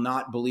them, will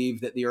not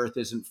believe that the Earth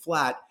isn't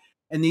flat.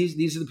 And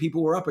these are the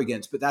people we're up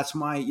against. But that's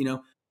my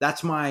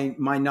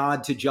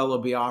nod to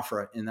Jello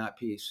Biafra in that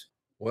piece.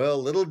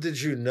 Well, little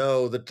did you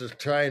know that to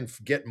try and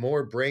get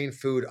more brain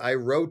food, I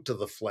wrote to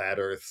the Flat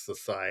Earth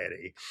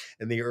Society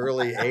in the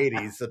early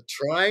 80s,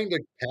 trying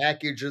to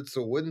package it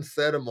so it wouldn't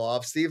set them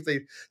off, see if they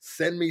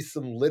send me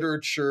some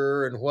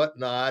literature and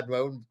whatnot. I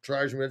wouldn't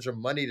charge me much of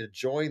money to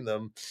join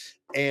them.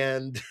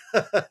 And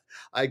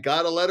I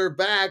got a letter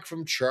back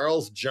from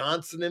Charles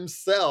Johnson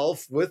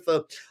himself with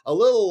a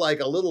little like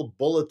a little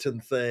bulletin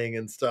thing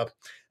and stuff.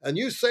 And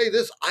you say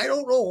this, I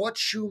don't know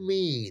what you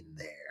mean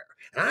there.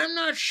 I'm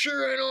not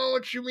sure I know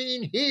what you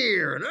mean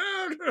here.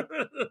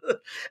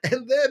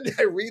 And then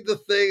I read the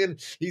thing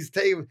and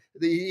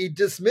he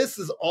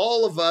dismisses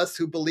all of us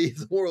who believe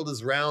the world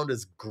is round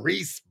as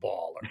grease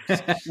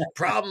ballers.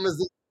 Problem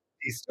is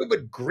these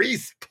stupid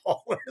grease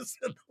ballers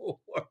in the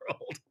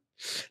world.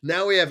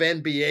 Now we have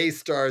NBA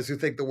stars who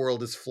think the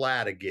world is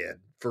flat again,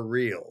 for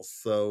real.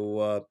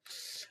 So,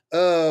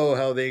 oh,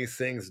 how these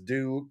things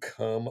do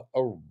come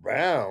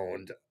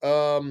around.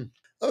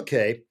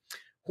 Okay.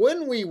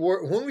 When we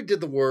did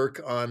the work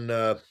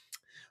on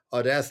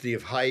Audacity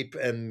of Hype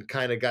and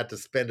kind of got to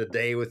spend a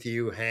day with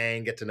you,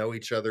 hang, get to know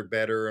each other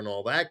better, and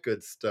all that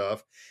good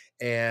stuff,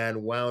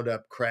 and wound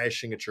up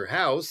crashing at your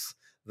house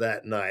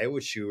that night,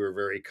 which you were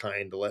very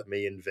kind to let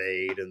me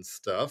invade and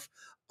stuff.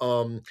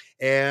 Um,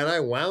 and I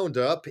wound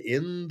up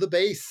in the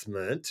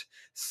basement,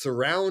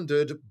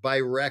 surrounded by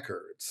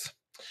records.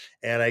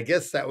 And I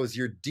guess that was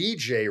your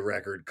DJ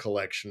record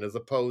collection as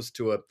opposed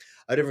to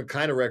a different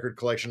kind of record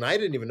collection. I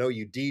didn't even know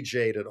you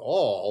DJ'd at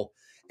all.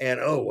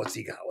 And oh, what's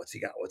he got? What's he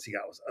got? What's he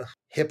got?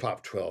 Hip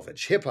hop 12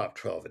 inch, hip hop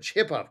 12 inch,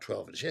 hip hop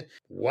 12 inch.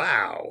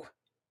 Wow.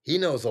 He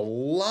knows a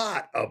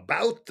lot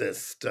about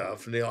this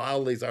stuff. And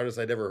all these artists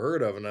I'd never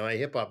heard of. And my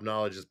hip hop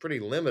knowledge is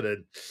pretty limited.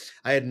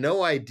 I had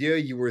no idea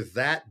you were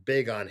that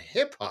big on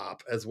hip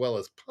hop as well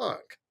as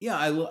punk. Yeah,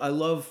 I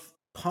love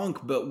punk,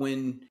 but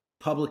when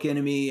Public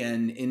Enemy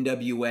and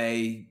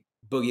NWA,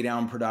 Boogie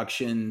Down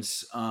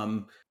Productions,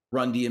 Run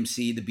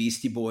DMC, the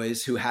Beastie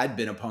Boys, who had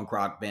been a punk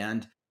rock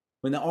band,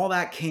 when all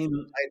that came,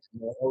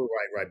 Oh,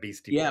 right,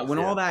 Beastie yeah, Boys. when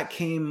all that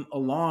came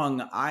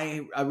along,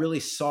 I really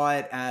saw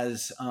it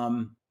as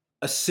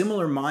a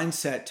similar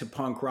mindset to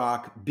punk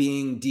rock,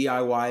 being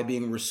DIY,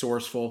 being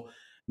resourceful,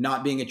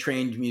 not being a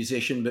trained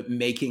musician, but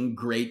making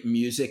great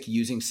music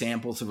using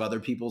samples of other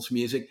people's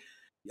music,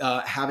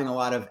 having a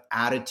lot of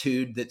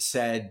attitude that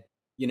said,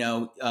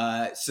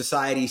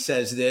 society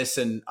says this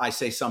and I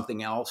say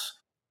something else.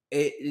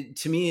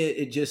 To me,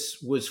 it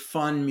just was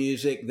fun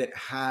music that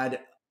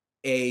had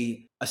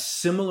a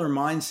similar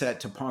mindset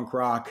to punk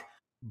rock,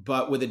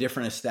 but with a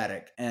different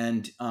aesthetic.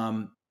 And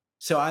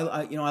so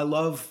I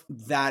love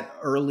that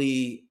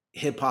early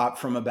hip hop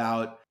from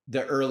about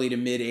the early to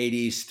mid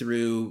 80s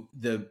through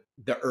the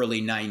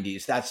early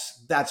 90s.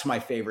 That's my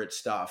favorite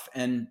stuff.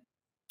 And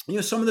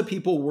some of the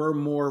people were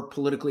more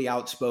politically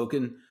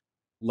outspoken,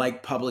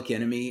 like Public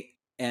Enemy,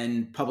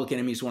 and Public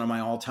Enemy is one of my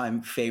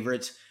all-time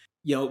favorites.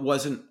 It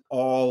wasn't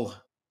all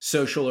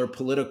social or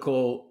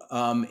political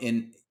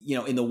in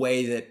the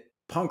way that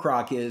punk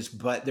rock is,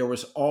 but there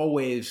was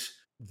always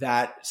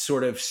that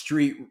sort of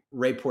street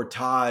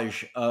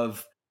reportage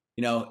of,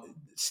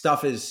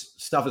 stuff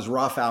is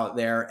rough out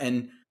there.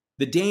 And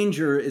the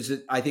danger is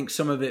that I think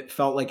some of it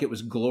felt like it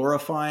was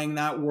glorifying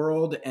that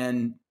world,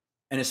 and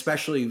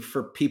especially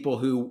for people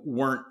who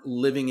weren't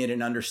living it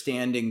and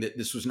understanding that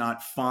this was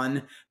not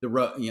fun.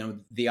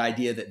 The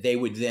idea that they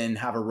would then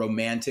have a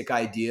romantic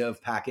idea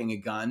of packing a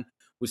gun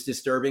was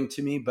disturbing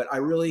to me. But I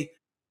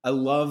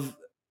love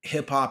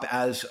hip hop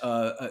as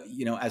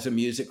as a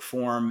music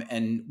form.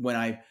 And when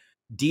I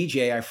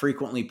DJ, I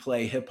frequently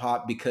play hip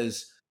hop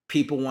because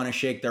people want to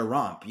shake their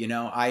rump.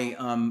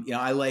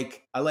 I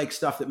like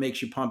stuff that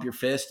makes you pump your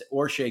fist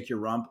or shake your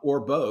rump or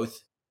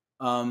both.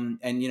 And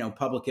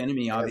Public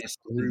Enemy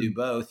obviously can do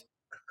both.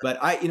 But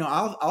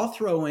I'll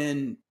throw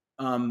in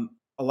a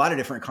lot of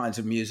different kinds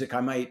of music.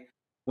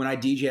 When I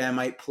DJ, I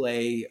might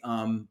play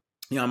I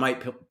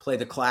might play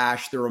the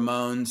Clash, the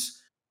Ramones.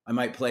 I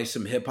might play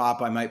some hip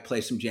hop. I might play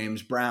some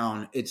James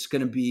Brown.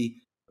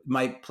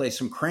 Might play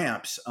some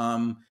Cramps.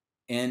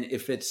 And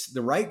if it's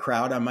the right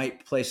crowd, I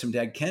might play some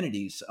Dead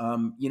Kennedys.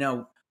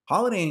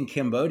 Holiday in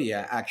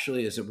Cambodia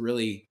actually is a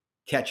really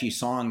catchy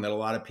song that a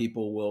lot of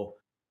people will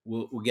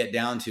get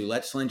down to.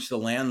 Let's Lynch the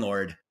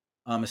Landlord,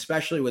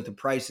 especially with the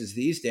prices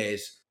these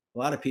days. A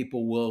lot of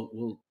people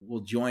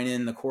will join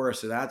in the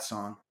chorus of that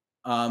song.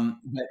 But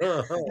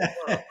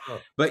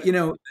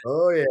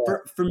Oh yeah.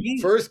 For me,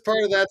 first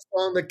part of that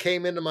song that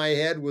came into my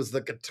head was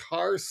the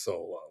guitar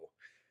solo.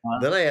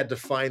 Then I had to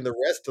find the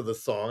rest of the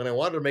song, and I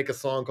wanted to make a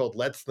song called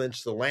 "Let's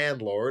Lynch the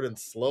Landlord," and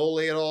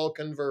slowly it all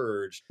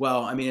converged.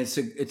 Well, I mean, it's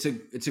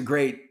a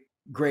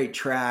great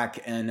track,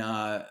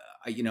 and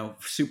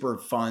super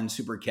fun,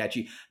 super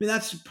catchy. I mean,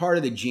 that's part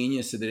of the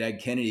genius of the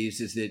Dead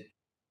Kennedys is that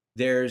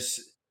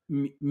there's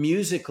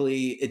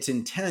musically it's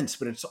intense,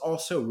 but it's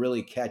also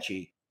really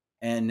catchy.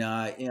 And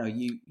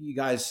you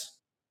guys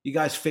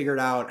figured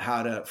out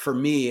how to, for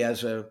me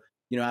as a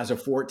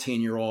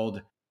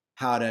 14-year-old,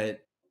 how to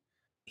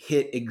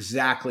hit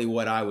exactly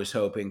what I was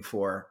hoping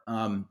for.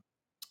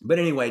 But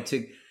anyway,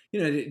 to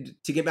to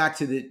get back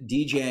to the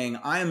DJing,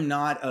 I am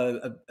not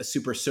a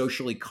super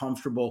socially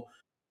comfortable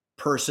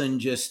person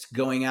just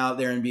going out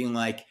there and being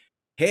like,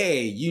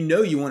 hey,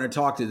 you want to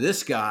talk to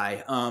this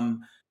guy.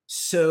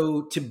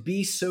 So to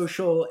be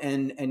social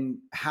and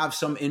have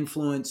some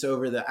influence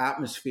over the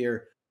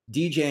atmosphere,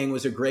 DJing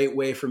was a great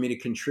way for me to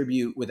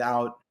contribute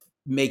without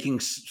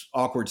making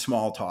awkward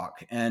small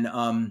talk. And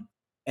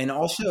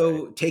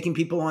also taking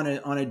people on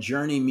a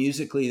journey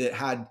musically that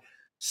had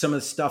some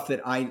of the stuff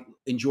that I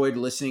enjoyed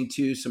listening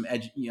to,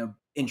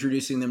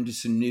 introducing them to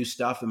some new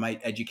stuff that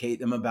might educate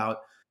them about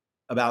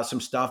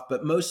some stuff,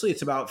 but mostly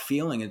it's about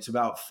feeling, it's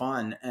about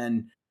fun.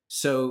 And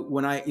so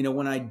when I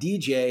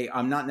DJ,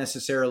 I'm not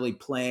necessarily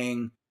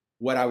playing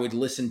what I would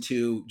listen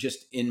to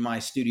just in my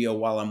studio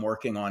while I'm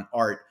working on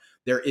art.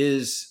 There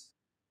is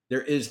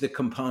the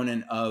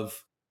component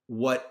of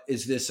what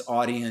is this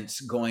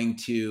audience going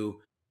to,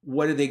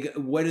 what are they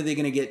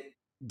going to get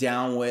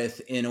down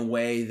with in a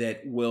way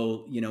that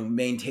will,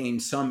 maintain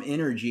some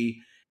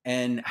energy,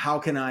 and how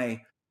can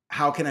I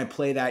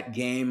play that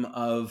game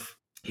of,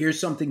 here's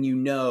something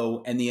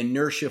and the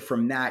inertia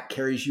from that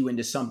carries you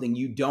into something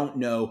you don't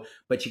know,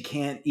 but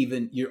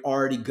you're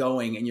already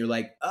going, and you're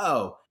like,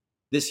 oh,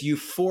 this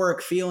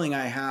euphoric feeling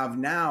I have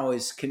now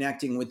is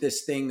connecting with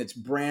this thing that's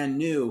brand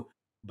new,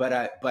 but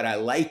I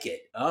like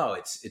it. Oh,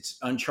 it's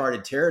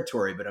uncharted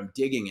territory, but I'm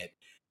digging it.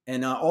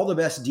 And all the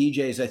best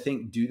DJs, I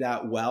think, do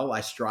that well.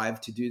 I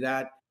strive to do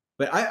that.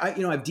 But I've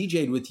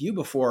DJed with you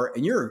before,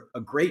 and you're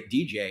a great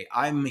DJ.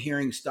 I'm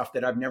hearing stuff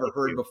that I've never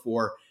heard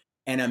before,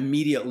 and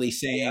immediately I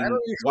saying, don't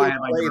why usually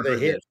have I play never the heard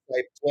this?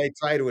 hits. I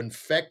try to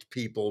infect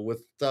people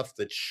with stuff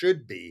that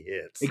should be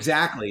hits.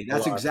 Exactly. A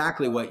That's lot.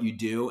 exactly what you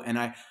do. And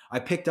I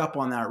picked up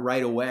on that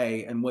right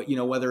away. And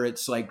whether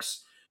it's like,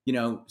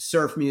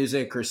 surf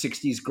music or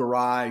 60s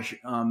garage,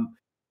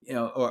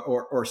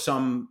 or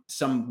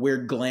some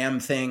weird glam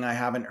thing I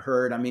haven't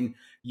heard. I mean,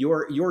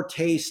 your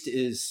taste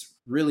is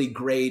really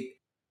great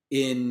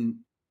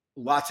in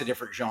lots of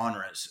different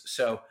genres.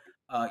 So,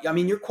 I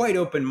mean, you're quite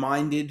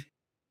open-minded,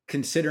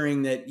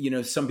 considering that,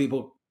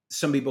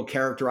 some people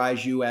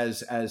characterize you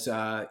as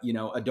a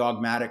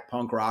dogmatic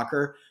punk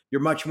rocker.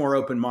 You're much more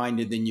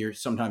open-minded than you're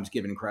sometimes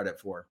given credit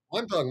for.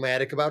 I'm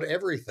dogmatic about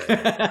everything.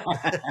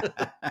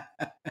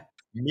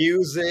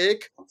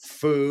 Music,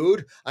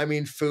 food. I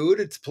mean, food,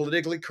 it's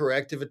politically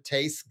correct if it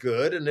tastes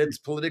good, and it's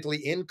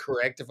politically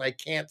incorrect if I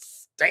can't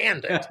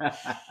stand it.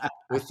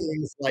 With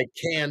things like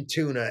canned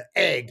tuna,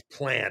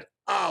 eggplant,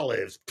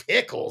 olives,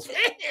 pickles.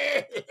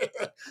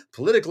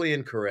 Politically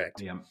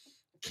incorrect. Yeah.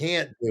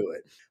 Can't do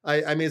it.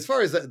 I mean, as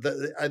far as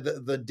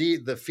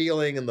the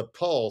feeling and the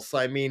pulse,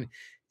 I mean,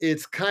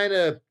 it's kind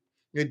of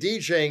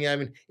DJing. I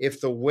mean, if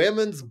the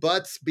women's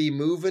butts be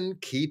moving,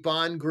 keep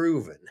on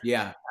grooving.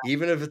 Yeah.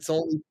 Even if it's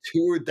only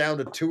down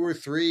to 2 or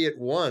 3 at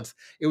once.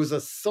 It was a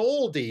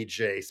soul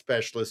DJ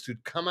specialist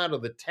who'd come out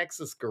of the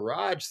Texas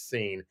garage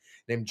scene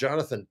named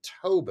Jonathan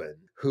Tobin,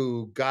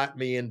 who got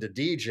me into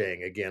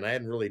DJing again. I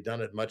hadn't really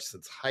done it much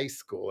since high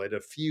school. I had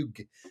a few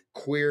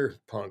queer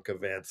punk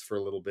events for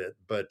a little bit,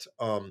 but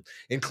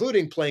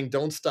including playing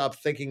Don't Stop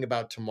Thinking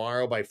About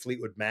Tomorrow by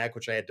Fleetwood Mac,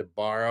 which I had to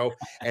borrow,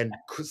 and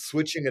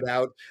switching it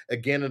out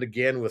again and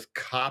again with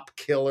Cop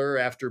Killer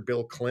after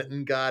Bill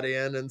Clinton got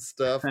in and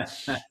stuff.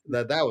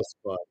 That was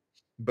fun.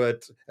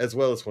 But as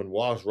well as when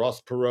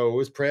Ross Perot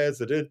was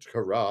president,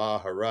 hurrah,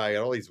 hurrah, and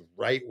all these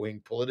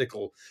right-wing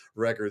political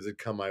records had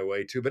come my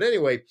way too. But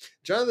anyway,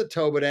 Jonathan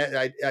Tobin,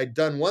 I'd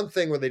done one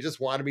thing where they just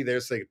wanted me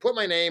there so they could put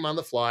my name on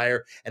the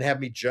flyer and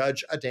have me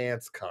judge a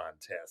dance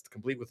contest,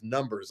 complete with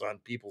numbers on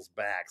people's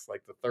backs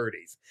like the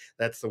 30s.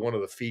 That's one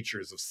of the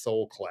features of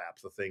Soul Clap,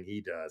 the thing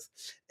he does.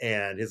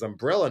 And his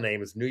umbrella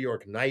name is New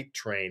York Night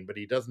Train, but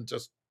he doesn't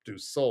just do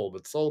soul,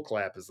 but Soul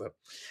Clap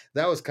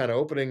that was kind of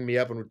opening me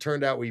up. And it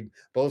turned out we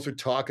both were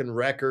talking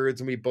records,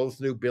 and we both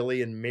knew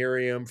Billy and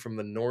Miriam from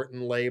the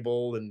Norton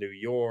label in New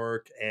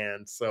York.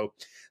 And so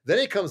then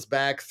he comes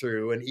back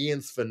through, and Ian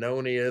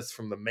Svenonius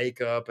from the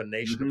Makeup and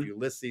Nation of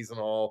Ulysses and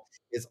all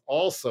is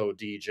also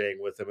DJing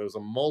with him. It was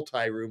a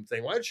multi-room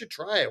thing. Why don't you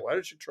try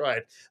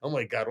it? Oh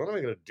my God, what am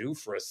I going to do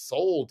for a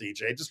soul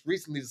DJ? I just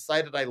recently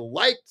decided I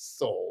liked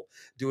soul,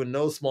 doing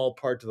no small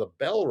part to the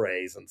Bell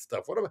Rays and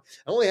stuff. I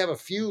only have a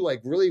few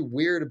like really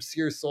weird,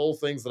 obscure soul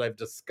things that I've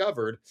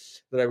discovered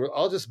that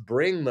I'll just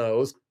bring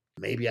those.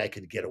 Maybe I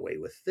can get away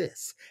with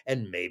this,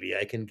 and maybe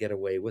I can get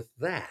away with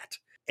that.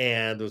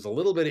 And there was a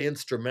little bit of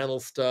instrumental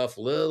stuff,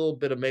 a little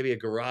bit of maybe a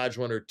garage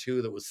one or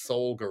two that was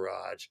soul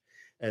garage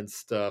and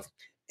stuff.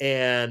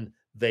 And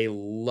they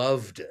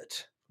loved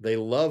it. They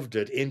loved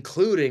it,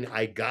 including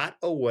I got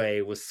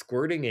away with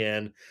squirting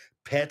in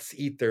Pets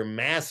Eat Their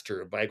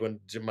Master by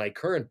my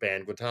current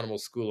band, Guantanamo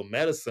School of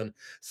Medicine,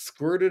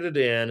 squirted it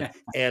in.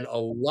 And a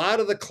lot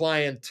of the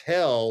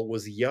clientele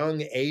was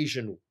young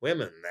Asian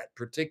women that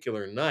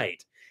particular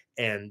night.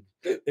 And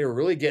they were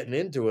really getting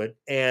into it.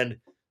 And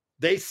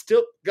they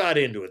still got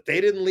into it.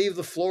 They didn't leave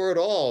the floor at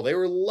all. They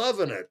were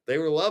loving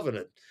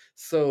it.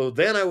 So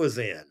then I was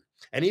in.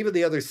 And even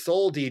the other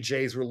soul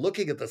DJs were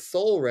looking at the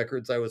soul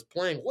records I was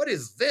playing. What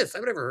is this?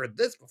 I've never heard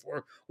this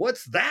before.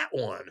 What's that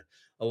one?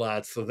 A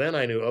lot. So then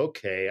I knew,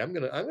 okay, I'm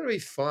gonna be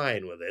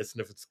fine with this.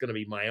 And if it's gonna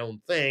be my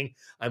own thing,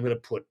 I'm gonna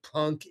put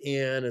punk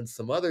in and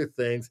some other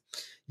things.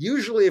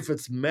 Usually, if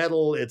it's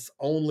metal, it's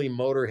only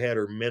Motorhead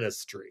or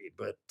Ministry,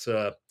 but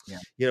Yeah.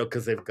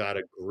 because they've got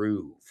a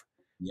groove.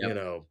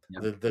 Yep.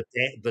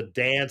 The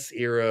dance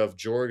era of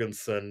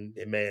Jorgensen,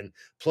 man.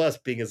 Plus,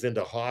 being as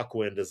into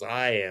Hawkwind as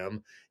I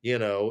am,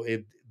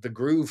 the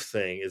groove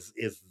thing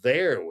is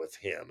there with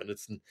him, and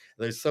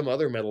there's some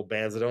other metal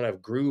bands that don't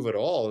have groove at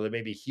all. They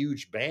may be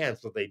huge bands,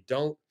 but they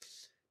don't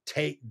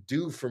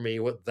do for me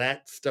what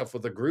that stuff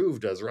with the groove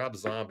does. Rob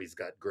Zombie's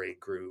got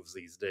great grooves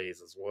these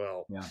days as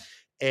well. Yeah.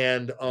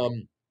 And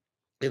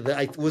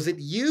was it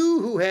you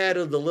who had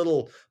the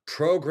little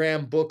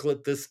program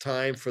booklet this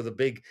time for the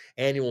big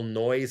annual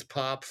Noise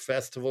Pop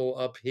Festival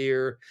up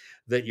here,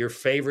 that your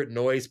favorite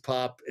Noise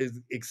Pop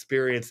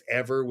experience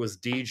ever was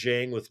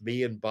DJing with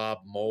me and Bob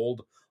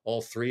Mold,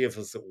 all three of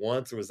us at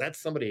once? Or was that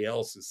somebody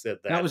else who said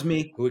that? That was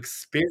me. Who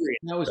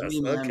experienced That was us?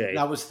 me, man. Okay.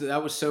 That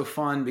was so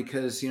fun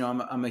because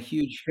I'm a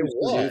huge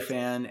Who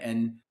fan,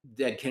 and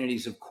Dead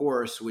Kennedys, of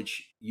course,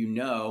 which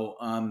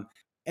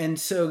and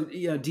so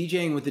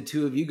DJing with the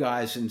two of you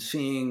guys and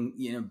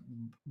seeing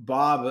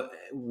Bob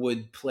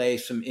would play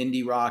some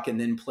indie rock and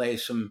then play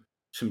some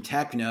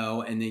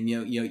techno, and then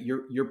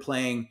you're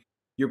playing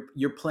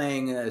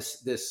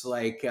this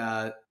like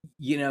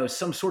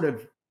some sort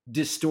of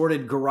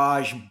distorted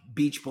garage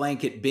beach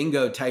blanket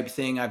bingo type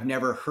thing I've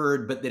never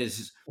heard, but that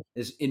is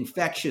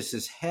infectious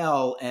as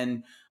hell.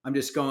 And I'm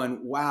just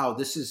going, wow,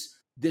 this is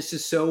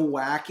so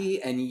wacky,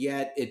 and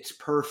yet it's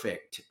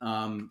perfect.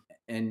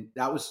 And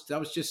that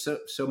was just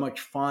so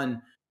much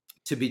fun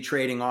to be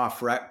trading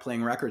off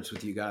playing records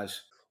with you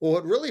guys. Well,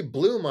 it really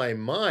blew my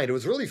mind. It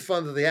was really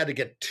fun that they had to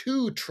get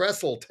 2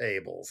 trestle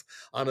tables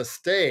on a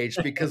stage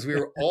because we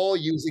were all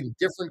using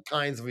different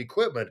kinds of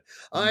equipment.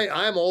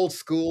 I'm old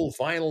school,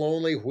 vinyl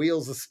only,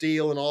 wheels of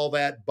steel and all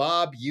that.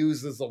 Bob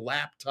uses a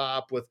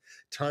laptop with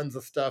tons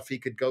of stuff he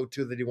could go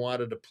to that he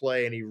wanted to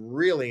play, and he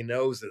really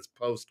knows his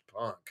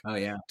post-punk. Oh,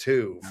 yeah.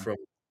 Too, yeah. From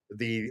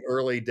the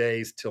early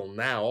days till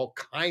now, all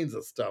kinds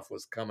of stuff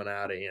was coming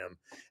out of him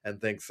and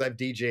things. I've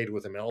DJ'd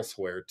with him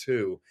elsewhere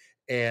too.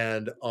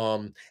 And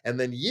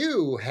then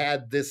you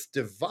had this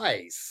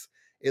device.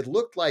 It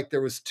looked like there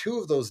was 2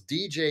 of those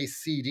DJ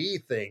CD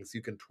things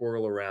you can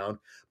twirl around,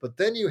 but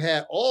then you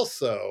had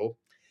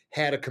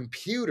a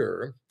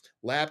computer,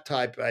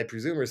 laptop, I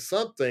presume, or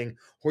something,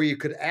 where you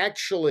could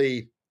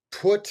actually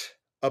put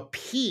a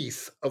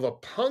piece of a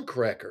punk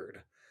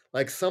record,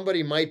 like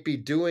somebody might be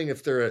doing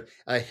if they're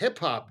a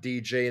hip-hop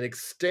DJ, and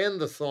extend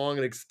the song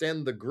and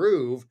extend the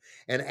groove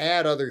and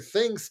add other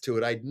things to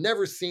it. I'd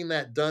never seen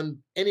that done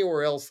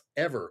anywhere else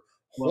ever.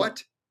 Well,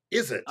 what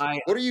is it?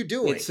 What are you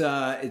doing?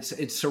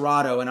 It's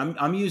Serato, and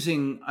I'm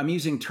using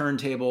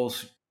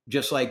turntables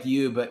just like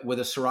you, but with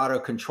a Serato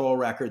control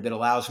record that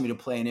allows me to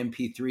play an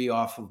MP3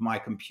 off of my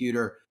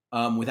computer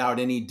without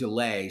any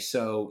delay.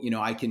 So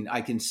I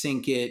can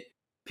sync it,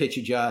 pitch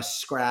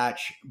adjust,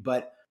 scratch,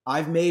 but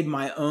I've made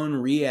my own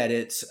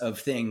re-edits of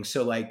things.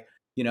 So like,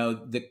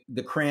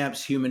 the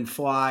Cramps Human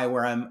Fly,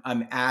 where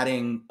I'm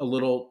adding a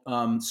little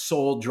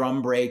soul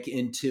drum break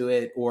into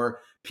it,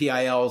 or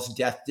PIL's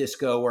Death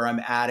Disco, where I'm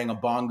adding a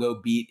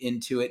bongo beat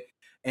into it.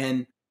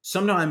 And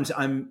sometimes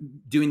I'm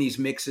doing these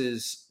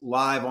mixes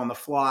live on the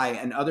fly,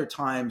 and other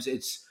times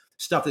it's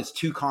stuff that's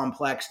too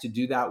complex to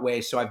do that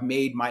way. So I've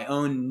made my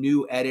own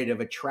new edit of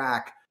a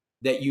track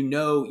that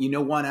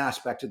one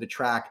aspect of the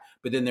track,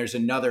 but then there's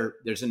another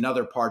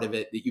part of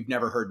it that you've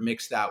never heard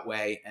mixed that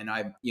way, and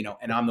I'm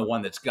the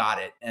one that's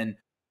got it. And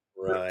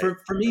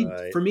for me,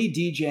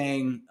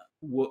 DJing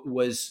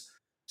was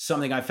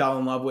something I fell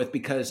in love with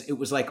because it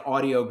was like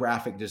audio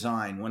graphic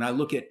design. When I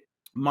look at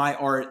my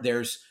art,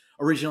 there's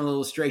original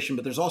illustration,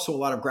 but there's also a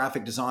lot of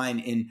graphic design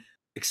in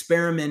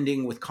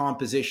experimenting with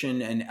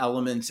composition and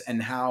elements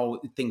and how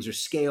things are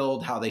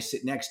scaled, how they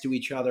sit next to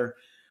each other,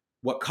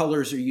 what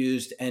colors are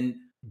used, and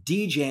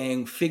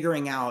DJing,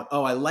 figuring out,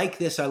 I like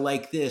this.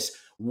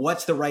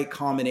 What's the right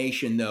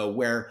combination though,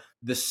 where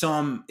the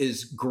sum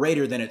is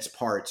greater than its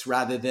parts,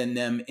 rather than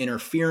them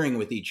interfering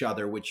with each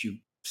other, which you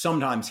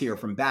sometimes hear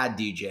from bad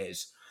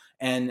DJs.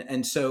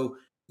 And so,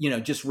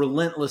 just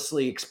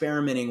relentlessly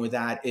experimenting with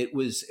that. It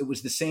was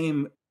the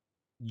same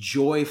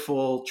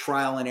joyful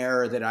trial and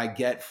error that I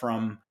get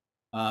from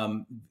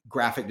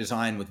graphic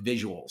design with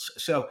visuals.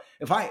 So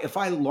if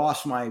I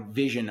lost my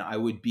vision, I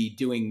would be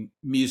doing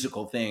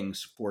musical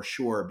things for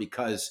sure,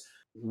 because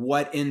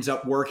what ends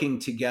up working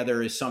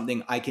together is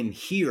something I can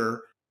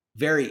hear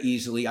very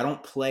easily. I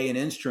don't play an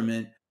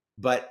instrument,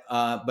 but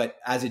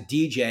as a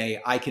DJ,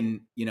 I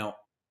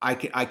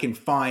can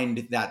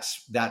find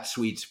that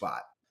sweet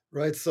spot.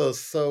 Right.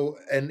 So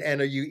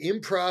and are you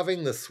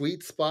improvising the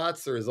sweet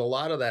spots, or is a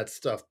lot of that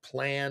stuff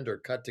planned or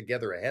cut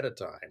together ahead of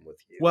time with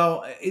you?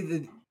 Well,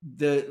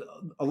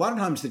 a lot of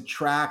times the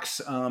tracks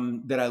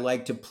that I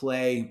like to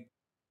play,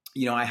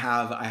 I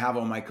have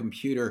on my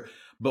computer,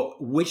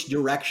 but which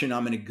direction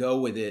I'm going to go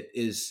with it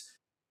is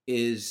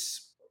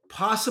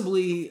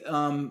possibly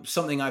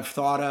something I've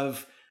thought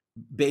of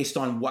based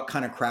on what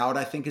kind of crowd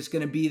I think is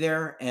going to be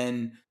there,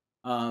 and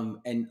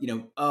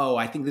oh,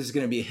 I think this is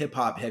going to be a hip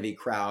hop heavy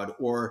crowd,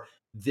 or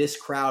this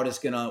crowd is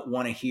going to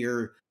want to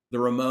hear the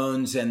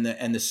Ramones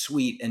and the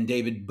Sweet and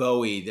David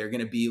Bowie. They're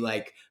going to be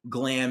like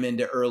glam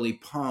into early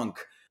punk,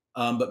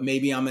 but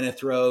maybe I'm going to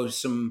throw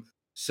some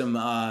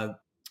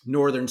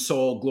Northern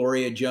Soul,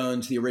 Gloria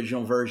Jones, the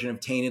original version of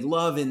Tainted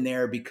Love in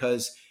there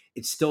because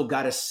it's still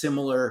got a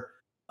similar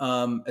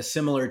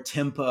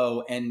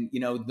tempo, and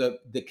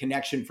the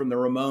connection from the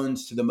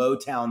Ramones to the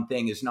Motown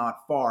thing is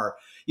not far.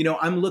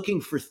 I'm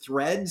looking for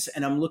threads,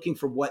 and I'm looking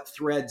for what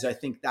threads I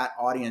think that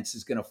audience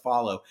is going to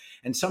follow.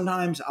 And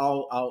sometimes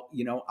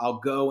I'll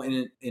go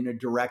in a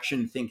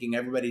direction thinking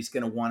everybody's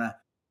going to want to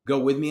go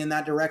with me in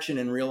that direction,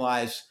 and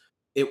realize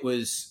it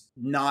was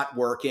not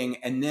working,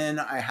 and then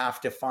I have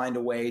to find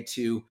a way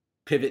to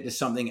pivot to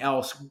something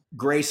else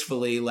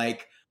gracefully,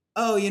 like,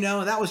 oh,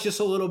 that was just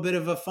a little bit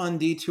of a fun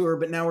detour,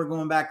 but now we're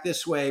going back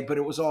this way, but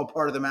it was all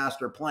part of the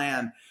master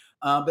plan.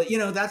 But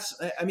that's,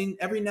 I mean,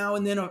 every now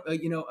and then,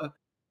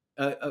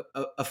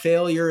 a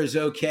failure is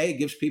okay. It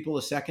gives people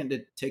a second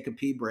to take a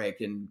pee break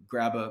and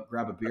grab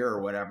a beer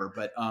or whatever.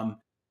 But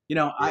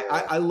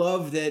I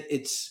love that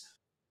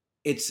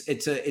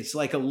it's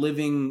like a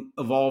living,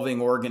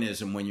 evolving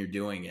organism when you're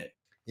doing it.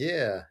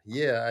 Yeah,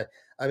 yeah.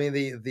 I mean,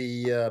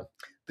 the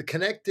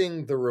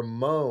connecting the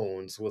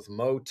Ramones with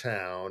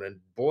Motown, and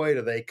boy,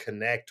 do they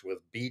connect with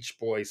Beach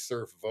Boys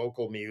surf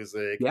vocal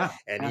music,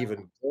 and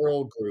even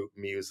girl group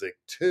music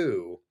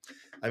too.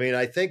 I mean,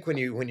 I think when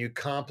you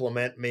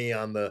compliment me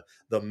on the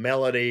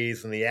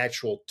melodies and the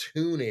actual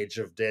tunage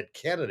of Dead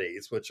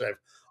Kennedys, which I've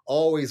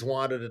always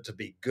wanted it to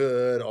be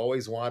good,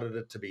 always wanted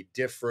it to be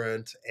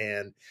different.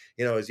 And,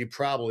 as you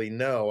probably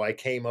know, I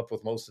came up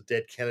with most of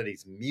Dead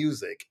Kennedy's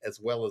music as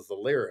well as the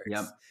lyrics.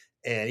 Yep.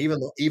 And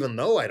even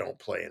though I don't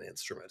play an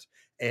instrument,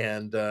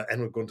 and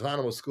with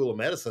Guantanamo School of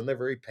Medicine, they're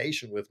very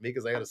patient with me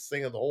because I got to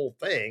sing the whole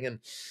thing and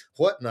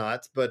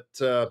whatnot. But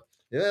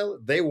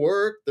they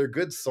work. They're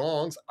good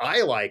songs.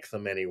 I like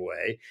them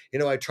anyway.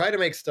 I try to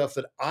make stuff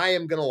that I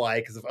am going to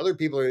like, because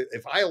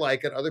if I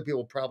like it, other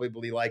people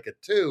probably like it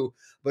too.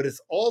 But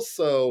it's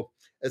also,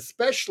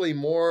 especially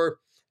more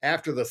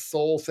after the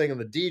soul thing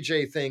and the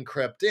DJ thing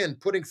crept in,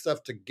 putting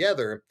stuff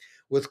together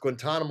with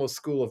Guantanamo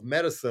School of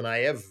Medicine, I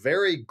have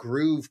very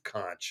groove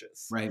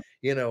conscious. Right.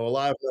 A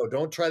lot of,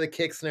 don't try the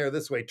kick snare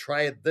this way,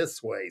 try it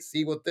this way,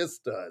 see what this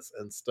does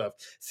and stuff.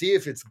 See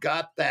if it's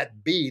got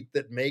that beat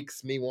that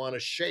makes me want to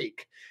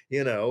shake,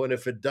 and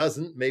if it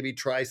doesn't, maybe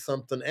try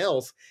something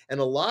else. And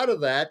a lot of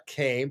that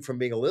came from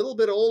being a little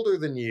bit older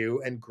than you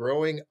and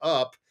growing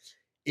up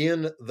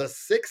in the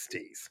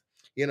 60s.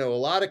 A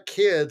lot of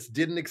kids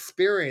didn't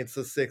experience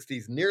the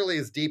 60s nearly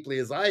as deeply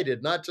as I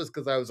did, not just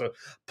because I was a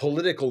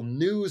political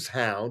news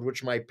hound,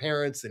 which my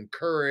parents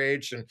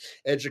encouraged and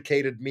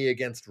educated me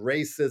against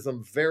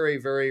racism very,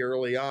 very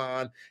early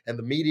on. And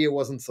the media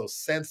wasn't so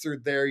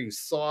censored there. You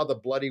saw the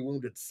bloody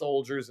wounded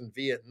soldiers in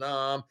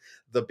Vietnam,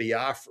 the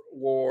Biafra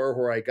War,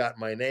 where I got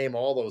my name,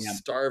 all those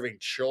starving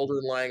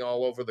children lying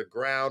all over the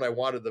ground. I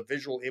wanted the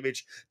visual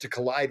image to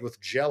collide with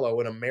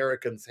Jell-O in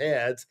Americans'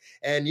 heads.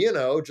 And,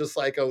 just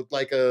like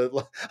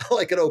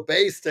an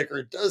obey sticker,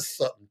 it does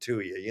something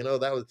to you.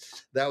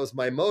 That was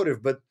my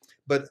motive.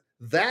 But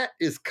that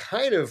is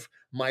kind of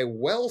my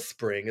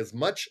wellspring, as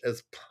much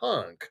as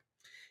punk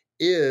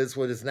is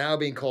what is now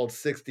being called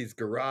 60s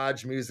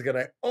garage music. And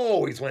I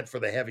always went for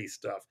the heavy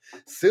stuff.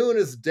 Soon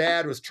as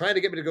Dad was trying to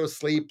get me to go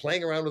sleep,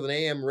 playing around with an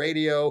AM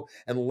radio,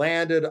 and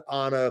landed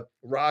on a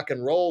rock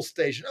and roll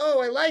station.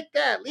 Oh, I like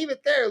that. Leave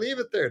it there.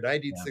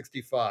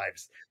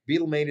 1965's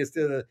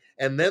Beatlemania.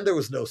 And then there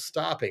was no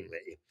stopping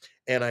me.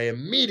 And I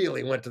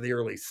immediately went to the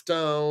early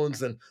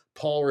Stones and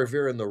Paul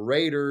Revere and the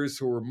Raiders,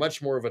 who were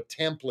much more of a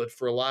template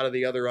for a lot of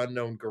the other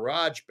unknown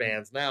garage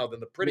bands now than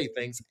the Pretty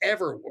Things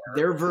ever were.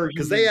 Their version,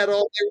 because they had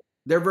all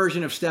their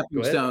version of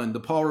Stepping Stone, the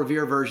Paul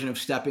Revere version of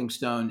Stepping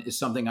Stone, is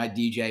something I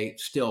DJ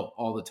still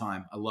all the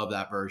time. I love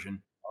that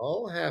version.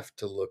 I'll have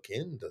to look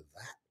into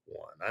that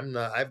one.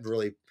 I've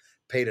really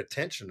paid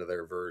attention to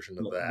their version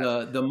of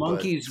that. The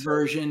Monkees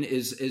version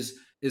is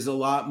a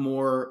lot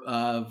more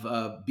of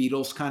a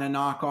Beatles kind of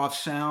knockoff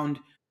sound.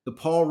 The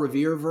Paul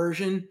Revere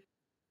version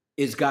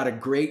is got a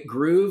great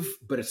groove,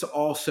 but it's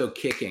also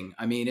kicking.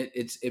 I mean,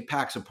 it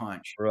packs a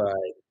punch.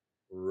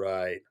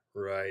 Right.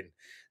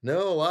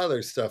 No, a lot of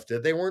their stuff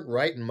did. They weren't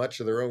writing much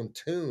of their own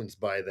tunes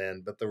by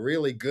then, but the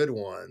really good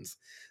ones,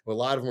 a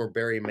lot of them were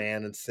Barry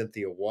Mann and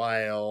Cynthia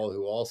Weil,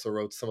 who also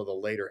wrote some of the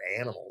later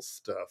Animals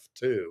stuff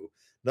too.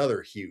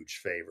 Another huge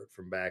favorite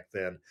from back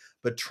then.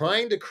 But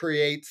trying to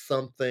create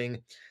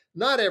something,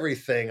 not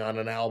everything on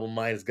an album of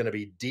mine is going to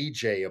be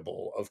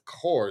DJable, of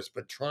course,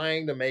 but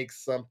trying to make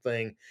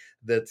something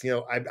that's,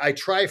 I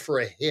try for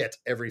a hit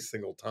every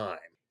single time.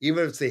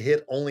 Even if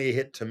it's only a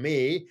hit to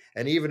me,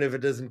 and even if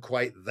it isn't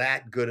quite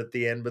that good at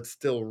the end, but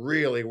still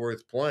really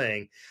worth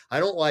playing.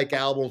 I don't like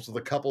albums with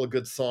a couple of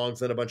good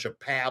songs and a bunch of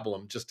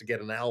pablum just to get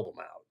an album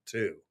out,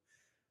 too.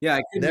 Yeah,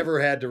 I couldn't. Never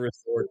had to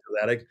resort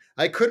to that.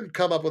 I couldn't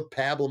come up with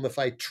pablum if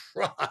I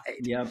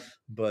tried. Yeah,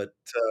 But,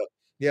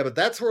 yeah, but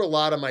that's where a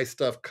lot of my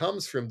stuff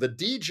comes from. The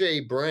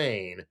DJ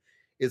brain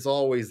is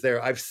always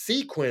there. I've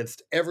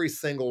sequenced every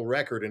single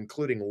record,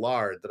 including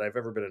Lard, that I've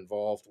ever been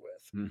involved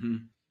with. hmm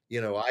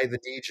I, the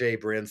DJ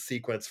brain,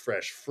 sequenced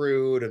Fresh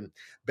Fruit, and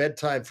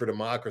Bedtime for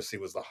Democracy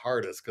was the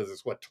hardest because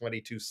there's,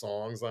 22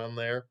 songs on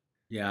there?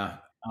 yeah.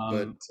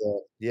 But,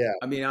 yeah.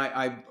 I mean,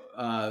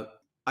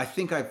 I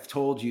think I've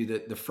told you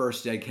that the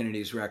first Dead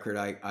Kennedys record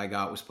I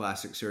got was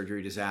Plastic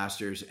Surgery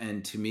Disasters,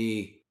 and to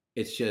me,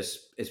 it's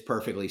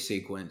perfectly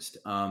sequenced.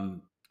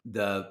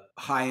 The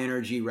high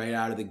energy right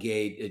out of the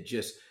gate, it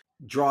just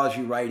draws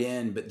you right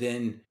in. But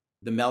then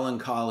the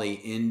melancholy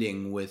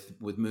ending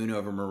with Moon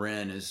Over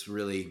Marin is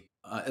really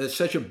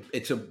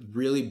it's a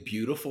really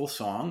beautiful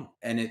song,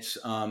 and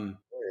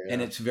Yeah.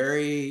 it's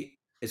very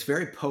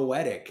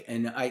poetic.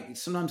 And I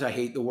sometimes I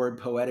hate the word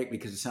poetic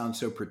because it sounds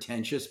so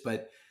pretentious,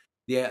 but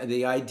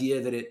the idea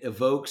that it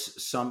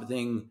evokes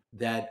something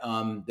that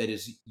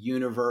is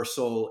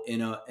universal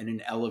in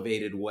an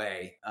elevated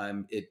way,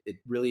 it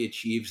really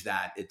achieves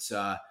that. It's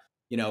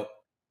you know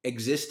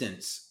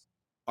existence.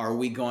 Are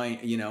we going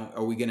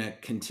to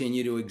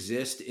continue to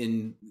exist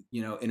in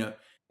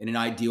in an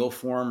ideal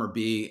form, or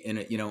be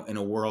in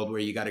a world where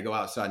you got to go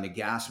outside in a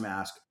gas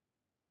mask?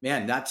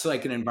 Man, that's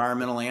like an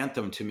environmental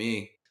anthem to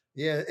me.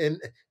 Yeah, and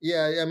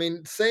yeah, I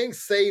mean, saying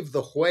 "Save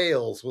the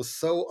Whales" was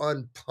so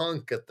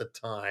unpunk at the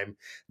time.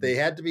 They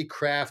had to be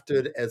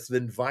crafted as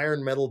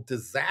environmental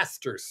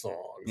disaster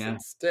songs Yeah.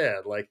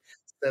 instead, like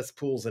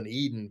 "Cesspools in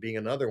Eden" being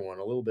another one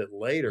a little bit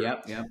later.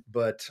 Yep. Yep.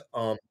 But,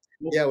 Well,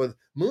 yeah, with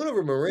 "Moon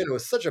Over Marin", it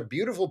was such a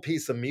beautiful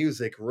piece of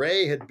music.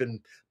 Ray had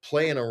been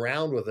playing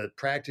around with it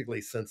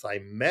practically since I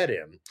met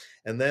him,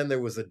 and then there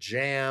was a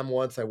jam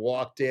once I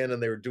walked in,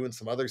 and they were doing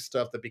some other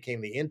stuff that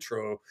became the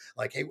intro,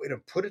 like, hey, wait,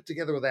 put it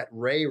together with that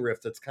Ray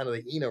riff that's kind of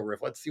the Eno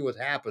riff. Let's see what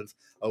happens.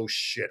 Oh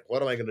shit,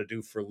 what am I going to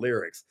do for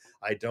lyrics?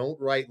 I don't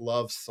write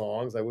love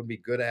songs. I wouldn't be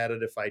good at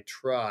it if I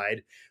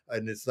tried,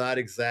 and it's not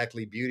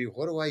exactly beauty.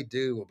 What do I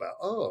do about,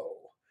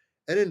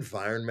 an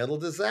environmental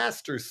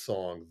disaster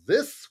song?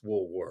 This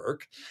will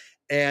work.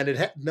 And it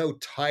had no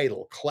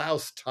title.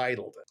 Klaus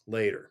titled it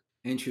later.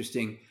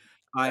 interesting.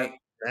 That, I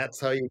that's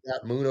how you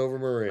got Moon Over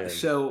Marin.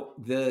 So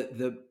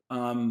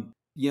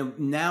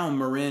now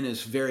Marin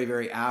is very,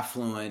 very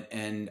affluent,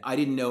 and I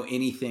didn't know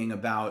anything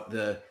about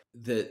the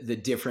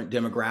different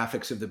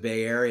demographics of the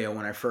Bay Area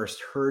when I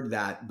first heard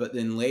that. But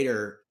then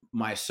later,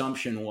 my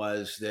assumption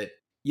was that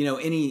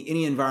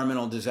any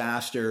environmental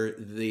disaster,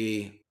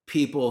 the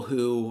people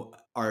who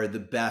are the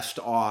best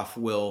off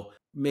will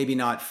maybe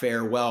not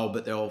fare well,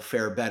 but they'll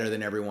fare better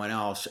than everyone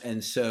else.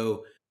 And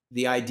so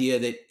the idea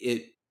that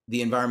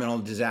the environmental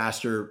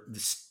disaster,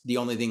 the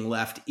only thing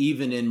left,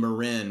 even in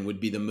Marin,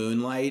 would be the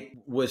moonlight,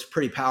 was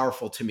pretty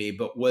powerful to me.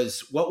 But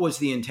what was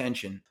the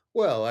intention?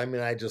 Well, I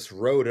mean, I just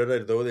wrote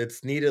it, though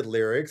it's needed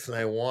lyrics, and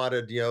I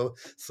wanted,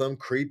 some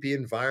creepy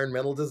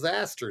environmental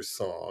disaster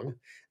song,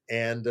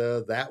 and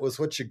that was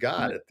what you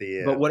got But at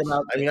the but end. what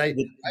about I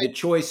mean, the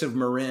choice of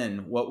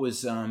Marin? What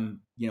was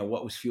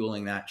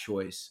fueling that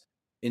choice?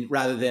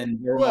 Rather than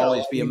there will well,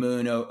 always be a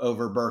moon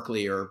over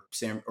Berkeley or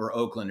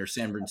Oakland or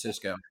San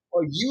Francisco,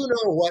 well, you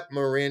know what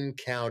Marin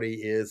County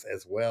is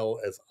as well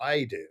as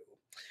I do.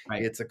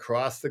 right? It's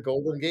across the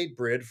Golden Gate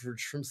Bridge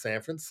from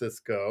San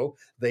Francisco.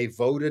 They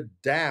voted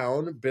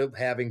down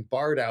having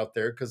BART out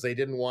there because they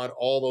didn't want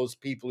all those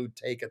people who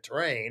take a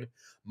train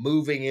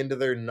moving into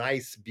their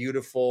nice,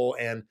 beautiful,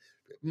 and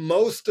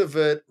most of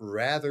it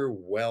rather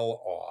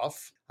well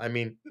off. I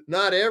mean,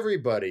 not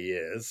everybody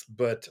is,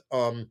 but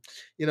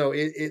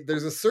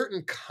there's a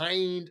certain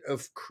kind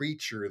of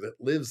creature that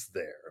lives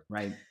there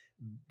Right.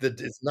 that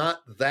is not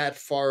that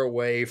far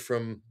away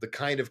from the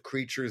kind of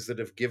creatures that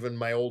have given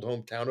my old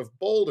hometown of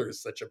Boulder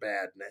such a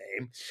bad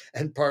name,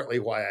 and partly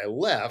why I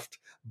left.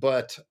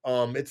 But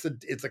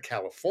it's a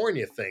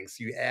California thing.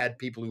 So you add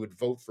people who would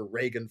vote for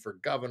Reagan for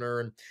governor,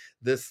 and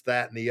this,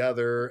 that, and the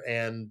other,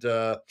 and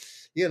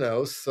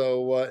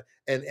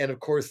and of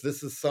course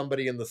this is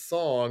somebody in the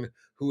song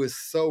who is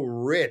so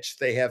rich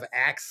they have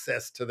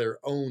access to their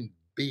own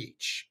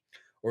beach,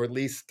 or at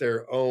least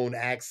their own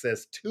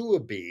access to a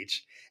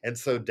beach, and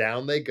so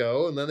down they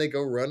go, and then they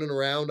go running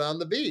around on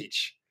the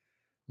beach.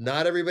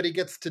 Not everybody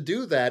gets to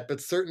do that,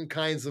 but certain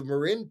kinds of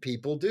Marin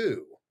people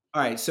do.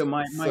 All right. So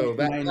So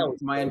that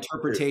was my true.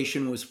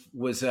 interpretation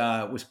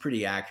was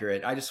pretty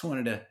accurate. I just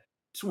wanted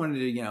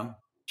to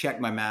check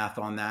my math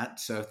on that.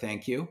 So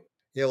thank you.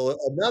 Yeah, well,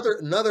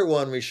 another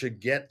one we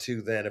should get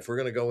to then, if we're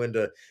going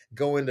to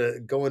go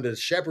into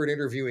Shepard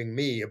interviewing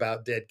me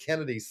about Dead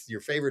Kennedys,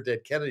 your favorite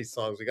Dead Kennedy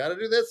songs. We got to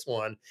do this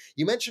one.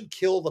 You mentioned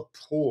 "Kill the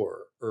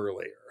Poor"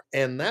 earlier,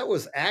 and that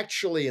was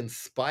actually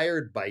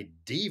inspired by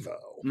Devo.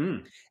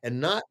 Mm,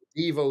 And not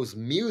Devo's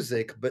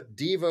music, but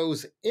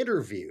Devo's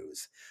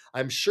interviews.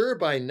 I'm sure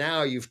by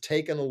now you've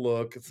taken a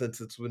look, since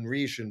it's been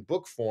reissued in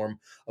book form,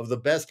 of the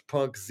best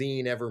punk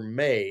zine ever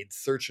made,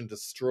 Search and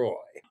Destroy.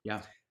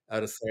 yeah.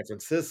 out of San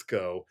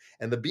Francisco.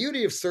 And the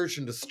beauty of Search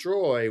and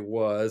Destroy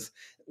was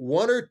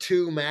one or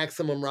two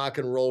maximum rock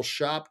and roll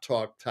shop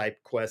talk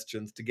type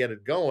questions to get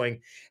it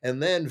going.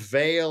 And then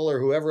Vale or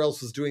whoever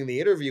else was doing the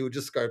interview would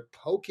just start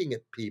poking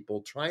at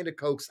people, trying to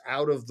coax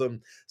out of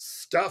them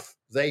stuff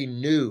they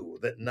knew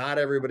that not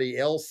everybody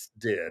else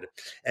did,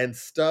 and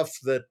stuff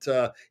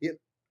that,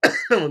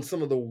 and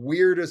some of the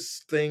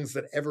weirdest things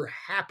that ever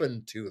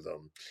happened to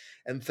them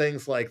and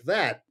things like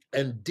that.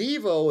 And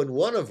Devo, in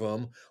one of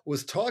them,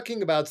 was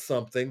talking about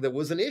something that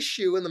was an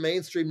issue in the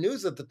mainstream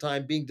news at the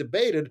time, being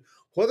debated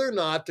whether or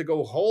not to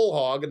go whole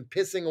hog and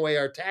pissing away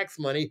our tax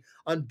money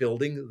on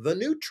building the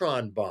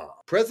neutron bomb.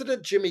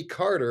 President Jimmy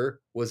Carter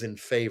was in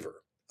favor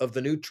of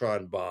the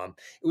neutron bomb.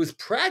 It was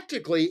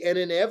practically an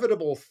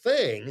inevitable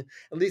thing,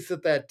 at least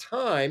at that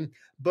time.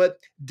 But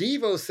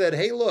Devo said,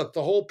 hey, look,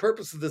 the whole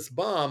purpose of this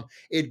bomb,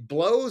 it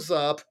blows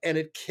up and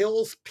it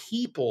kills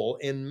people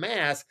in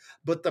mass,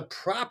 but the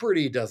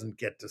property doesn't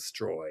get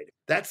destroyed.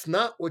 That's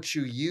not what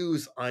you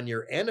use on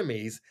your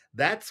enemies.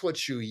 That's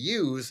what you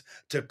use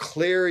to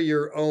clear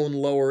your own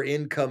lower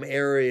income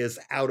areas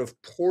out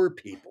of poor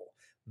people.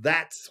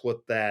 That's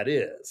what that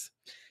is.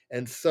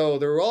 And so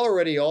there were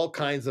already all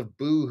kinds of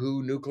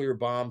boo-hoo nuclear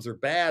bombs are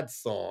bad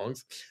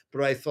songs,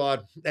 but I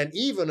thought, and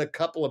even a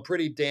couple of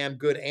pretty damn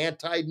good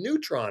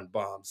anti-neutron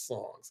bomb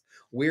songs.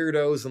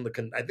 Weirdos and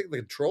I think the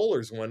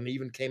Controllers one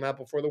even came out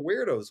before the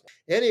Weirdos one.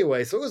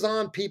 Anyway, so it was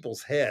on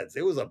people's heads.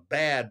 It was a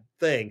bad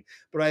thing,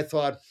 but I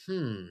thought,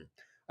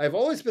 I've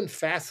always been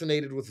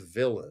fascinated with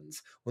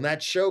villains. When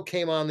that show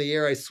came on the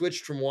air, I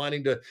switched from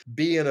wanting to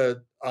be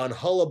on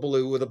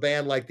Hullabaloo with a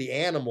band like the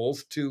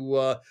Animals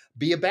to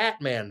be a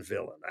Batman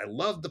villain. I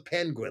love the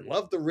Penguin,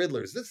 love the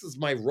Riddlers. This is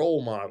my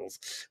role models.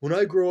 When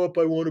I grow up,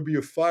 I want to be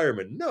a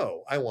fireman.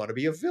 No, I want to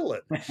be a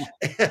villain.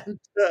 and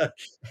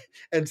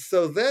and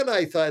so then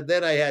I thought,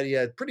 then I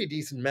had pretty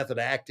decent method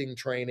acting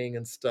training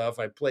and stuff.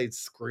 I played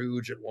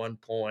Scrooge at one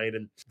point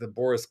and the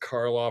Boris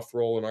Karloff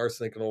role in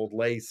Arsenic and Old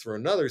Lace for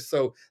another.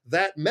 So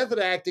that method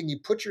acting, you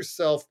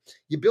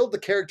build the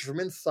character from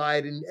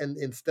inside and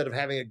instead of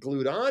having it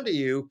glued onto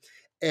you,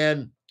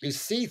 and you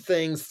see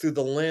things through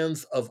the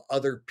lens of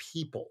other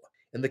people.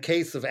 In the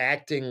case of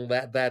acting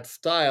that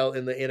style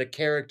in a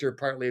character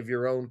partly of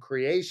your own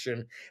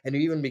creation, and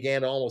you even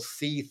began to almost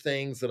see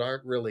things that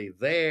aren't really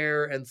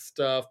there and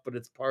stuff, but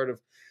it's part of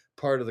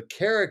the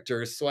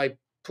character. So I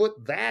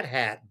put that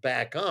hat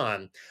back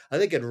on. I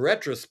think in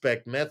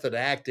retrospect, method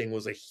acting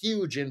was a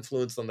huge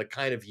influence on the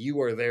kind of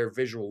You Are There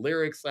visual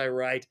lyrics I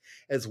write,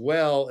 as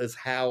well as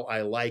how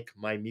I like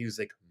my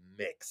music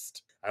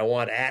mixed. I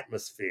want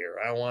atmosphere.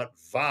 I want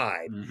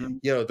vibe. Mm-hmm.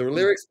 The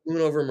lyrics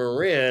Moon Over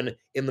Marin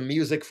in the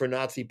music for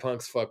Nazi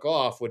Punks Fuck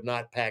Off would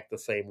not pack the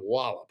same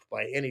wallop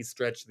by any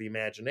stretch of the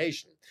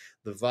imagination.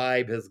 The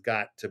vibe has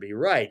got to be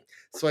right.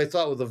 So I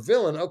thought with a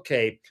villain,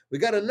 okay, we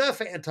got enough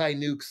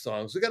anti-nuke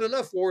songs. We got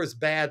enough war is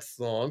bad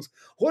songs.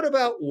 What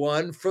about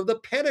one from the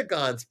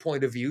Pentagon's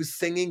point of view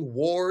singing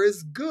war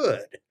is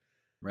good?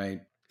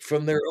 Right.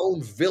 From their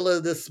own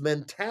villainous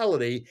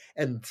mentality.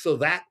 And so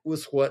that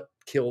was what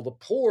Kill the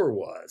Poor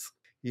was.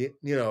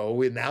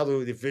 Now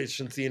the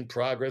efficiency and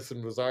progress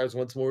and bazaars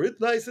once more. It's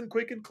nice and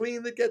quick and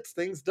clean that gets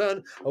things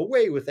done.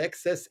 Away with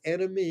excess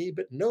enemy,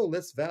 but no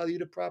less value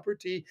to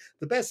property.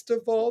 The best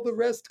of all, the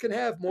rest can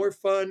have more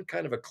fun.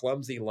 Kind of a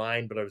clumsy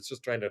line, but I was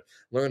just trying to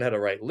learn how to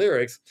write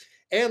lyrics.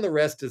 And the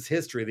rest is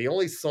history. The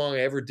only song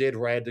I ever did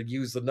where I had to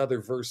use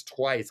another verse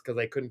twice because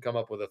I couldn't come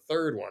up with a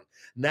third one.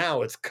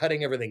 Now it's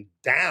cutting everything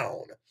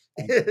down.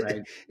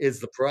 Right. Is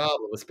the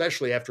problem,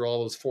 especially after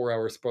all those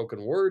 4-hour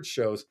spoken word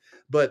shows.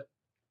 But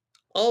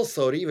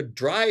also, to even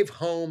drive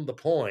home the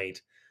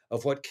point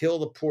of what Kill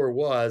the Poor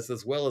was,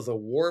 as well as a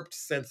warped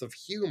sense of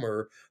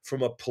humor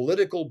from a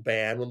political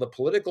band, when the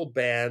political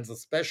bands,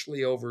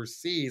 especially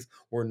overseas,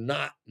 were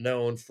not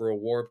known for a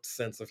warped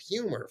sense of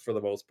humor for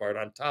the most part,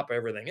 on top of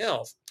everything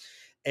else.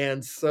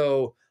 And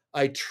so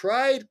I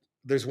tried,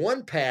 there's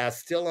one pass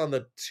still on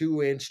the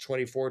 2-inch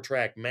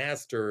 24-track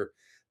master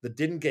that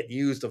didn't get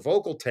used, a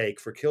vocal take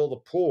for Kill the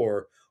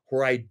Poor,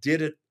 where I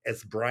did it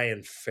as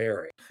Brian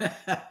Ferry.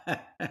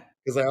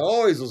 Because I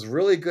always was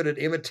really good at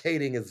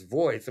imitating his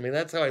voice. I mean,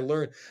 that's how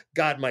I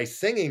got my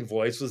singing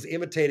voice, was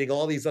imitating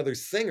all these other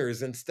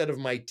singers instead of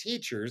my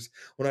teachers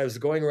when I was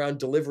going around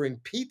delivering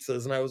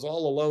pizzas and I was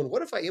all alone.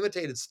 What if I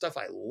imitated stuff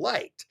I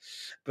liked?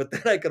 But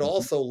then I could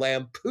also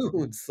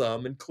lampoon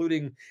some,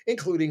 including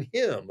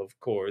him, of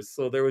course.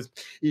 So there was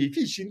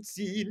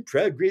efficiency and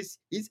progress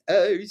is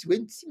ours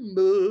once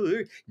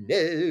more.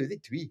 Now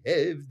that we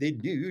have the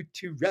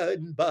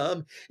neutron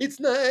bomb, it's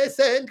nice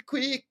and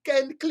quick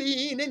and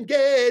clean and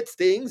gets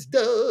things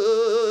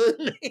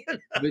done.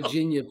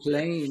 Virginia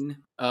Plain.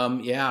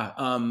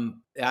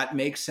 That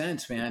makes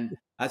sense, man.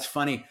 That's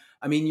funny.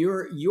 I mean,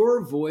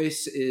 your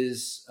voice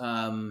is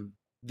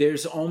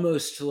there's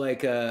almost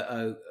like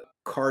a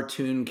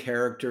cartoon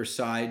character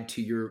side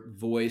to your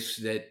voice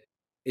that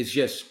is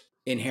just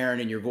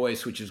inherent in your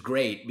voice, which is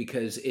great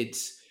because it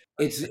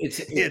is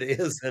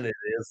and it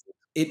is.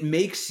 It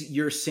makes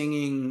your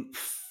singing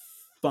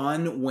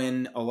fun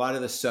when a lot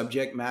of the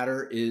subject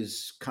matter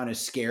is kind of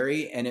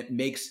scary, and it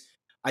makes,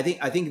 I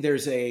think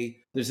there's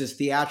this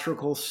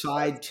theatrical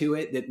side to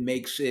it that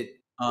makes it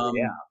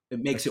it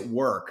makes it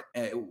work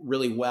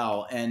really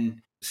well.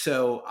 And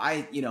so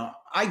I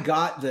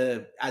got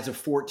as a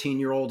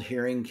 14-year-old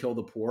hearing Kill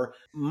the Poor,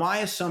 my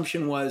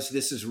assumption was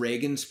this is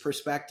Reagan's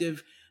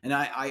perspective. And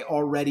I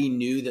already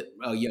knew that,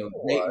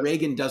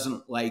 Reagan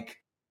doesn't like,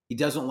 he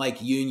doesn't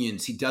like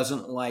unions. He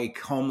doesn't like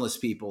homeless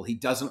people. He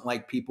doesn't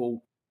like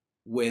people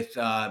with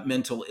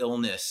mental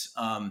illness.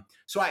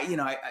 So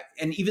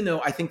and even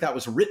though I think that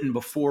was written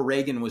before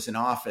Reagan was in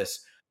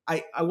office,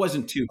 I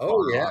wasn't too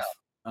far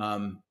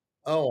off.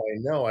 Oh, I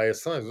know. I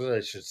sometimes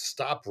I should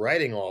stop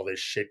writing all this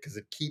shit because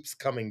it keeps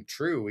coming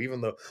true. Even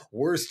the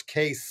worst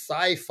case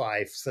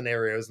sci-fi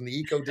scenarios and the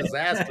eco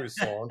disaster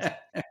songs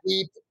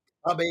keep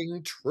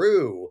coming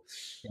true.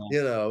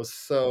 Yeah.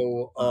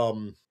 So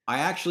I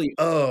actually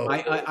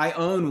I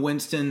own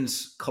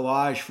Winston's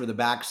collage for the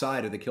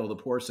backside of the Kill the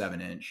Poor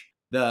 7-inch.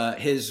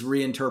 His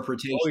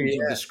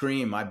reinterpretations of the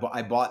Scream.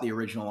 I bought the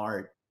original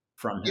art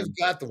from him. You've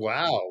got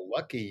wow,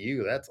 lucky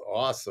you. That's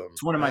awesome.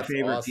 It's one of my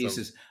favorite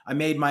pieces. I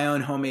made my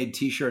own homemade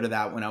t-shirt of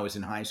that when I was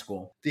in high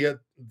school.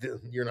 You're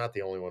not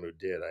the only one who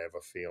did, I have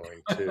a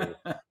feeling too.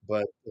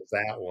 But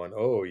that one,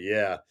 oh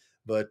yeah.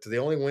 But the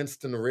only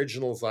Winston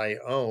originals I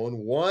own,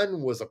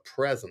 one was a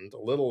present, a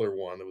littler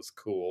one that was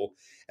cool.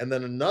 And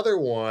then another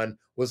one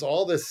was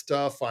all this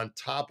stuff on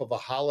top of a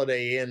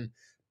Holiday Inn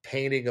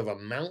painting of a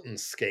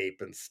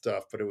mountainscape and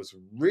stuff, but it was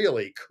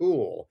really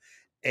cool.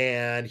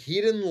 And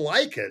he didn't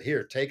like it.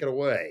 Here, take it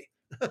away.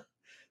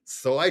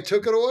 So I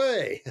took it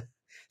away.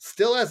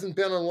 Still hasn't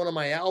been on one of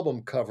my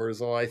album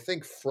covers, or I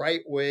think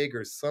Frightwig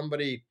or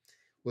somebody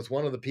with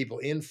one of the people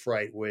in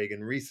Frightwig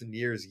in recent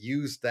years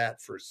used that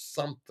for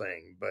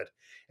something, but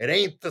it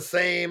ain't the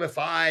same if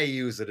I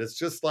use it. It's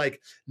just like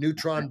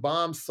Neutron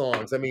Bomb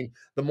songs. I mean,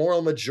 the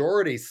Moral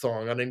Majority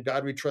song on In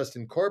God We Trust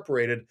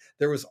Incorporated,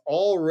 there was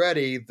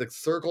already the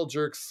Circle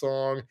Jerk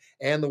song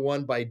and the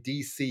one by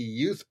DC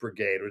Youth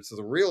Brigade, which is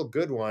a real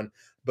good one.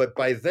 But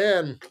by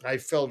then, I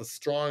felt a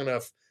strong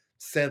enough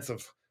sense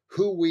of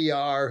who we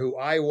are, who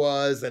I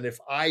was, and if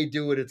I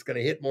do it, it's going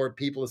to hit more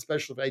people,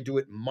 especially if I do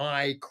it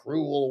my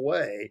cruel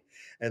way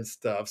and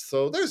stuff.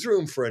 So there's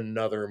room for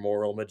another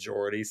Moral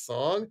Majority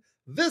song.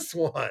 This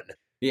one.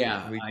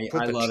 Yeah,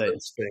 I love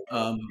it.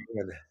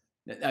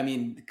 I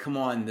mean, come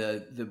on,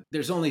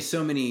 there's only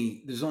so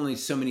many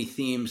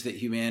themes that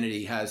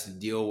humanity has to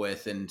deal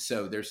with, and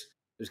so there's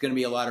going to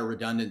be a lot of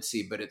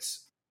redundancy, but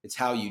it's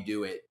how you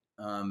do it.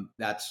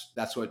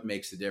 That's what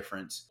makes the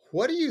difference.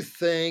 What do you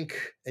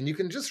think? And you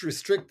can just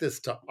restrict this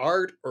to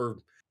art or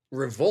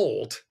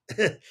revolt,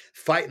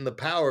 fighting the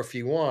power if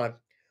you want.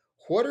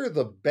 What are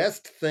the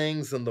best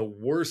things and the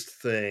worst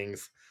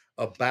things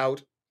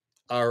about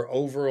our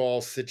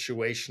overall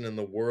situation in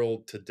the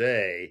world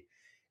today?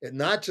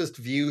 Not just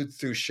viewed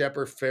through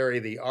Shepard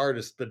Fairey, the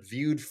artist, but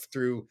viewed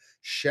through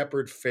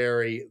Shepard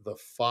Fairey, the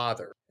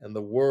father, and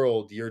the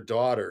world your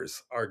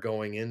daughters are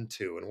going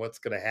into and what's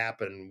going to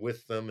happen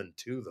with them and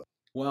to them.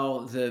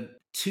 Well, the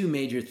two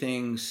major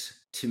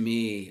things to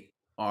me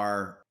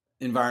are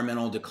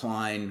environmental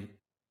decline,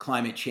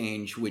 climate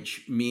change,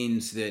 which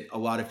means that a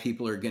lot of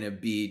people are going to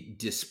be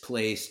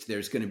displaced.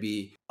 There's going to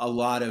be a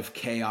lot of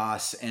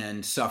chaos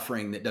and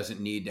suffering that doesn't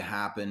need to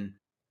happen.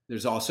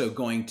 There's also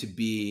going to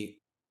be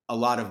a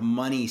lot of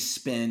money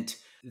spent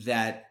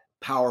that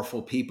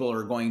powerful people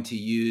are going to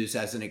use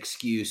as an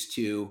excuse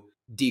to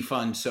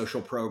defund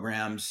social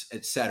programs,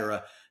 et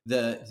cetera.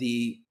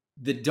 The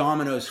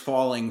dominoes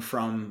falling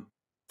from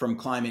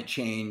climate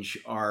change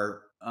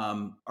are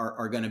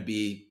going to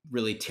be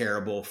really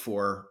terrible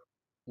for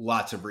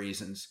lots of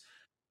reasons.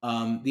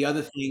 The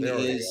other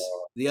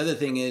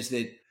thing is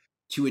that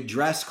to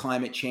address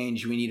climate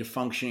change, we need a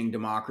functioning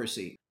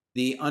democracy.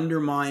 The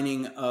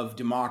undermining of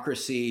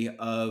democracy,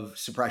 of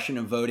suppression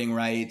of voting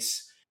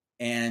rights,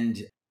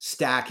 and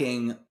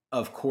stacking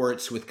of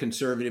courts with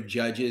conservative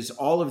judges,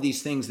 all of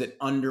these things that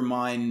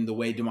undermine the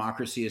way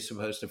democracy is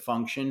supposed to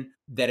function,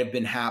 that have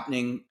been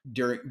happening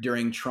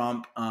during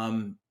Trump,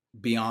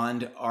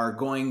 beyond, are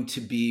going to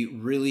be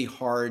really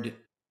hard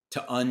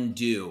to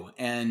undo.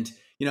 And,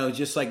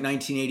 just like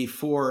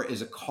 1984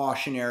 is a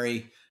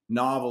cautionary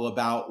novel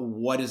about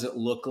what does it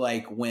look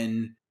like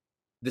when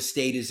the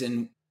state is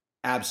in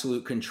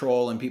absolute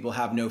control and people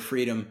have no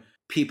freedom,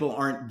 people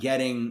aren't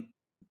getting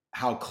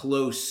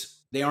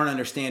they aren't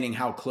understanding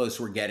how close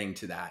we're getting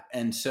to that.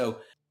 And so,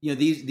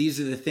 these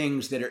are the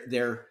things that are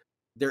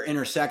they're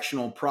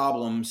intersectional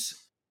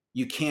problems.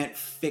 You can't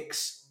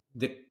fix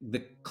the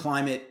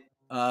climate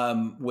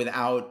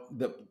without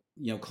the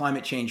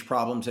climate change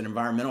problems and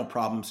environmental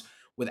problems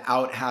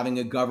without having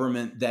a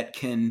government that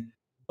can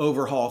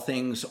overhaul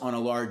things on a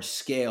large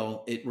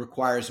scale. It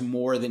requires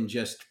more than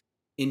just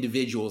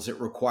individuals. It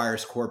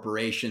requires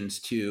corporations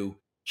to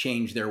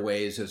change their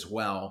ways as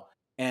well.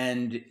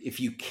 And if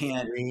you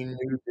can't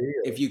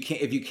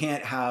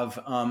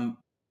have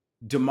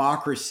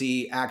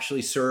democracy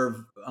actually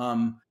serve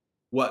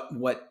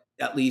what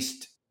at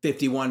least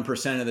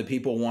 51% of the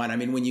people want. I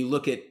mean, when you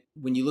look at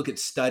when you look at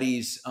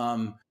studies,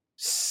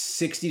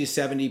 60 to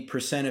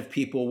 70% of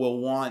people will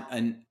want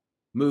a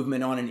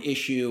movement on an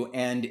issue,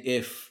 and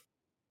if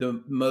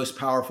the most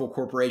powerful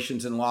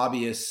corporations and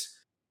lobbyists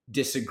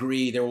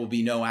disagree, there will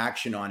be no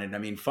action on it. I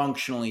mean,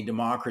 functionally,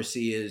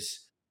 democracy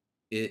is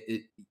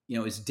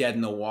is dead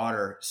in the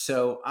water.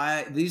 So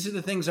these are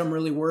the things I'm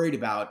really worried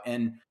about,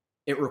 and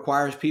it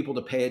requires people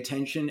to pay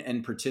attention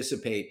and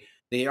participate.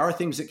 They are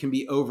things that can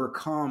be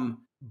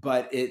overcome,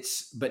 but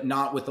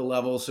not with the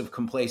levels of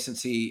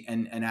complacency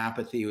and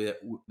apathy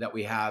that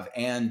we have,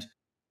 and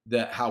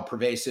how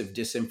pervasive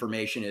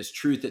disinformation is.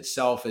 Truth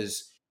itself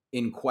is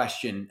in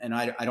question, and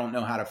I don't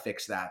know how to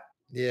fix that.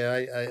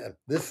 Yeah,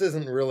 this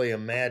isn't really a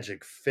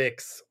magic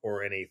fix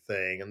or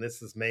anything, and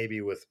this is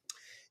maybe with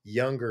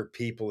younger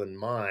people in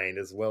mind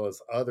as well as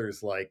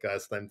others like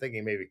us. And I'm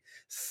thinking maybe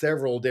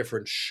several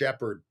different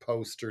Shepard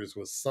posters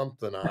with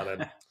something on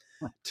it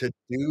to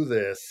do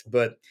this.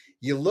 But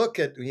you look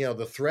at,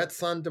 the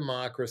threats on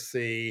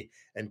democracy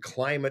and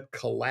climate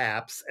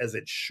collapse, as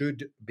it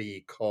should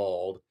be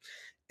called,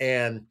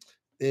 and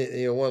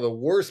one of the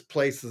worst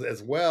places,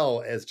 as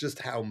well as just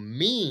how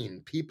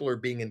mean people are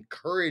being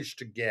encouraged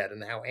to get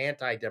and how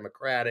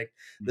anti-democratic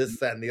this,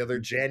 that, and the other.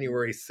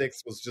 January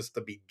 6th was just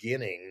the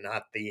beginning,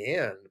 not the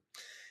end.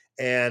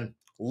 And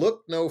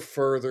look no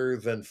further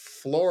than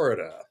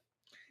Florida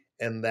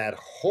and that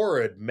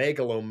horrid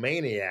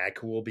megalomaniac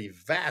who will be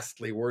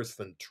vastly worse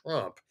than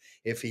Trump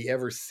if he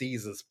ever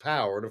seizes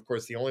power. And of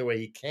course, the only way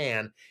he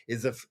can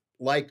is if,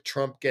 like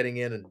Trump getting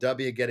in and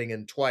W getting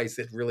in twice,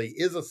 it really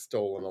is a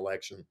stolen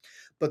election.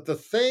 But the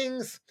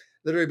things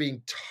that are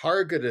being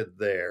targeted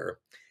there,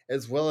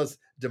 as well as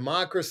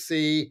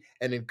democracy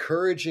and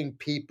encouraging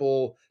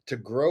people to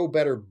grow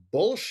better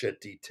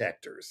bullshit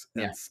detectors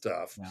and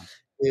stuff,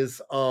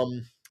 is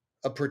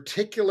a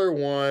particular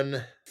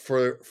one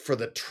for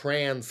the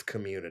trans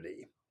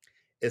community,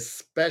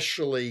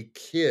 especially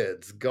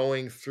kids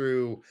going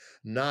through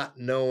not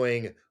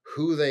knowing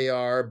who they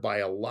are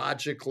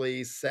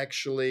biologically,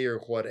 sexually, or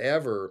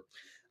whatever.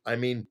 I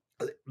mean,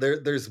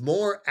 there's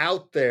more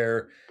out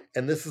there,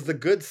 and this is the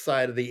good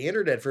side of the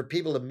internet, for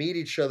people to meet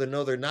each other,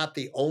 know they're not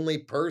the only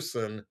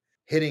person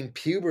hitting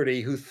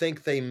puberty who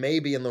think they may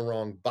be in the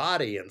wrong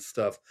body and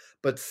stuff,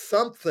 but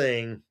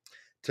something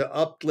to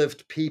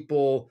uplift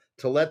people,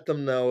 to let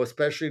them know,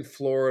 especially in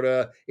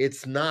Florida,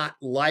 it's not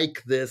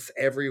like this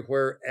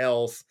everywhere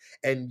else.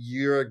 And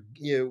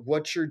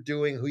what you're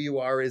doing, who you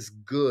are, is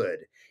good.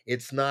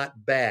 It's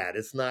not bad.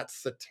 It's not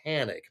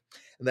satanic.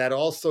 And that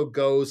also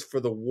goes for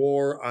the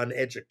war on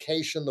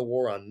education, the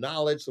war on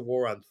knowledge, the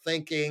war on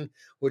thinking,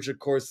 which of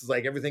course is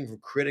like everything from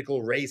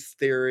critical race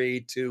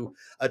theory to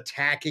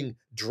attacking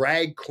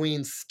drag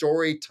queen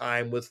story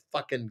time with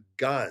fucking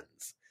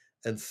guns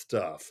and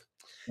stuff.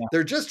 Yeah.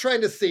 They're just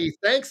trying to see,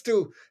 thanks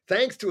to a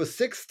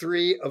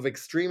 6-3 of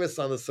extremists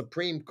on the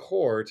Supreme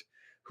Court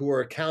who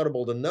are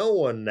accountable to no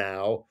one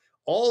now,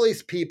 all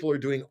these people are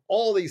doing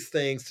all these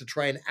things to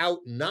try and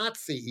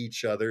out-Nazi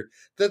each other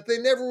that they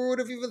never would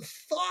have even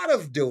thought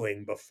of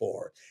doing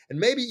before. And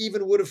maybe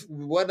even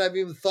what I've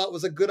even thought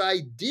was a good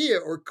idea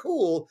or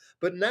cool,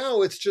 but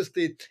now it's just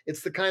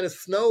it's the kind of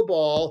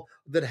snowball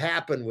that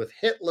happened with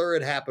Hitler,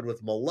 it happened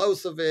with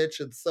Milosevic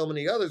and so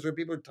many others, where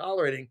people are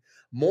tolerating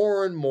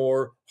more and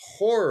more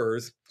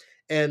horrors.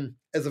 And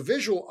as a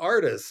visual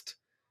artist,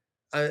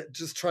 I'm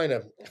just trying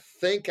to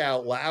think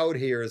out loud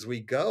here as we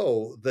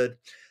go, that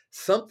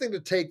something to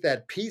take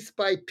that piece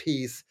by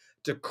piece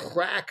to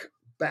crack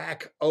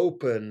back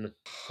open,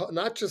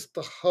 not just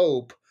the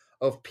hope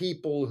of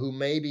people who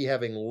may be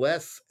having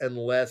less and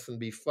less and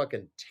be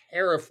fucking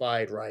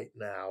terrified right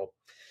now,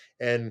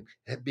 and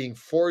being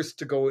forced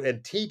to go,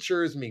 and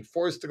teachers being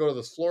forced to go to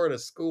the Florida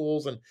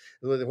schools, and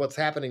what's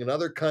happening in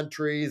other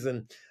countries.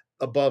 And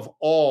above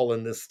all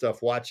in this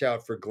stuff, watch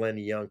out for Glenn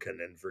Youngkin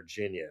in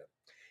Virginia.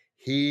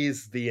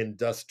 He's the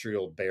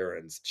industrial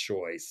baron's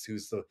choice,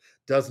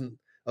 doesn't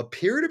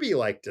appear to be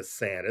like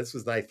DeSantis,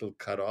 with nice little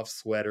cutoff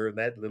sweater and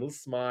that little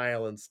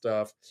smile and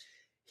stuff.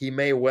 He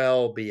may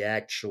well be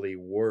actually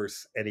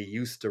worse, and he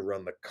used to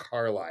run the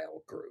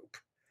Carlyle Group.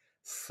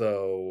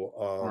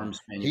 So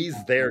he's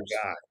their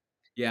guy.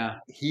 Yeah,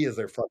 he is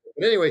their fucker.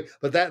 But anyway,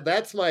 but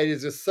that's my idea.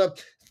 Is just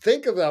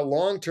think of that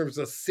long term as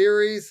a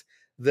series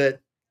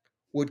that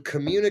would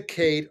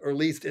communicate, or at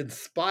least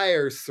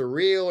inspire,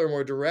 surreal or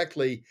more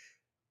directly,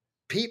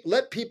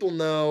 let people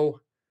know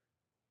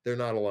they're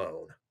not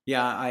alone.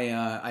 Yeah,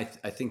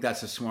 I think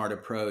that's a smart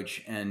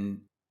approach,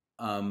 and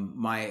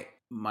my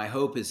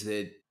hope is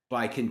that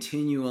by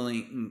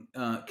continuing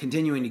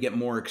to get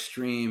more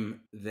extreme,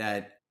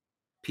 that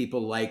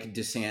people like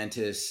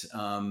DeSantis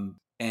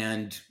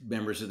and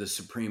members of the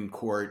Supreme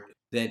Court,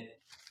 that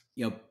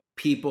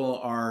people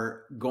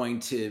are going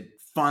to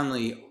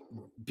finally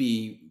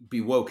be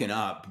woken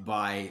up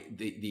by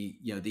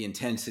the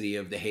intensity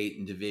of the hate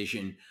and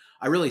division.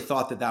 I really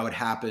thought that would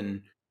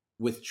happen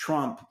with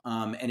Trump,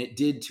 and it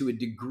did to a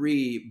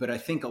degree. But I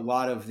think a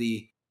lot of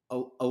the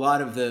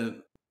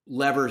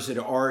levers had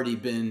already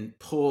been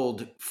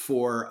pulled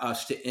for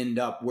us to end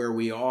up where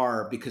we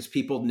are, because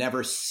people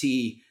never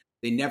see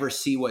they never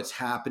see what's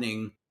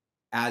happening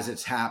as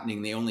it's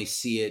happening. They only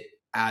see it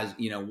as,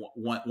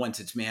 once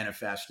it's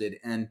manifested.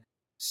 And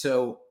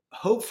so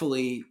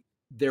hopefully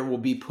there will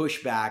be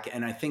pushback.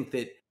 And I think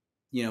that,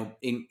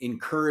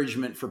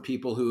 encouragement for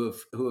people who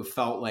have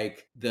felt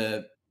like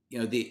the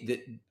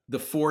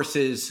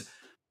forces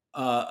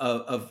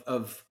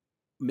of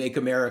Make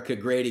America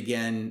Great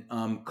Again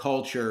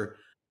culture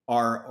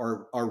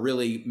are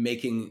really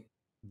making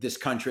this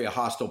country a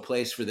hostile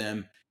place for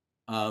them,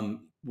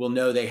 will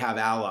know they have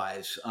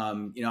allies.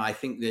 I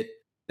think that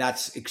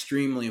that's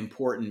extremely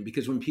important,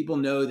 because when people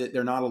know that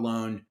they're not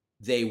alone,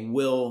 they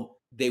will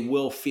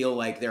feel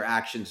like their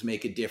actions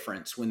make a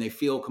difference. When they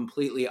feel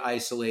completely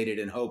isolated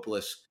and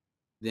hopeless,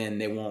 then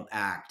they won't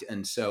act.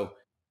 And so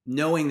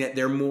knowing that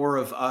they're more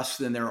of us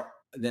than there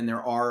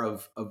are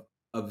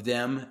of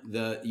them,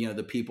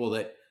 the people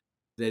that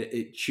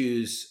it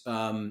choose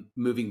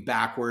moving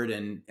backward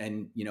and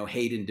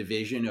hate and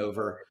division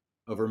over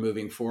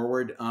moving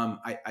forward,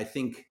 I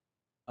think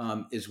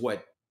is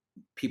what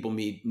people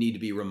need to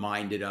be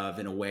reminded of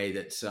in a way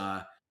that's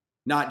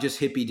not just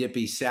hippy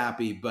dippy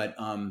sappy, but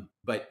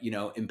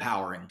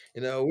empowering.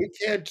 We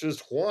can't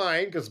just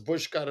whine because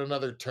Bush got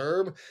another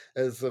term.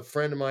 As a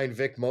friend of mine,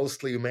 Vic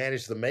Mosley, who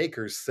managed the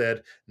Makers,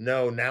 said,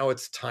 no, now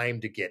it's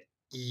time to get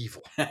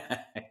evil.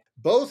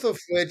 Both of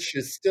which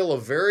is still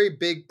a very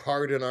big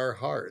part in our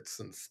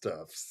hearts and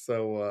stuff.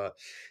 So,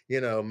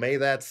 may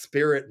that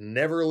spirit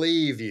never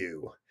leave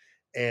you.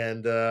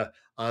 And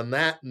on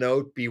that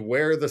note,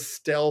 beware the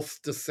stealth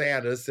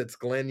DeSantis. It's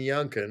Glenn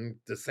Youngkin.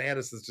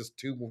 DeSantis is just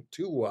too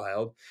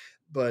wild.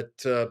 But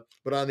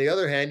on the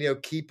other hand,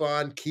 keep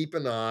on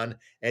keeping on.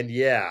 And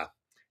yeah,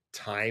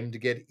 time to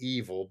get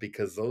evil,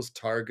 because those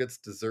targets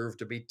deserve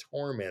to be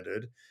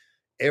tormented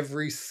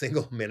every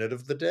single minute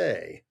of the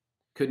day.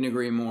 Couldn't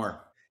agree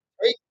more.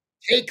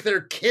 Take their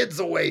kids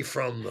away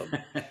from them.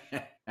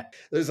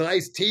 There's an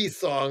Ice-T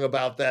song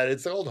about that.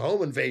 It's an old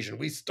Home Invasion.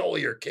 We stole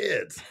your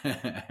kids.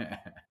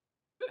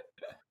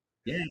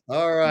 Yeah.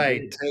 All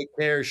right. Take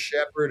care,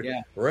 Shepard.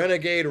 Yeah.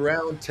 Renegade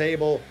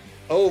Roundtable,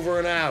 over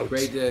and out.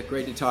 Great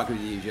to talk with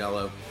you,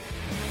 Jello.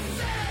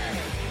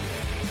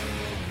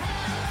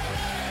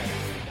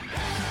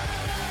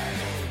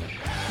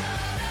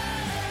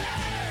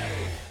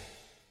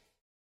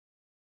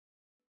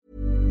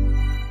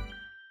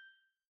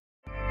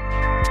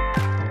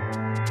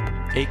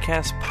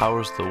 Acast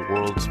powers the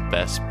world's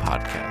best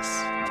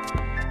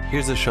podcasts.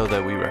 Here's a show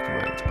that we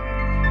recommend.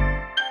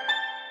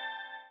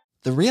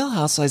 The Real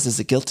Housewives is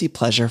a guilty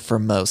pleasure for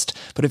most,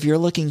 but if you're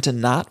looking to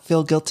not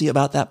feel guilty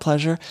about that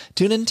pleasure,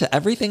 tune in to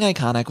Everything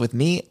Iconic with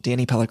me,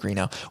 Danny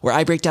Pellegrino, where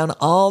I break down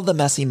all the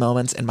messy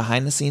moments and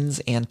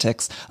behind-the-scenes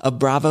antics of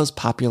Bravo's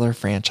popular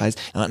franchise.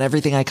 And on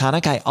Everything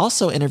Iconic, I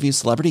also interview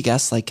celebrity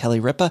guests like Kelly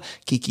Ripa,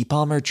 Keke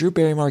Palmer, Drew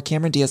Barrymore,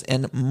 Cameron Diaz,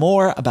 and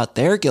more about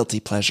their guilty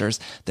pleasures,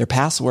 their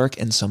past work,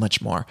 and so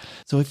much more.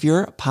 So if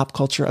you're pop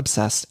culture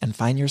obsessed and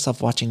find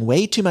yourself watching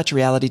way too much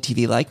reality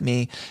TV like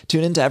me,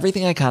 tune in to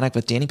Everything Iconic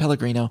with Danny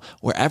Pellegrino,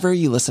 wherever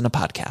you listen to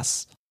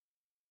podcasts.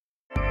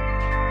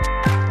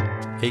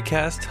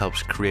 Acast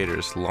helps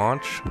creators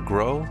launch,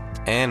 grow,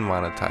 and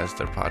monetize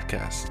their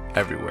podcasts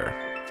everywhere.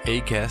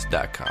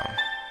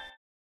 Acast.com.